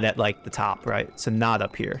said not at, like, the top, right? So not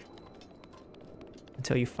up here.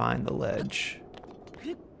 Until you find the ledge.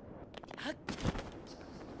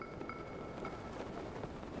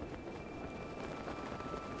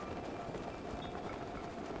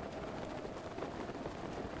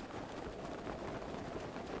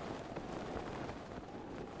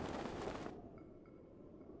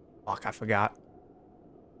 Fuck, I forgot.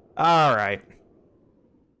 Alright.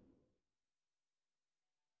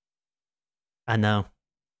 I know.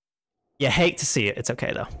 You hate to see it. It's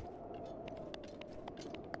okay, though.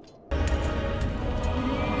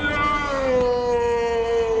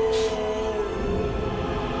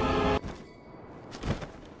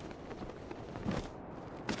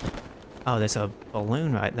 Oh, there's a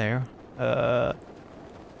balloon right there.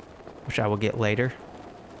 Which I will get later.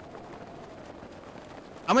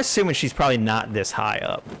 I'm assuming she's probably not this high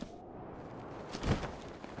up.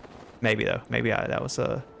 Maybe, though. Maybe that was,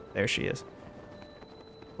 there she is.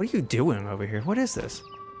 What are you doing over here? What is this?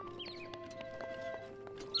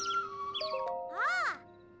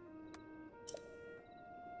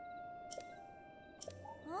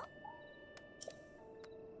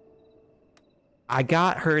 I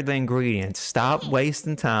got her the ingredients. Stop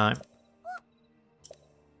wasting time.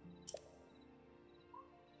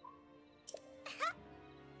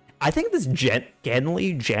 I think this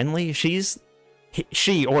Genly,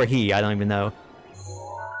 she or he, I don't even know.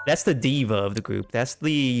 That's the diva of the group. That's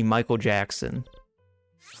the Michael Jackson.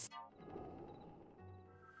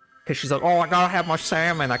 Because she's like, oh, I gotta have my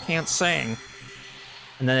salmon. I can't sing.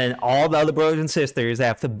 And then all the other brothers and sisters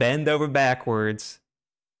have to bend over backwards.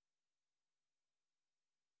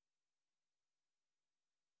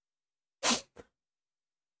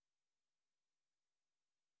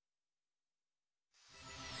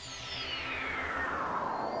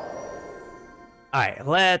 Alright,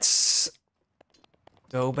 let's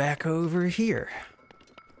go back over here.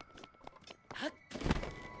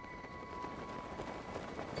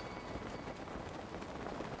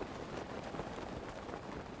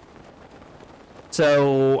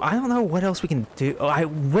 So, I don't know what else we can do. Oh, I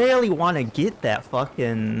really want to get that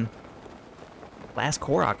fucking last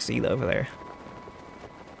Korok seed over there.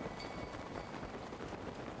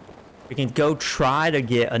 We can go try to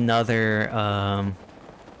get another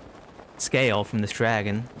scale from this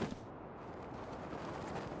dragon.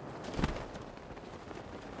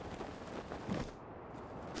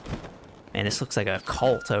 Man, this looks like a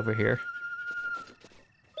cult over here.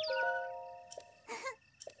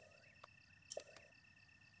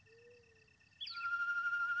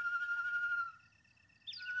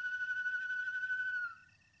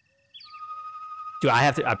 Do I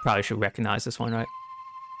have to? I probably should recognize this one, right?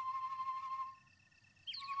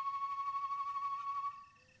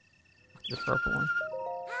 The purple one.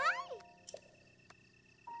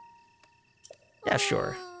 Yeah,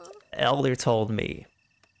 sure. The elder told me.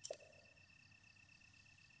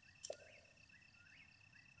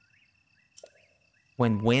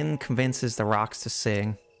 When wind convinces the rocks to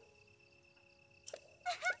sing.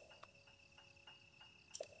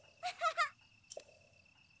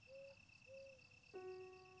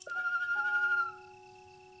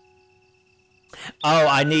 Oh,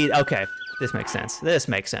 I need... Okay, this makes sense. This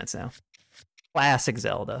makes sense now. Classic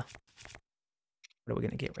Zelda. What are we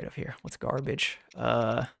gonna get rid of here? What's garbage?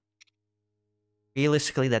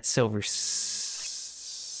 Realistically, that's silver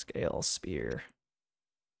scale spear.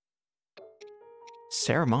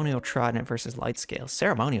 Ceremonial trident versus light scale.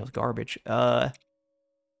 Ceremonial's garbage. Okay.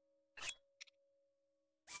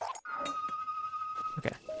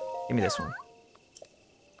 Give me this one.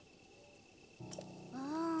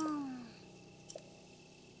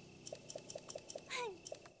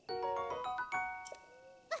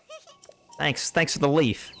 Thanks for the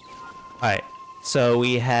leaf. Alright, so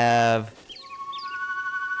we have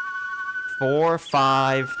 4,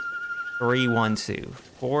 5, 3, 1, 2.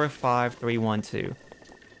 4, 5, 3, 1, 2.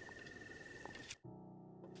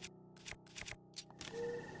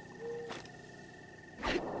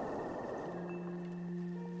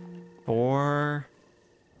 Four,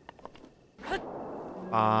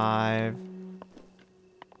 5,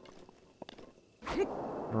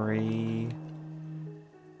 3,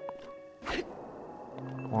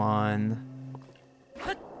 1,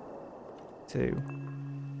 2.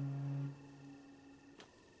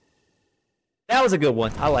 That was a good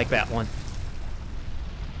one. I like that one.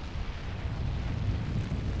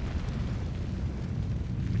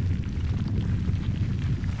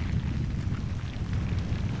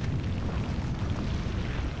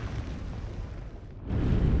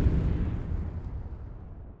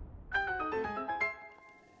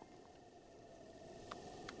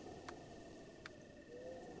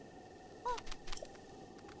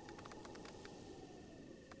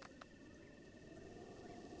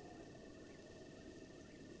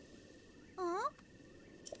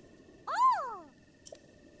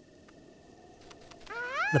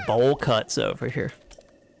 The bowl cuts over here.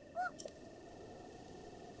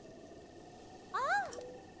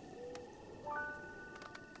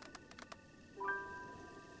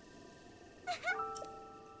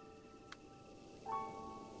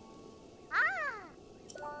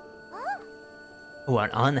 Oh, an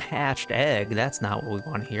unhatched egg. That's not what we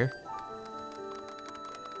want to hear.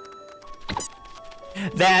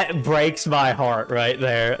 That breaks my heart right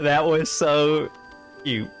there. That was so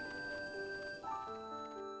cute.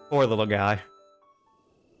 Poor little guy.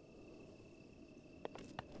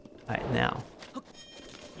 Alright, now.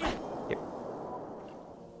 Here.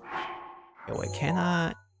 Oh, wait, can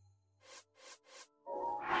I?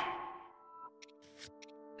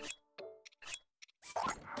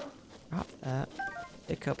 Drop that.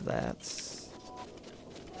 Pick up that.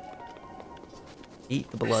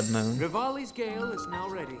 Eat the blood moon. Rivali's gale is now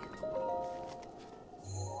ready.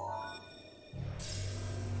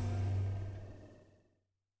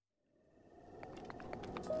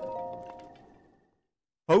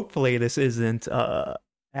 Hopefully this isn't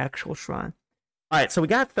actual shrine. All right, so we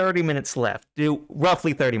got 30 minutes left.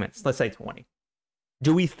 Roughly 30 minutes. Let's say 20.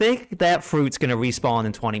 Do we think that fruit's gonna respawn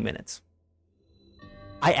in 20 minutes?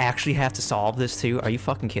 I actually have to solve this too. Are you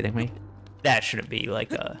fucking kidding me? That shouldn't be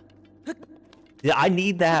like a... Yeah, I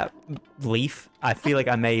need that leaf. I feel like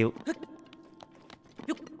I may...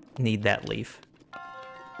 need that leaf.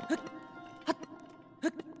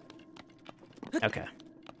 Okay.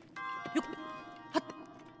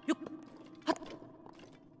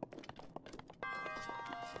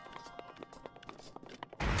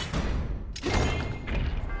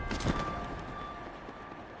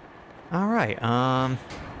 All right.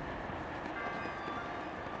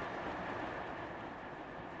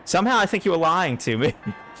 Somehow I think you were lying to me.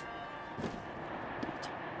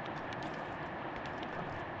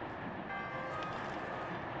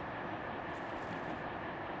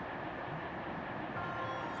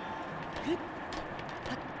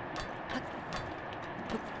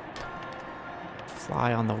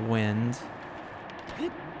 Fly on the wind.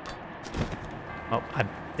 Oh,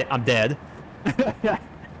 I'm dead.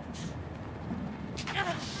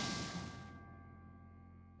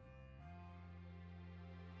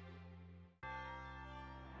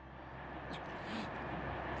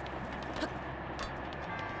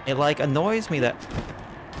 It, like, annoys me that...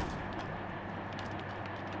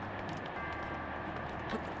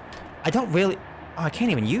 I don't really... Oh, I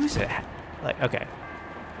can't even use it. Like, okay.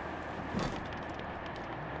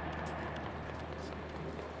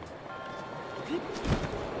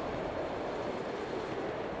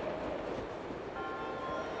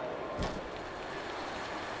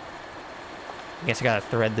 I guess I gotta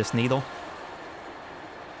thread this needle.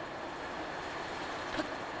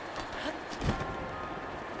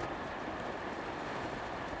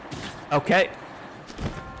 Okay.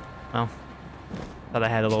 Well, thought I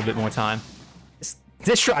had a little bit more time.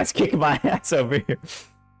 This try's kicking my ass over here.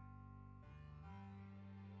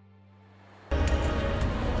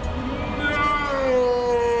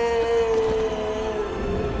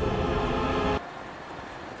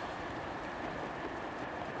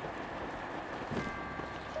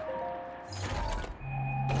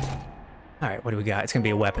 Alright, what do we got? It's gonna be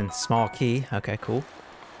a weapon. Small key. Okay, cool.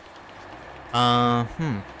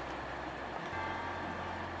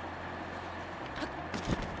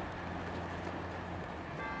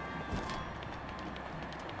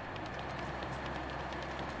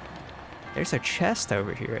 There's a chest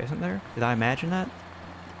over here, isn't there? Did I imagine that?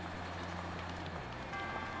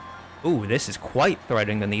 Ooh, this is quite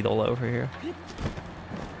threading the needle over here.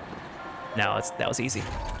 No, that was easy.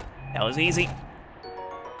 That was easy.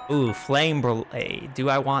 Ooh, flame blade. Do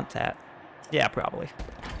I want that? Yeah, probably.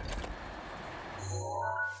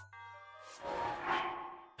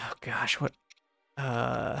 Oh gosh, what?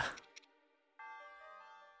 Yeah,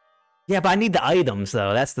 but I need the items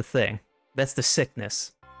though. That's the thing. That's the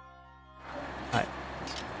sickness. Alright.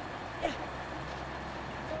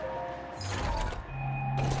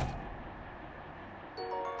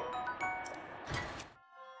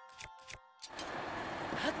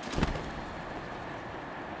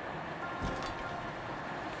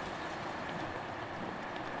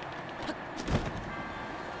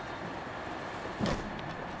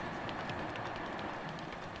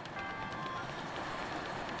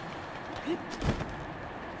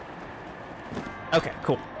 Okay,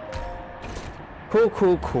 cool.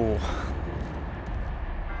 Cool.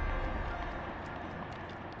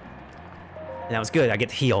 And that was good. I get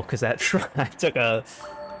to heal because that I took a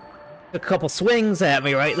couple swings at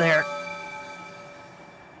me right there.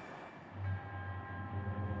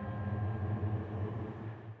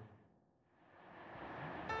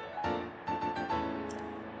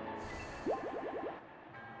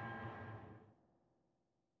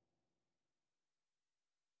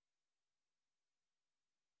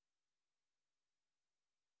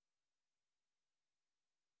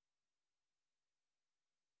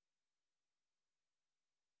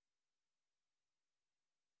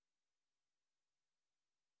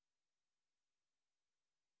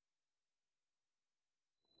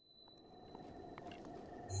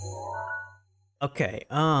 Okay,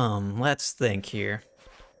 let's think here.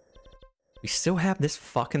 We still have this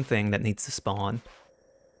fucking thing that needs to spawn.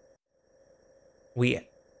 I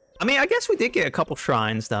mean, I guess we did get a couple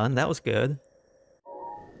shrines done. That was good.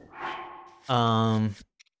 Let's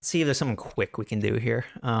see if there's something quick we can do here.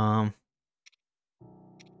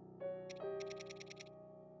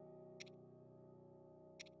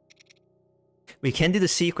 We can do the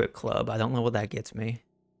secret club. I don't know what that gets me.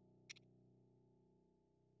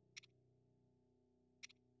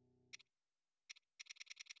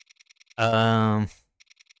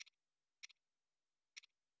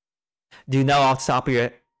 Do you know off the top of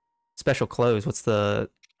your special clothes? What's the...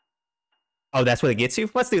 Oh, that's what it gets you?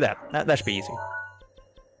 Let's do that. That should be easy.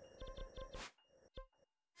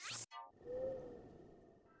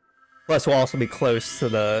 Plus, we'll also be close to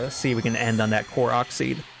the... See if we can end on that Korok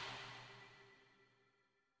seed.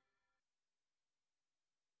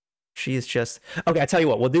 She is just... Okay, I tell you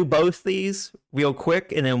what. We'll do both these real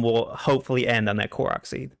quick, and then we'll hopefully end on that Korok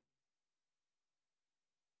seed.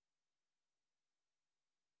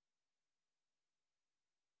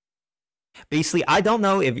 Basically, I don't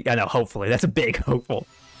know if... I know, hopefully. That's a big hopeful.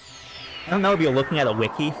 I don't know if you're looking at a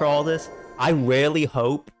wiki for all this. I rarely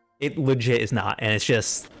hope it legit is not, and it's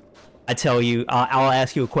just... I tell you, I'll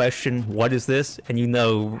ask you a question, what is this? And you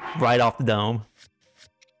know right off the dome.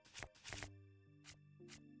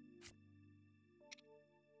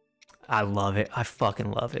 I love it. I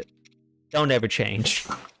fucking love it. Don't ever change.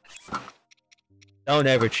 Don't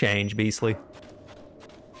ever change, Beastly.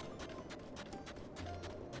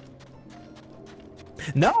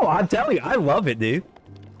 No, I'm telling you, I love it, dude.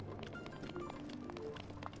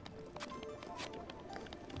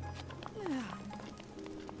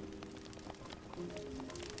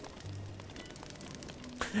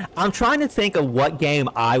 I'm trying to think of what game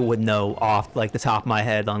I would know off like the top of my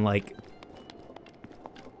head on like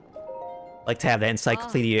to have that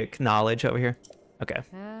encyclopedic knowledge over here. Okay.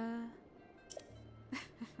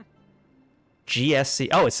 GSC.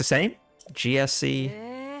 Oh, it's the same?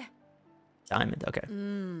 GSC. Diamond. Okay.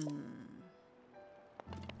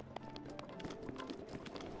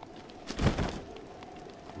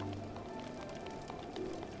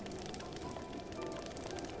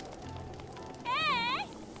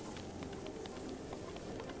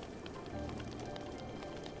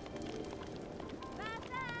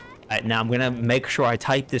 Alright, now I'm gonna make sure I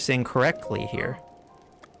type this in correctly here.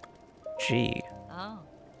 G.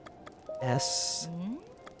 S.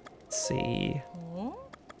 C.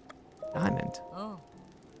 Diamond.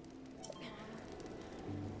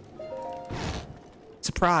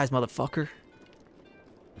 Surprise, motherfucker.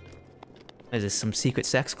 Is this some secret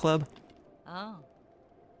sex club?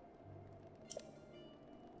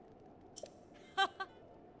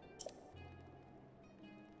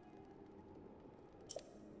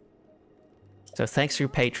 So thanks for your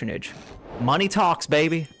patronage. Money talks,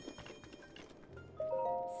 baby.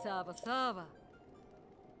 Saba.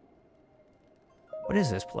 What is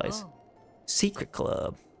this place? Secret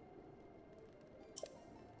club.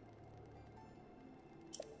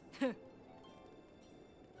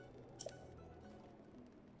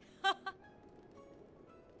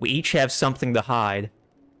 We each have something to hide.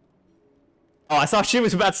 Oh, I thought she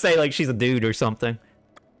was about to say like she's a dude or something.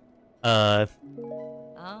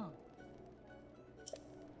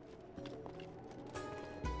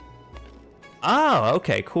 Oh,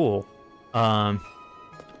 okay, cool.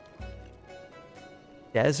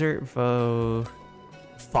 Desert Vo...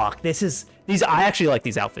 Fuck, these... I actually like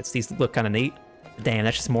these outfits. These look kind of neat. Damn,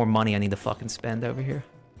 that's just more money I need to fucking spend over here.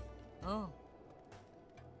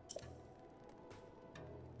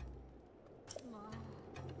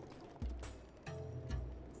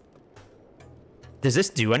 Does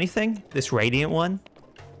this do anything? This radiant one?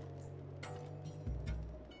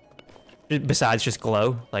 Besides just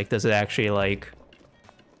glow? Like, does it actually, like...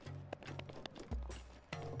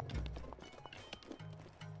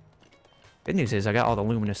 Good news is I got all the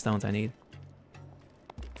luminous stones I need.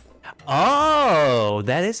 Oh!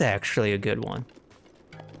 That is actually a good one.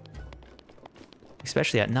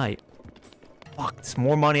 Especially at night. Fuck, it's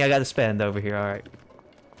more money I gotta spend over here, alright.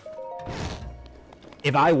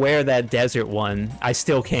 If I wear that desert one, I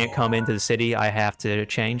still can't come into the city. I have to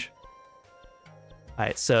change.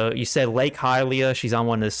 Alright, so you said Lake Hylia. She's on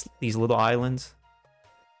one of these little islands.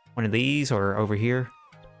 One of these, or over here?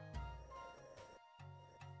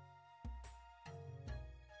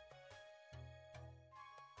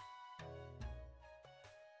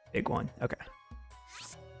 Big one, okay.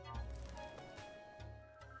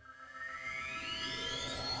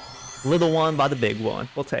 Little one by the big one.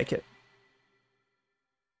 We'll take it.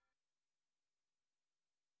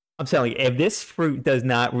 I'm telling you, if this fruit does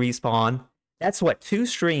not respawn, that's what, 2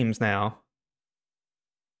 streams now.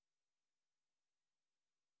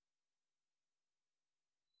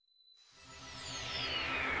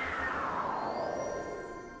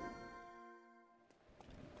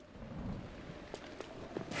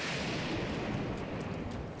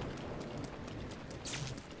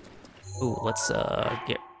 Ooh, let's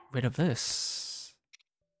get rid of this.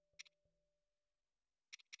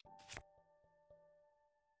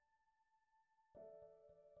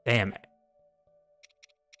 Damn it.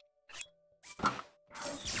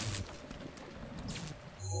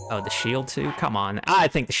 Oh, the shield too? Come on. I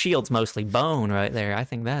think the shield's mostly bone right there. I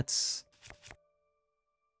think that's...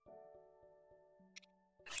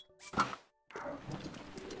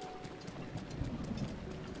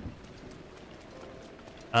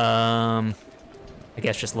 I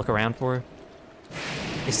guess just look around for her.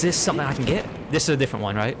 Is this something I can get? This is a different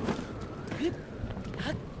one, right?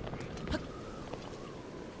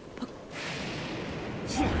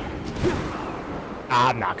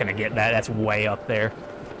 I'm not gonna get that. That's way up there.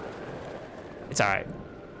 It's alright.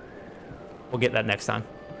 We'll get that next time.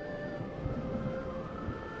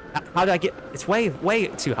 How did I get... It's way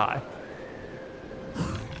too high.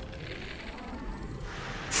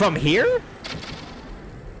 From here?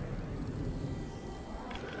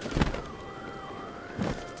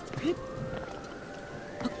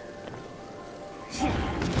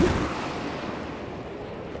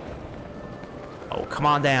 Oh, come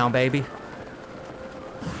on down, baby.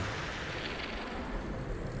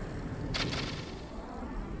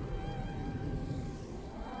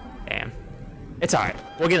 Damn. It's alright.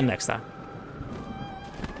 We'll get him next time.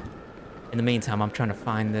 In the meantime, I'm trying to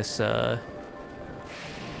find this,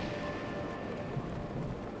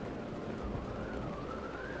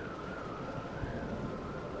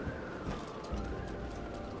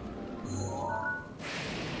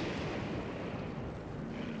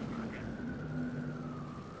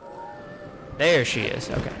 There she is.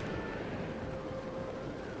 Okay.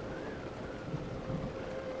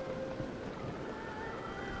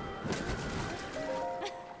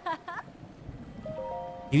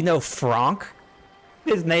 You know Franck?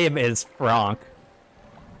 His name is Franck.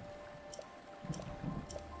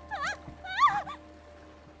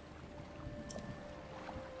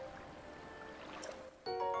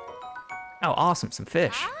 Oh, awesome. Some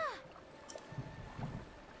fish.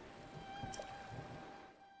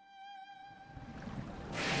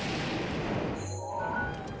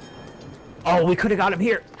 Oh, we could have got him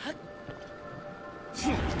here.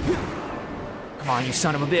 Come on, you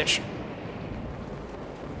son of a bitch.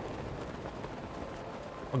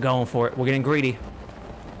 We're going for it. We're getting greedy.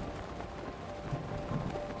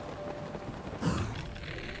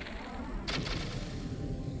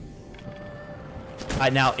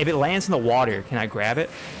 Alright, now, if it lands in the water, can I grab it?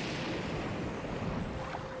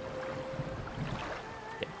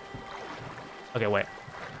 Okay, wait.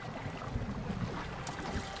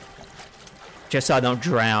 Just so I don't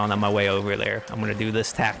drown on my way over there, I'm gonna do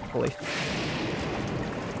this tactically.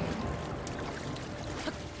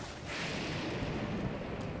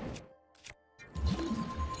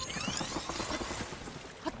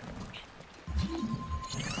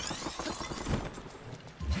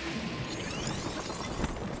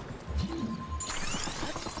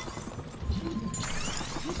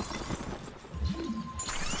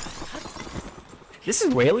 This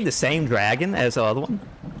is really the same dragon as the other one?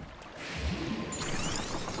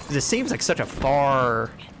 It seems like such a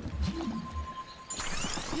far...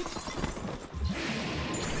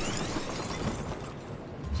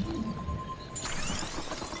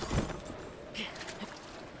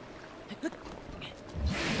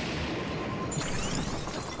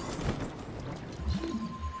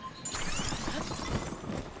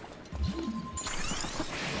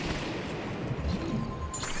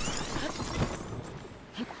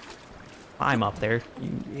 I'm up there.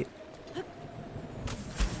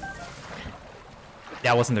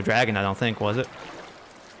 That wasn't the dragon, I don't think, was it?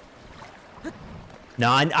 No,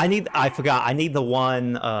 I forgot. I need the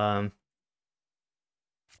one, the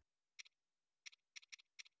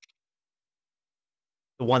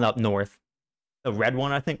one up north. The red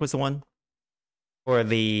one, I think, was the one. Or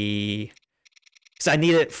the... Because I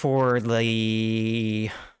need it for the...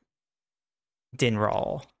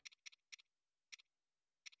 Dinral.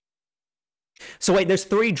 So wait, there's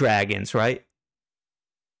 3 dragons, right?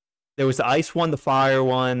 There was the ice one, the fire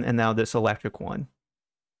one, and now this electric one.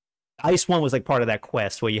 The ice one was like part of that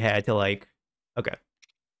quest where you had to like... Okay.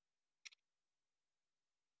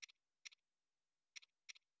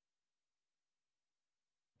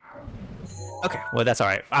 Okay, well that's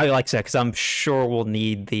alright. I like that because I'm sure we'll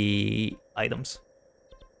need the items.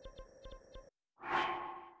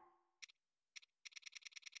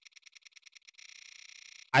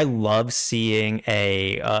 I love seeing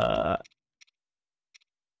a,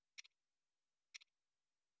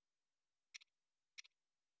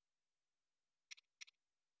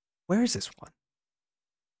 Where is this one?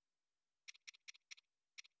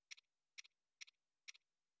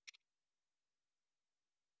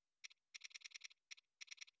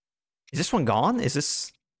 Is this one gone? Is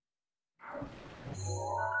this...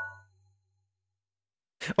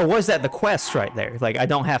 Or was that the quest right there? Like, I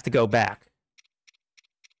don't have to go back.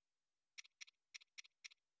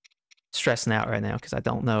 Stressing out right now because I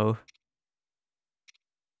don't know.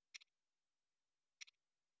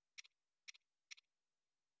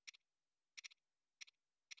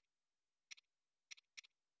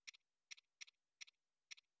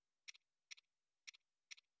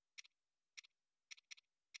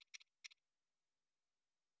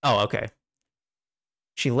 Oh, okay.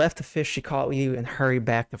 She left the fish she caught with you and hurried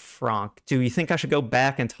back to Franck. Do you think I should go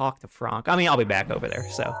back and talk to Franck? I mean, I'll be back over there,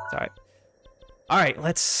 so it's alright. Alright,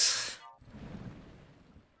 let's...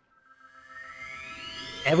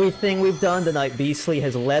 Everything we've done tonight, Beastly,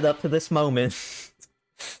 has led up to this moment.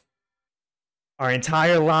 Our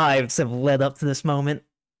entire lives have led up to this moment.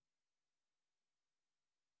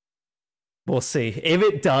 We'll see. If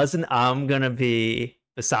it doesn't, I'm gonna be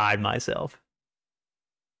beside myself.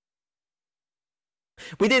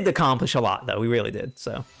 We did accomplish a lot, though. We really did,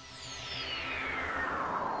 so.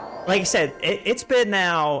 Like I said, it's been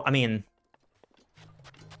now, I mean...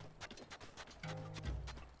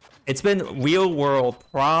 It's been real world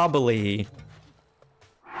probably...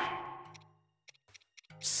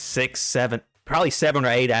 probably 7 or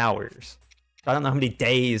 8 hours. I don't know how many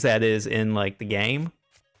days that is in, like, the game.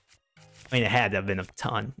 I mean, it had to have been a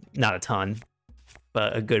ton. Not a ton,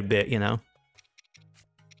 but a good bit, you know?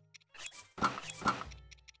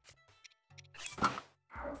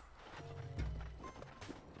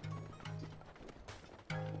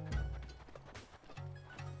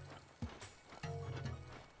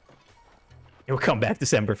 It will come back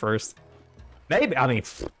December 1st. Maybe, I mean,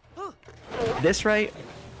 this rate?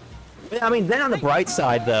 I mean, then on the bright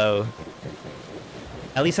side, though,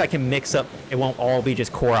 at least I can mix up. It won't all be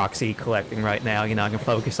just Korok seed collecting right now. You know, I can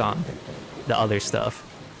focus on the other stuff.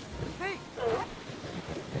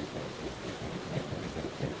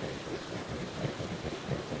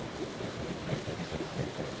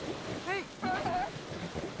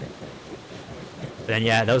 Then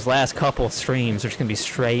yeah, those last couple streams are just gonna be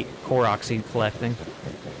straight Korok seed collecting.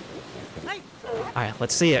 Alright,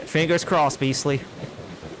 let's see it. Fingers crossed, Beastly.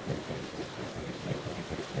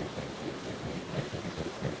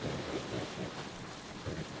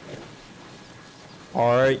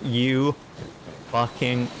 Are you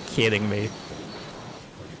fucking kidding me?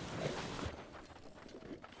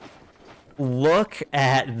 Look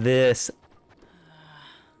at this.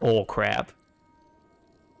 Oh crap.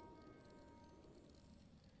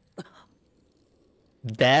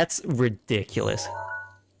 That's ridiculous.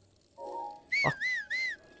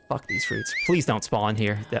 Fuck these fruits. Please don't spawn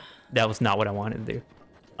here. That was not what I wanted to do.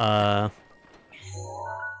 Well,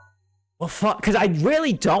 fuck, because I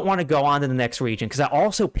really don't want to go on to the next region, because I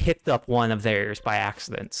also picked up one of theirs by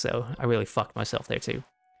accident, so I really fucked myself there, too.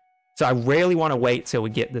 So I really want to wait till we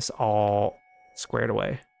get this all squared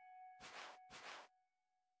away.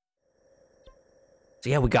 So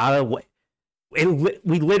yeah, we gotta wait.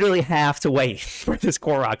 We literally have to wait for this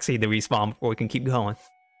Korok seed to respawn before we can keep going.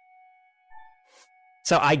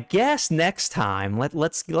 So I guess next time,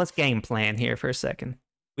 let's game plan here for a second.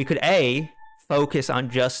 We could A, focus on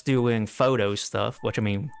just doing photo stuff, which I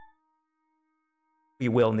mean, we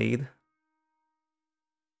will need.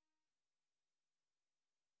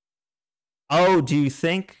 Oh, do you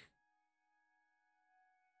think?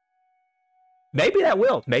 Maybe that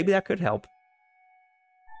will. Maybe that could help.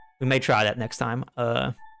 We may try that next time.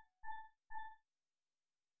 So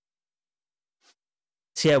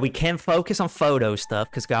yeah, we can focus on photo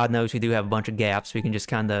stuff, because God knows we do have a bunch of gaps. We can just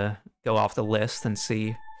kind of go off the list and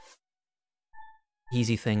see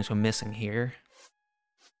easy things we're missing here.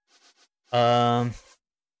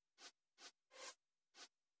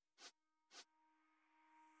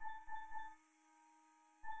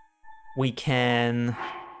 We can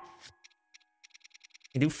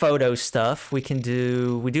do photo stuff. We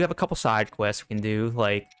do have a couple side quests we can do,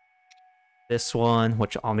 like this one,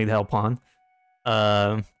 which I'll need help on.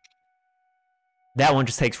 That one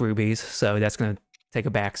just takes rubies, so that's gonna take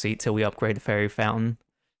a backseat till we upgrade the fairy fountain.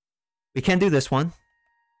 We can do this one.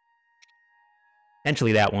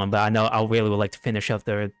 Potentially that one, but I know I really would like to finish up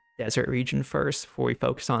the desert region first before we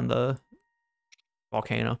focus on the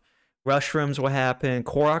volcano. Rush rooms will happen.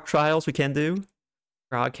 Korok trials we can do.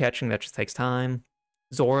 Frog catching, that just takes time.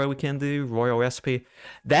 Zora we can do. Royal recipe.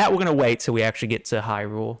 That we're gonna wait till we actually get to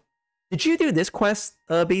Hyrule. Did you do this quest,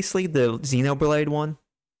 Beastly? The Xenoblade one?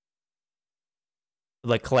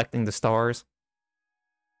 Like collecting the stars?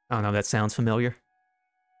 I don't know, that sounds familiar.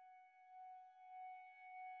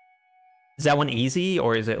 Is that one easy,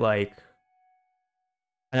 or is it like...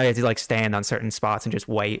 I know you have to like stand on certain spots and just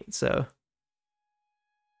wait, so...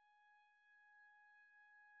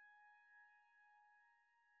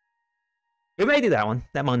 We may do that one.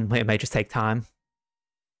 That one may just take time.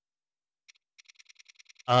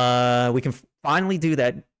 We can finally do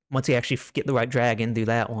that once we actually get the right dragon, do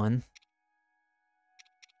that one.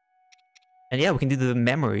 And yeah, we can do the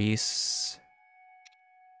memories.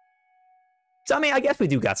 So, I mean, I guess we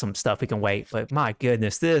do got some stuff we can wait, but my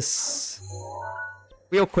goodness, this...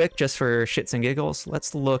 Real quick, just for shits and giggles,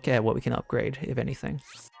 let's look at what we can upgrade, if anything.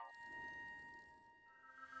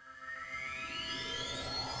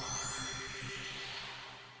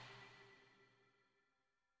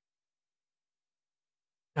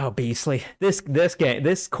 Oh, Beastly. This game,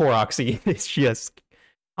 this Koroxy is just...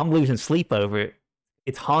 I'm losing sleep over it.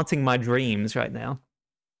 It's haunting my dreams right now.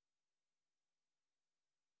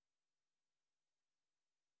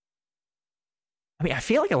 I mean, I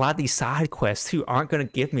feel like a lot of these side quests, too, aren't going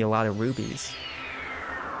to give me a lot of rubies.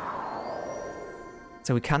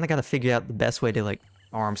 So we kind of got to figure out the best way to, like,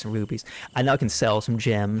 farm some rubies. I know I can sell some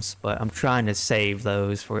gems, but I'm trying to save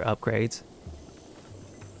those for upgrades.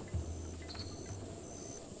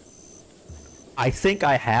 I think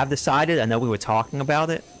I have decided, I know we were talking about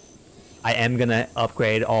it, I am going to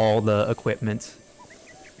upgrade all the equipment.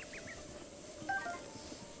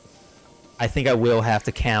 I think I will have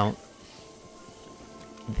to count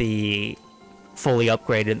the fully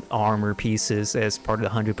upgraded armor pieces as part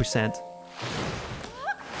of the 100%.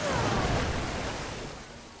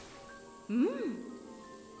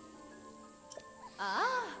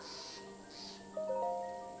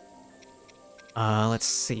 Let's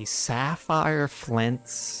see. Sapphire,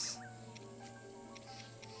 flint,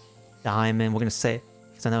 diamond. We're gonna say,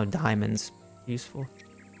 because I know diamond's useful.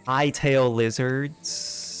 Hightail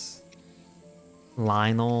lizards.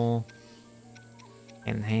 Lionel.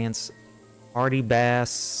 Enhance. Hardy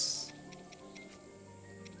bass.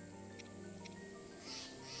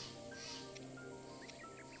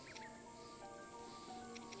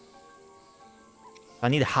 I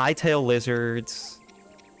need hightail lizards.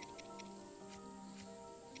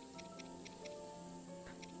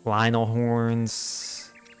 Lionel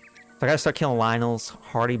horns. So I gotta start killing Lionels.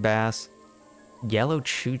 Hardy bass. Yellow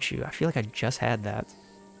choo-choo. I feel like I just had that.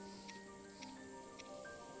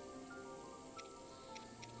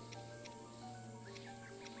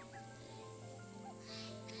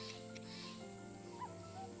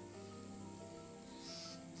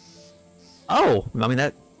 Oh! I mean,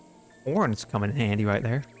 that horn's coming in handy right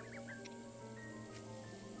there.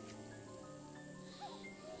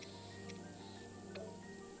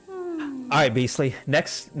 Alright, Beastly.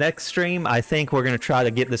 Next stream, I think we're gonna try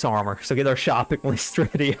to get this armor. So get our shopping list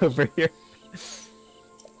ready over here.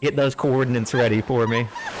 Get those coordinates ready for me.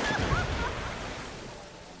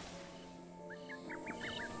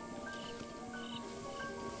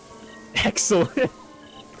 Excellent.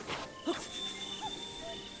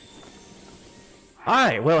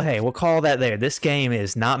 Alright, well, hey, we'll call that there. This game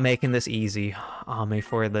is not making this easy on me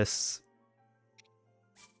for this...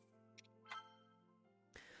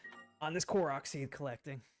 on this Korok seed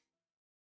collecting.